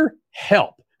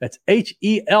BetterHelp. That's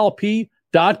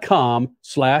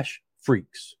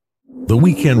HELP.com/freaks. The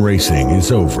weekend racing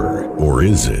is over, or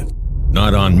is it?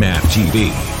 Not on MAP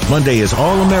TV. Monday is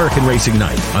All-American Racing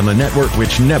Night on the network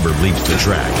which never leaves the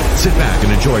track. Sit back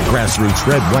and enjoy grassroots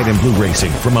red, white, and blue racing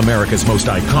from America's most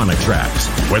iconic tracks.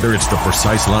 Whether it's the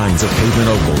precise lines of pavement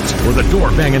ovals or the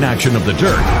door-banging action of the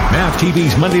dirt, MAP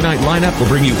TV's Monday night lineup will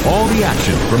bring you all the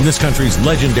action from this country's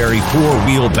legendary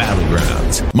four-wheel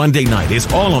battlegrounds. Monday night is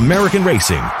All-American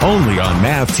Racing, only on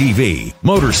MAP TV,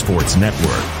 Motorsports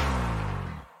Network.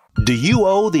 Do you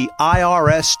owe the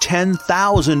IRS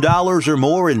 $10,000 or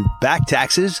more in back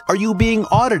taxes? Are you being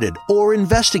audited or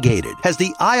investigated? Has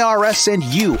the IRS sent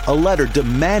you a letter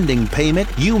demanding payment?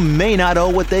 You may not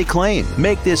owe what they claim.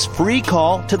 Make this free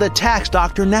call to the tax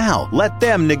doctor now. Let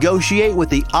them negotiate with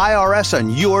the IRS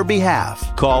on your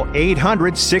behalf. Call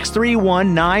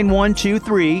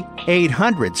 800-631-9123.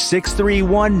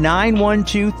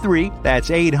 800-631-9123.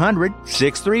 That's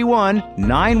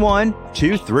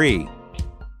 800-631-9123.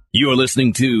 You're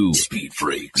listening to Speed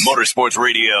Freaks Motorsports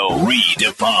Radio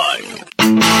Redefined.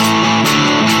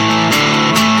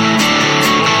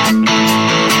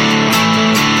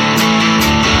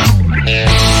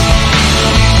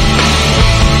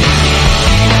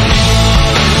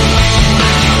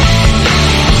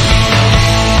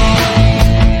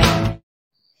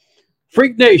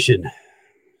 Freak Nation.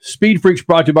 Speed Freaks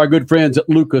brought to you by our good friends at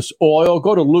Lucas Oil.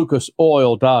 Go to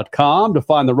lucasoil.com to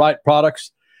find the right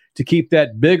products to keep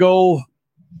that big old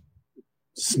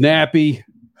snappy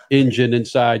engine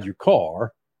inside your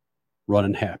car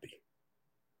running happy.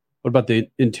 What about the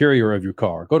interior of your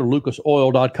car? Go to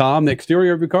lucasoil.com. The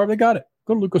exterior of your car, they got it.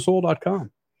 Go to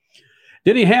lucasoil.com.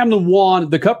 Denny Hamlin won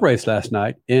the Cup race last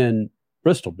night in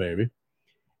Bristol, baby.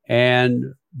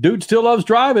 And dude still loves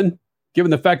driving,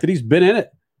 given the fact that he's been in it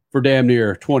for damn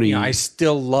near 20 years. I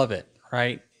still love it,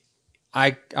 right?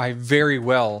 I very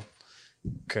well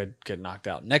could get knocked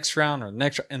out next round or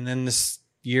next, and then this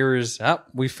year is up.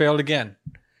 We failed again,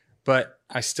 but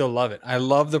I still love it. I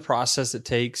love the process it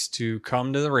takes to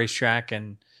come to the racetrack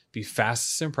and be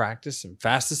fastest in practice and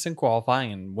fastest in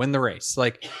qualifying and win the race.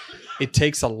 Like, it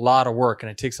takes a lot of work and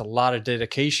it takes a lot of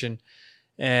dedication.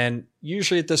 And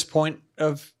usually at this point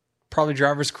of probably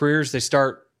drivers' careers, they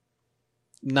start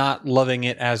not loving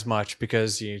it as much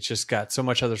because you just got so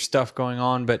much other stuff going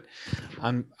on. But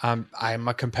I'm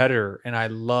a competitor and I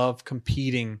love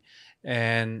competing.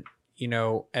 And, you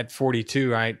know, at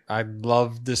 42, I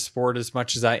love this sport as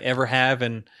much as I ever have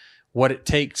and what it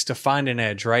takes to find an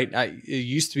edge, right? It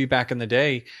used to be back in the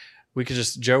day,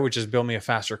 Joe would just build me a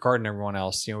faster car than everyone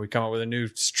else. You know, we come up with a new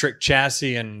strict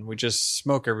chassis and we just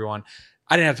smoke everyone.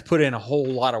 I didn't have to put in a whole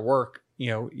lot of work. You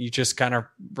know, you just kind of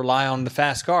rely on the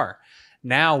fast car.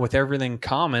 Now, with everything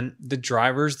common, the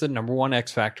driver's the number one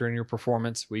X factor in your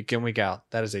performance week in, week out.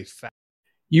 That is a fact.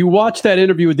 You watched that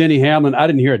interview with Denny Hamlin. I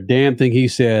didn't hear a damn thing he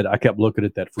said. I kept looking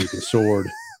at that freaking sword.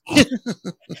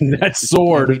 That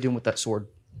sword. What are you doing with that sword?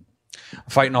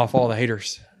 Fighting off all the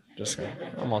haters. Just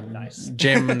I'm gonna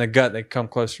jam them in the gut. They come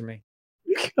close to me.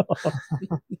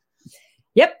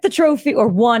 Yep, the trophy, or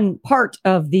one part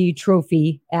of the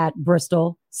trophy at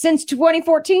Bristol since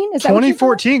 2014. Is that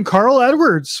 2014? Carl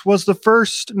Edwards was the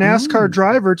first NASCAR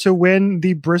driver to win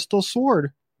the Bristol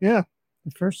Sword. Yeah,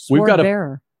 the first sword We've got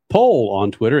bearer. A poll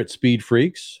on Twitter at Speed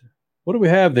Freaks. What do we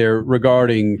have there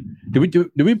regarding?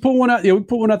 Did we pull one out? Yeah, we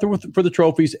put one out there for the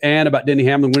trophies and about Denny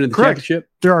Hamlin winning the championship.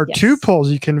 There are two polls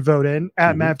you can vote in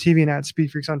at MapTV and at Speed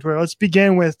Freaks on Twitter. Let's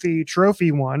begin with the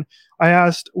trophy one. I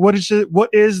asked, what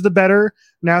is the better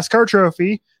NASCAR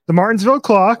trophy? The Martinsville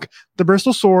Clock, the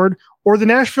Bristol Sword, or the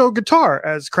Nashville Guitar,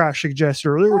 as Crash suggested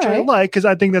earlier, which I like because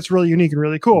I think that's really unique and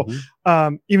really cool.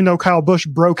 Even though Kyle Busch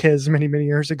broke his many, many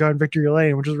years ago in Victory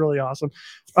Lane, which is really awesome.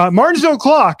 Martinsville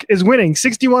Clock is winning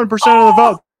 61% of the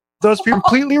vote. Those are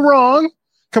completely wrong.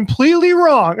 Completely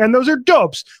wrong. And those are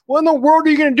dopes. What in the world are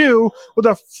you going to do with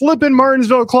a flipping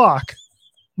Martinsville Clock?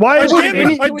 Why would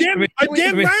anybody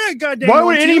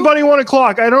want a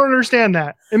clock? I don't understand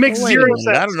that. It makes zero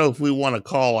sense. I don't know if we want to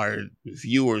call our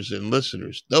viewers and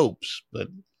listeners dopes, but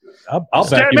I'll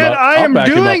back him up. I am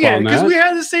doing it because we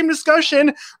had the same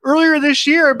discussion earlier this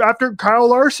year after Kyle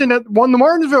Larson won the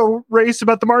Martinsville race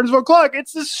about the Martinsville Clock.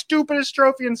 It's the stupidest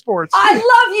trophy in sports. I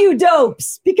love you,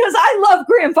 dopes, because I love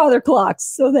grandfather clocks.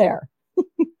 So there.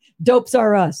 Dopes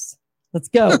are us. Let's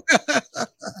go.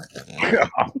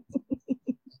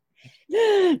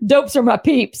 Dopes are my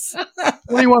peeps.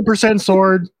 21%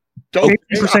 sword,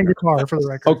 18% guitar for the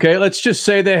record. Okay, let's just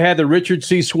say they had the Richard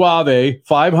C. Suave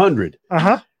 500.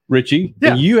 Richie,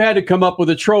 and you had to come up with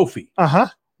a trophy.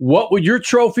 What would your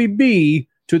trophy be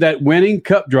to that winning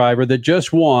Cup driver that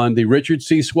just won the Richard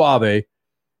C. Suave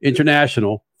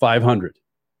International 500?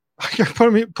 You're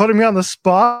putting me on the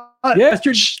spot. Yes,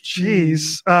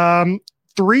 jeez.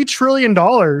 $3 trillion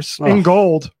in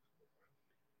gold.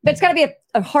 But it's got to be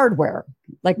a hardware.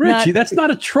 Like Richie, that's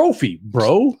not a trophy,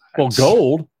 bro. Well,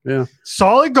 gold. Yeah.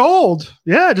 Solid gold.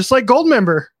 Yeah, just like gold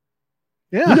member.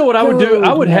 Yeah. You know what I would do?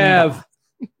 I would have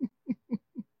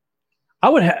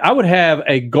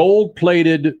a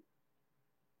gold-plated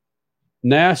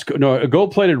a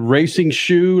gold-plated racing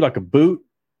shoe, like a boot.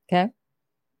 Okay.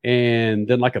 And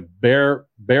then like a bare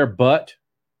butt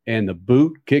and the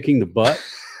boot kicking the butt.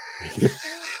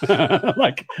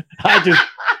 Like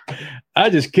I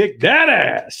just kicked that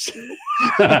ass.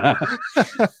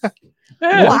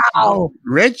 Wow.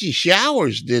 Reggie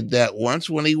Showers did that once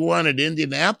when he won at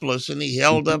Indianapolis, and he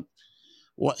held up.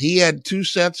 He had 2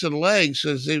 sets of legs,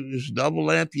 as it was double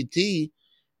amputee,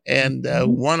 and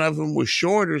one of them was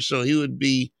shorter, so he would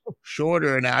be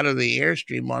shorter and out of the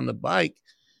airstream on the bike.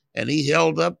 And he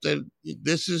held up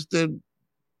this is the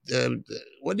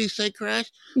what did he say, Crash?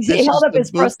 He held up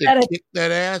his prosthetic. Kicked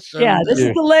that ass. Yeah, this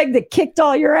is the leg that kicked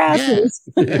all your asses.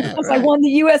 Yeah, I won the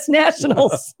U.S.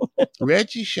 Nationals.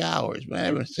 Reggie Showers, man, I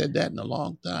haven't said that in a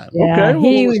long time. Yeah,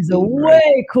 he was a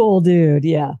way cool dude.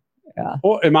 Yeah.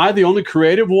 Well, am I the only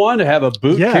creative one to have a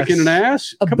boot kicking an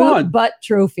ass? A Come boot on. butt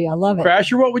trophy. I love it.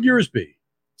 Crasher, what would yours be?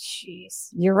 Jeez,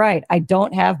 you're right. I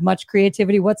don't have much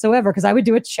creativity whatsoever because I would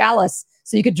do a chalice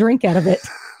so you could drink out of it.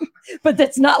 But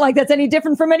that's not like that's any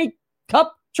different from any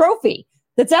cup trophy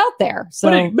that's out there.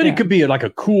 So, but it could be like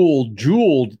a cool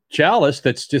jeweled chalice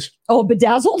that's just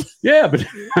bedazzled. Yeah, but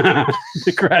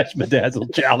the Crash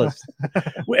bedazzled chalice,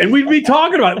 and we'd be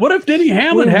talking about it. What if Denny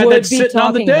Hamlin had that sitting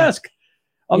on the desk,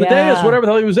 on the dais, whatever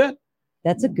the hell he was at?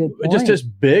 That's a good point. Just this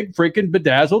big freaking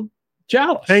bedazzled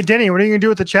chalice. Hey, Denny, what are you going to do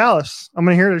with the chalice? I'm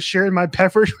going to here to share my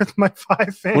beverage with my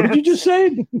 5 fans. What did you just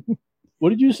say? What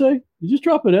did you say? Did you just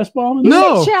drop an S-bomb?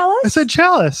 No, chalice? I said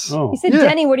chalice. Oh. He said,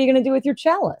 Denny, what are you going to do with your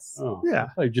chalice? Oh, yeah.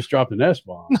 I just dropped an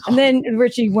S-bomb. And then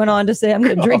Richie went on to say, I'm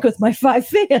going to drink with my 5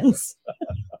 fans.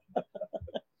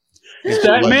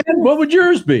 Statman, what would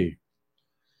yours be?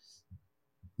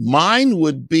 Mine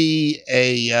would be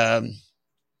a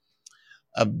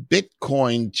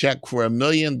Bitcoin check for $1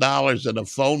 million and a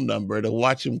phone number to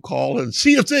watch them call and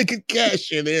see if they could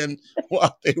cash it in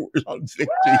while they were on victory.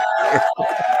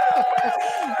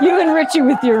 You and Richie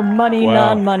with your money,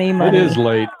 non-money money. It is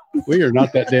late. We are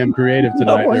not that damn creative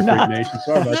tonight, Freak Nation.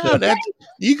 Sorry about that.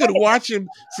 You could watch him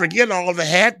forget all the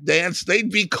hat dance. They'd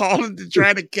be calling to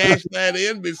try to cash that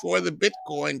in before the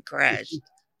Bitcoin crashed.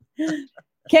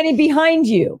 Kenny, behind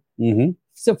you. Mm-hmm.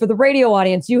 So for the radio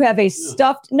audience, you have a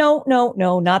stuffed, no,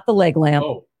 not the leg lamp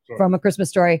from A Christmas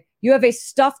Story. You have a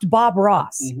stuffed Bob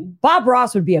Ross. Mm-hmm. Bob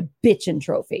Ross would be a bitchin'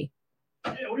 trophy.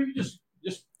 Yeah, what if you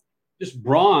just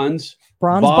bronze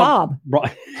Bob.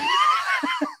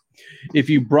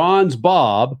 If you bronze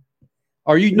Bob,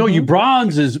 or you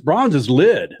bronze his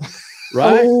lid,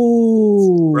 right?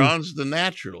 Oh, bronze the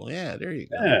natural. Yeah, there you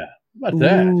go. Yeah, how about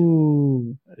that?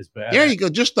 That is bad. There you go.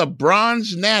 Just a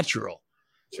bronze natural.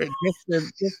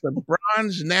 Just a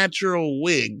bronze natural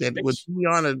wig that would be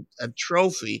on a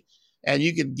trophy, and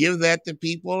you could give that to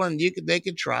people, and they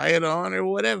could try it on or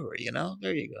whatever.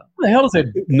 There you go. What the hell is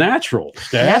that? Natural,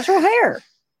 Stat?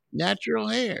 Natural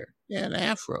hair. Yeah, an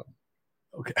afro.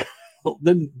 Okay, well,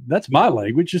 then that's my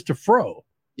language. Just a fro.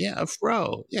 Yeah, a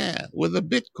fro. Yeah, with a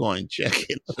Bitcoin check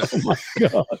in. Oh my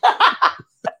god.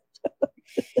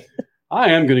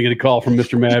 I am going to get a call from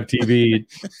Mr. Mav TV.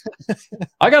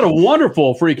 I got a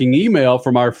wonderful freaking email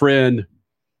from our friend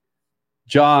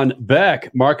John Beck,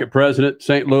 market president,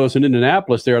 St. Louis and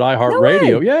Indianapolis there at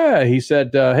iHeartRadio. Yeah, he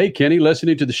said, hey, Kenny,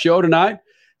 listening to the show tonight.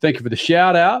 Thank you for the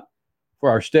shout out for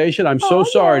our station. I'm so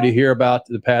sorry to hear about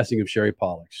the passing of Sherry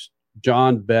Pollux.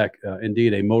 John Beck,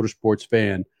 indeed a motorsports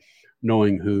fan,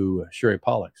 knowing who Sherry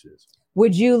Pollux is.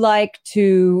 Would you like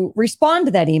to respond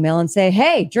to that email and say,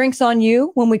 hey, drinks on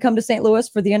you when we come to St. Louis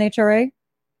for the NHRA?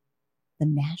 The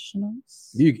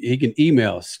Nationals? He can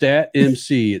email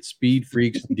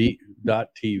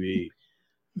statmc@speedfreaks.tv.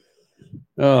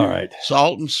 All right.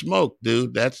 Salt and smoke,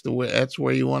 dude. That's the way. That's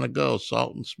where you want to go.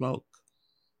 Salt and smoke.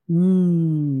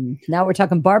 Now we're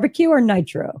talking barbecue or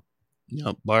nitro?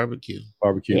 No, barbecue.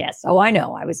 Barbecue. Yes. Oh, I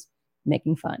know. I was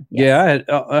making fun. Yes.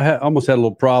 Yeah, I almost had a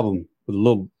little problem with a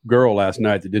little girl last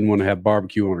night that didn't want to have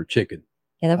barbecue on her chicken.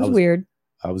 Yeah, that was weird.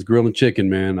 I was grilling chicken,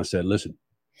 man. I said, listen,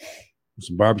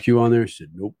 some barbecue on there? She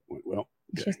said, nope. I went, well,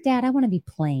 okay. She goes, Dad, I want to be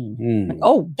plain.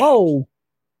 Like,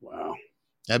 Wow.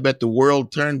 I bet the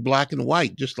world turned black and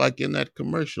white, just like in that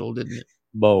commercial, didn't it?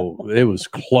 Bo, it was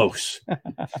close.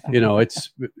 We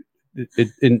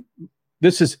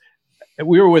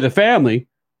were with a family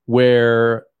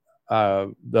where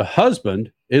the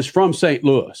husband is from St.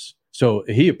 Louis. So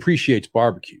he appreciates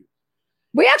barbecue.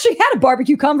 We actually had a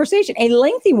barbecue conversation, a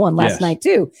lengthy one last night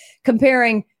too,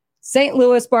 comparing St.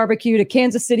 Louis barbecue to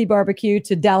Kansas City barbecue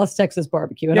to Dallas, Texas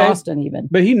barbecue, and Austin even.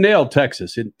 But he nailed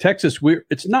Texas. In Texas,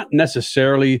 it's not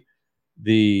necessarily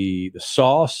the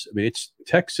sauce. I mean, it's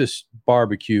Texas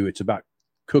barbecue. It's about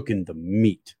cooking the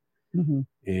meat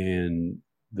and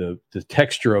the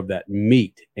texture of that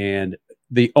meat. And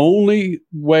the only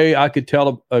way I could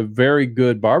tell a very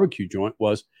good barbecue joint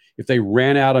was if they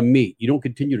ran out of meat. You don't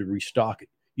continue to restock it.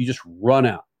 You just run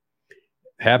out.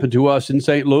 Happened to us in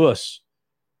St. Louis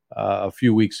a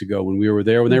few weeks ago when we were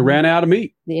there when they ran out of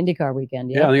meat. The IndyCar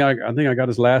weekend. Yeah, I think I got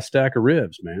his last stack of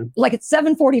ribs, man. Like it's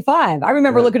 7:45. I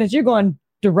remember looking at you going,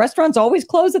 do restaurants always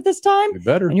close at this time? They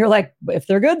better. And you're like, if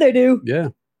they're good, they do. Yeah.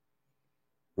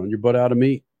 Run your butt out of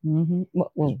meat. Mm-hmm.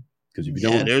 Well, because if you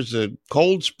don't, there's a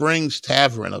Cold Springs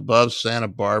Tavern above Santa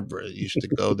Barbara. I used to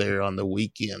go there on the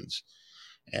weekends,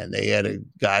 and they had a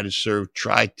guy to serve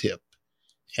tri-tip.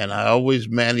 And I always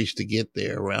managed to get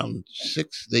there around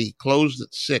 6. They closed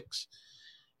at 6.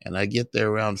 And I get there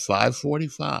around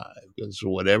 5:45 because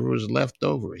whatever was left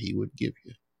over, he would give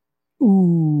you.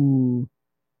 Ooh.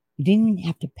 You didn't even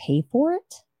have to pay for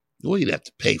it? Well, you'd have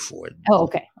to pay for it. Oh,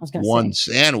 okay. I was going to say. One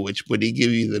sandwich, but he'd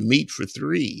give you the meat for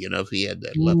 3, if he had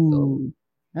that left over.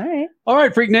 All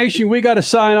right, Freak Nation, we got to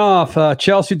sign off.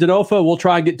 Chelsea Denofa, we'll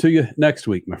try and get to you next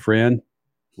week, my friend.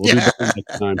 We'll be back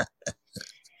next time.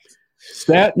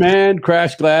 Statman,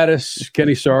 Crash Gladys,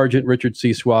 Kenny Sargent, Richard C.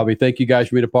 Swaby, thank you guys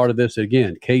for being a part of this.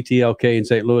 Again, KTLK in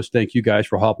St. Louis, thank you guys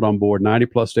for hopping on board.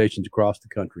 90-plus stations across the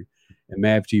country. And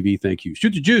MAV TV, thank you.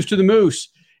 Shoot the juice to the moose.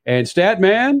 And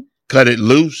Statman, cut it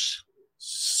loose.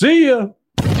 See ya.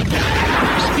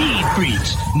 Speed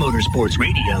Freaks, Motorsports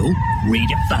Radio,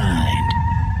 redefined.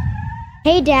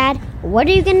 Hey, Dad, what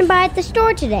are you going to buy at the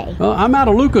store today? I'm out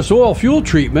of Lucas Oil fuel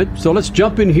treatment, so let's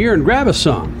jump in here and grab us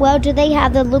some. Well, do they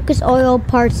have the Lucas Oil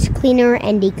Parts Cleaner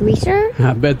and Degreaser?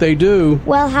 I bet they do.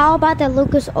 Well, how about the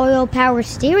Lucas Oil Power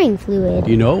Steering Fluid?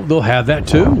 They'll have that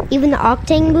too. Even the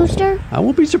Octane Booster? I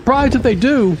won't be surprised if they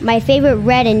do. My favorite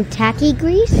red and tacky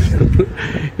grease?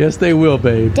 Yes, they will,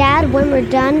 babe. Dad, when we're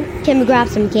done, can we grab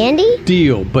some candy?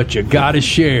 Deal, but you gotta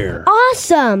share.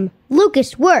 Awesome!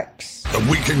 Lucas works. The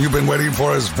weekend you've been waiting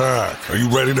for is back. Are you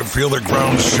ready to feel the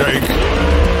ground shake? Are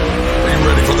you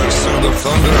ready for the sound of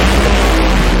thunder?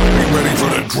 Are you ready for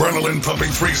an adrenaline-pumping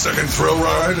 3-second thrill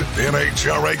ride? The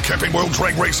NHRA Camping World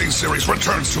Drag Racing Series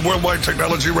returns to Worldwide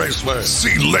Technology Raceway.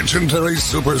 See legendary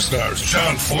superstars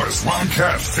John Force, Ron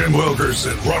Cash, Tim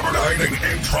Wilkerson, Robert Hiding,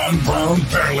 and Tron Brown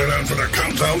barreling out for the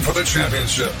countdown for the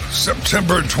championship.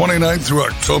 September 29th through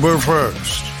October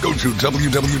 1st. Go to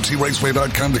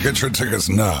WWTRaceway.com to get your tickets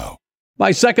now.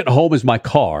 My second home is my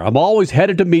car. I'm always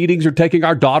headed to meetings or taking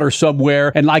our daughter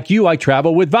somewhere, and like you, I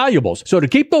travel with valuables. So to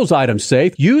keep those items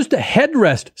safe, use the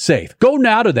Headrest Safe. Go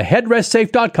now to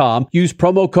theheadrestsafe.com, use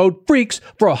promo code FREAKS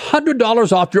for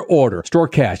 $100 off your order. Store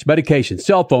cash, medication,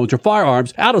 cell phones, or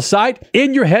firearms out of sight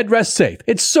in your Headrest Safe.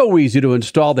 It's so easy to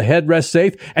install the Headrest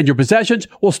Safe, and your possessions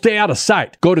will stay out of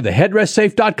sight. Go to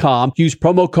theheadrestsafe.com, use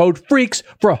promo code FREAKS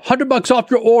for $100 off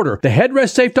your order.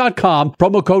 Theheadrestsafe.com,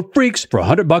 promo code FREAKS for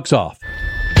 $100 off.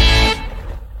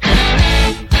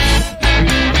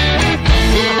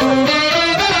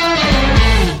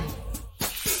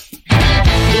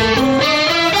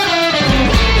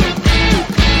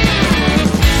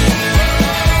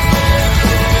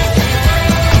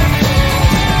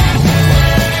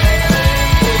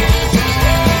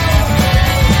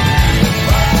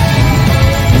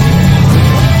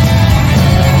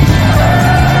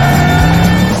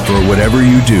 Whatever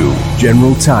you do,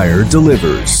 General Tire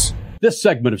delivers. This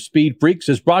segment of Speed Freaks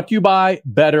is brought to you by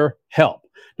BetterHelp.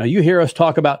 Now, you hear us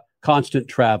talk about constant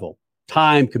travel,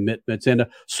 time commitments, and a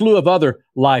slew of other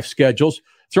life schedules.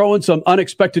 Throw in some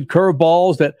unexpected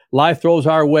curveballs that life throws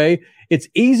our way. It's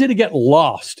easy to get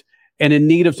lost and in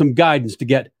need of some guidance to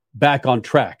get back on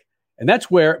track. And that's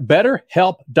where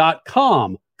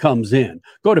BetterHelp.com comes in.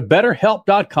 Go to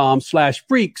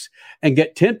BetterHelp.com/freaks and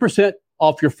get 10%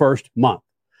 off your first month.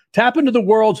 Tap into the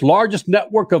world's largest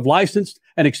network of licensed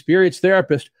and experienced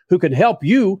therapists who can help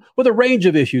you with a range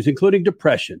of issues, including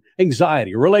depression,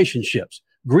 anxiety, relationships,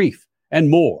 grief, and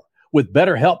more. With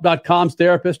BetterHelp.com's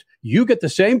therapist, you get the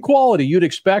same quality you'd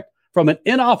expect from an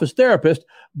in-office therapist,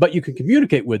 but you can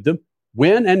communicate with them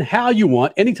when and how you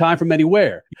want, anytime from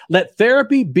anywhere. Let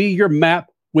therapy be your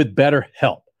map with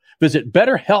BetterHelp. Visit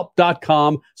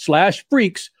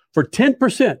BetterHelp.com/freaks for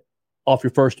 10% off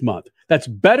your first month. That's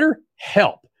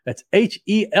BetterHelp. That's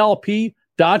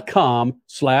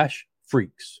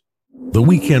HELP.com/freaks. The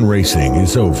weekend racing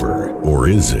is over, or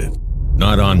is it?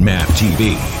 Not on MAV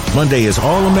TV. Monday is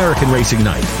All-American Racing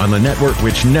Night on the network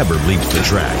which never leaves the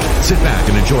track. Sit back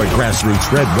and enjoy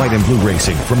grassroots red, white, and blue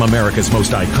racing from America's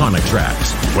most iconic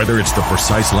tracks. Whether it's the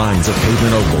precise lines of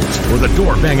pavement ovals or the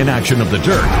door-banging action of the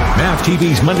dirt, MAV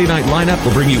TV's Monday night lineup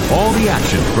will bring you all the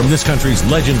action from this country's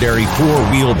legendary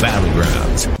four-wheel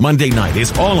battlegrounds. Monday night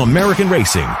is All-American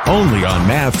Racing, only on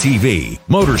MAV TV,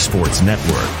 Motorsports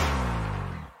Network.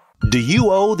 Do you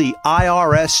owe the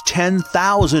IRS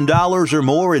 $10,000 or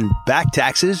more in back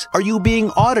taxes? Are you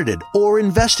being audited or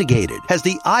investigated? Has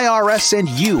the IRS sent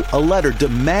you a letter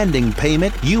demanding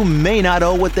payment? You may not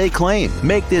owe what they claim.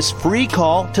 Make this free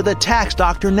call to the tax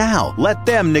doctor now. Let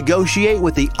them negotiate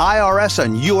with the IRS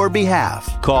on your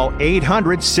behalf. Call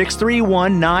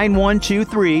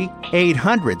 800-631-9123.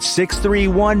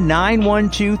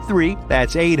 800-631-9123.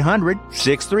 That's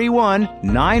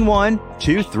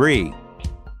 800-631-9123.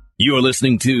 You're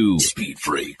listening to Speed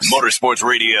Freaks Motorsports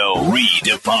Radio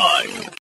Redefined.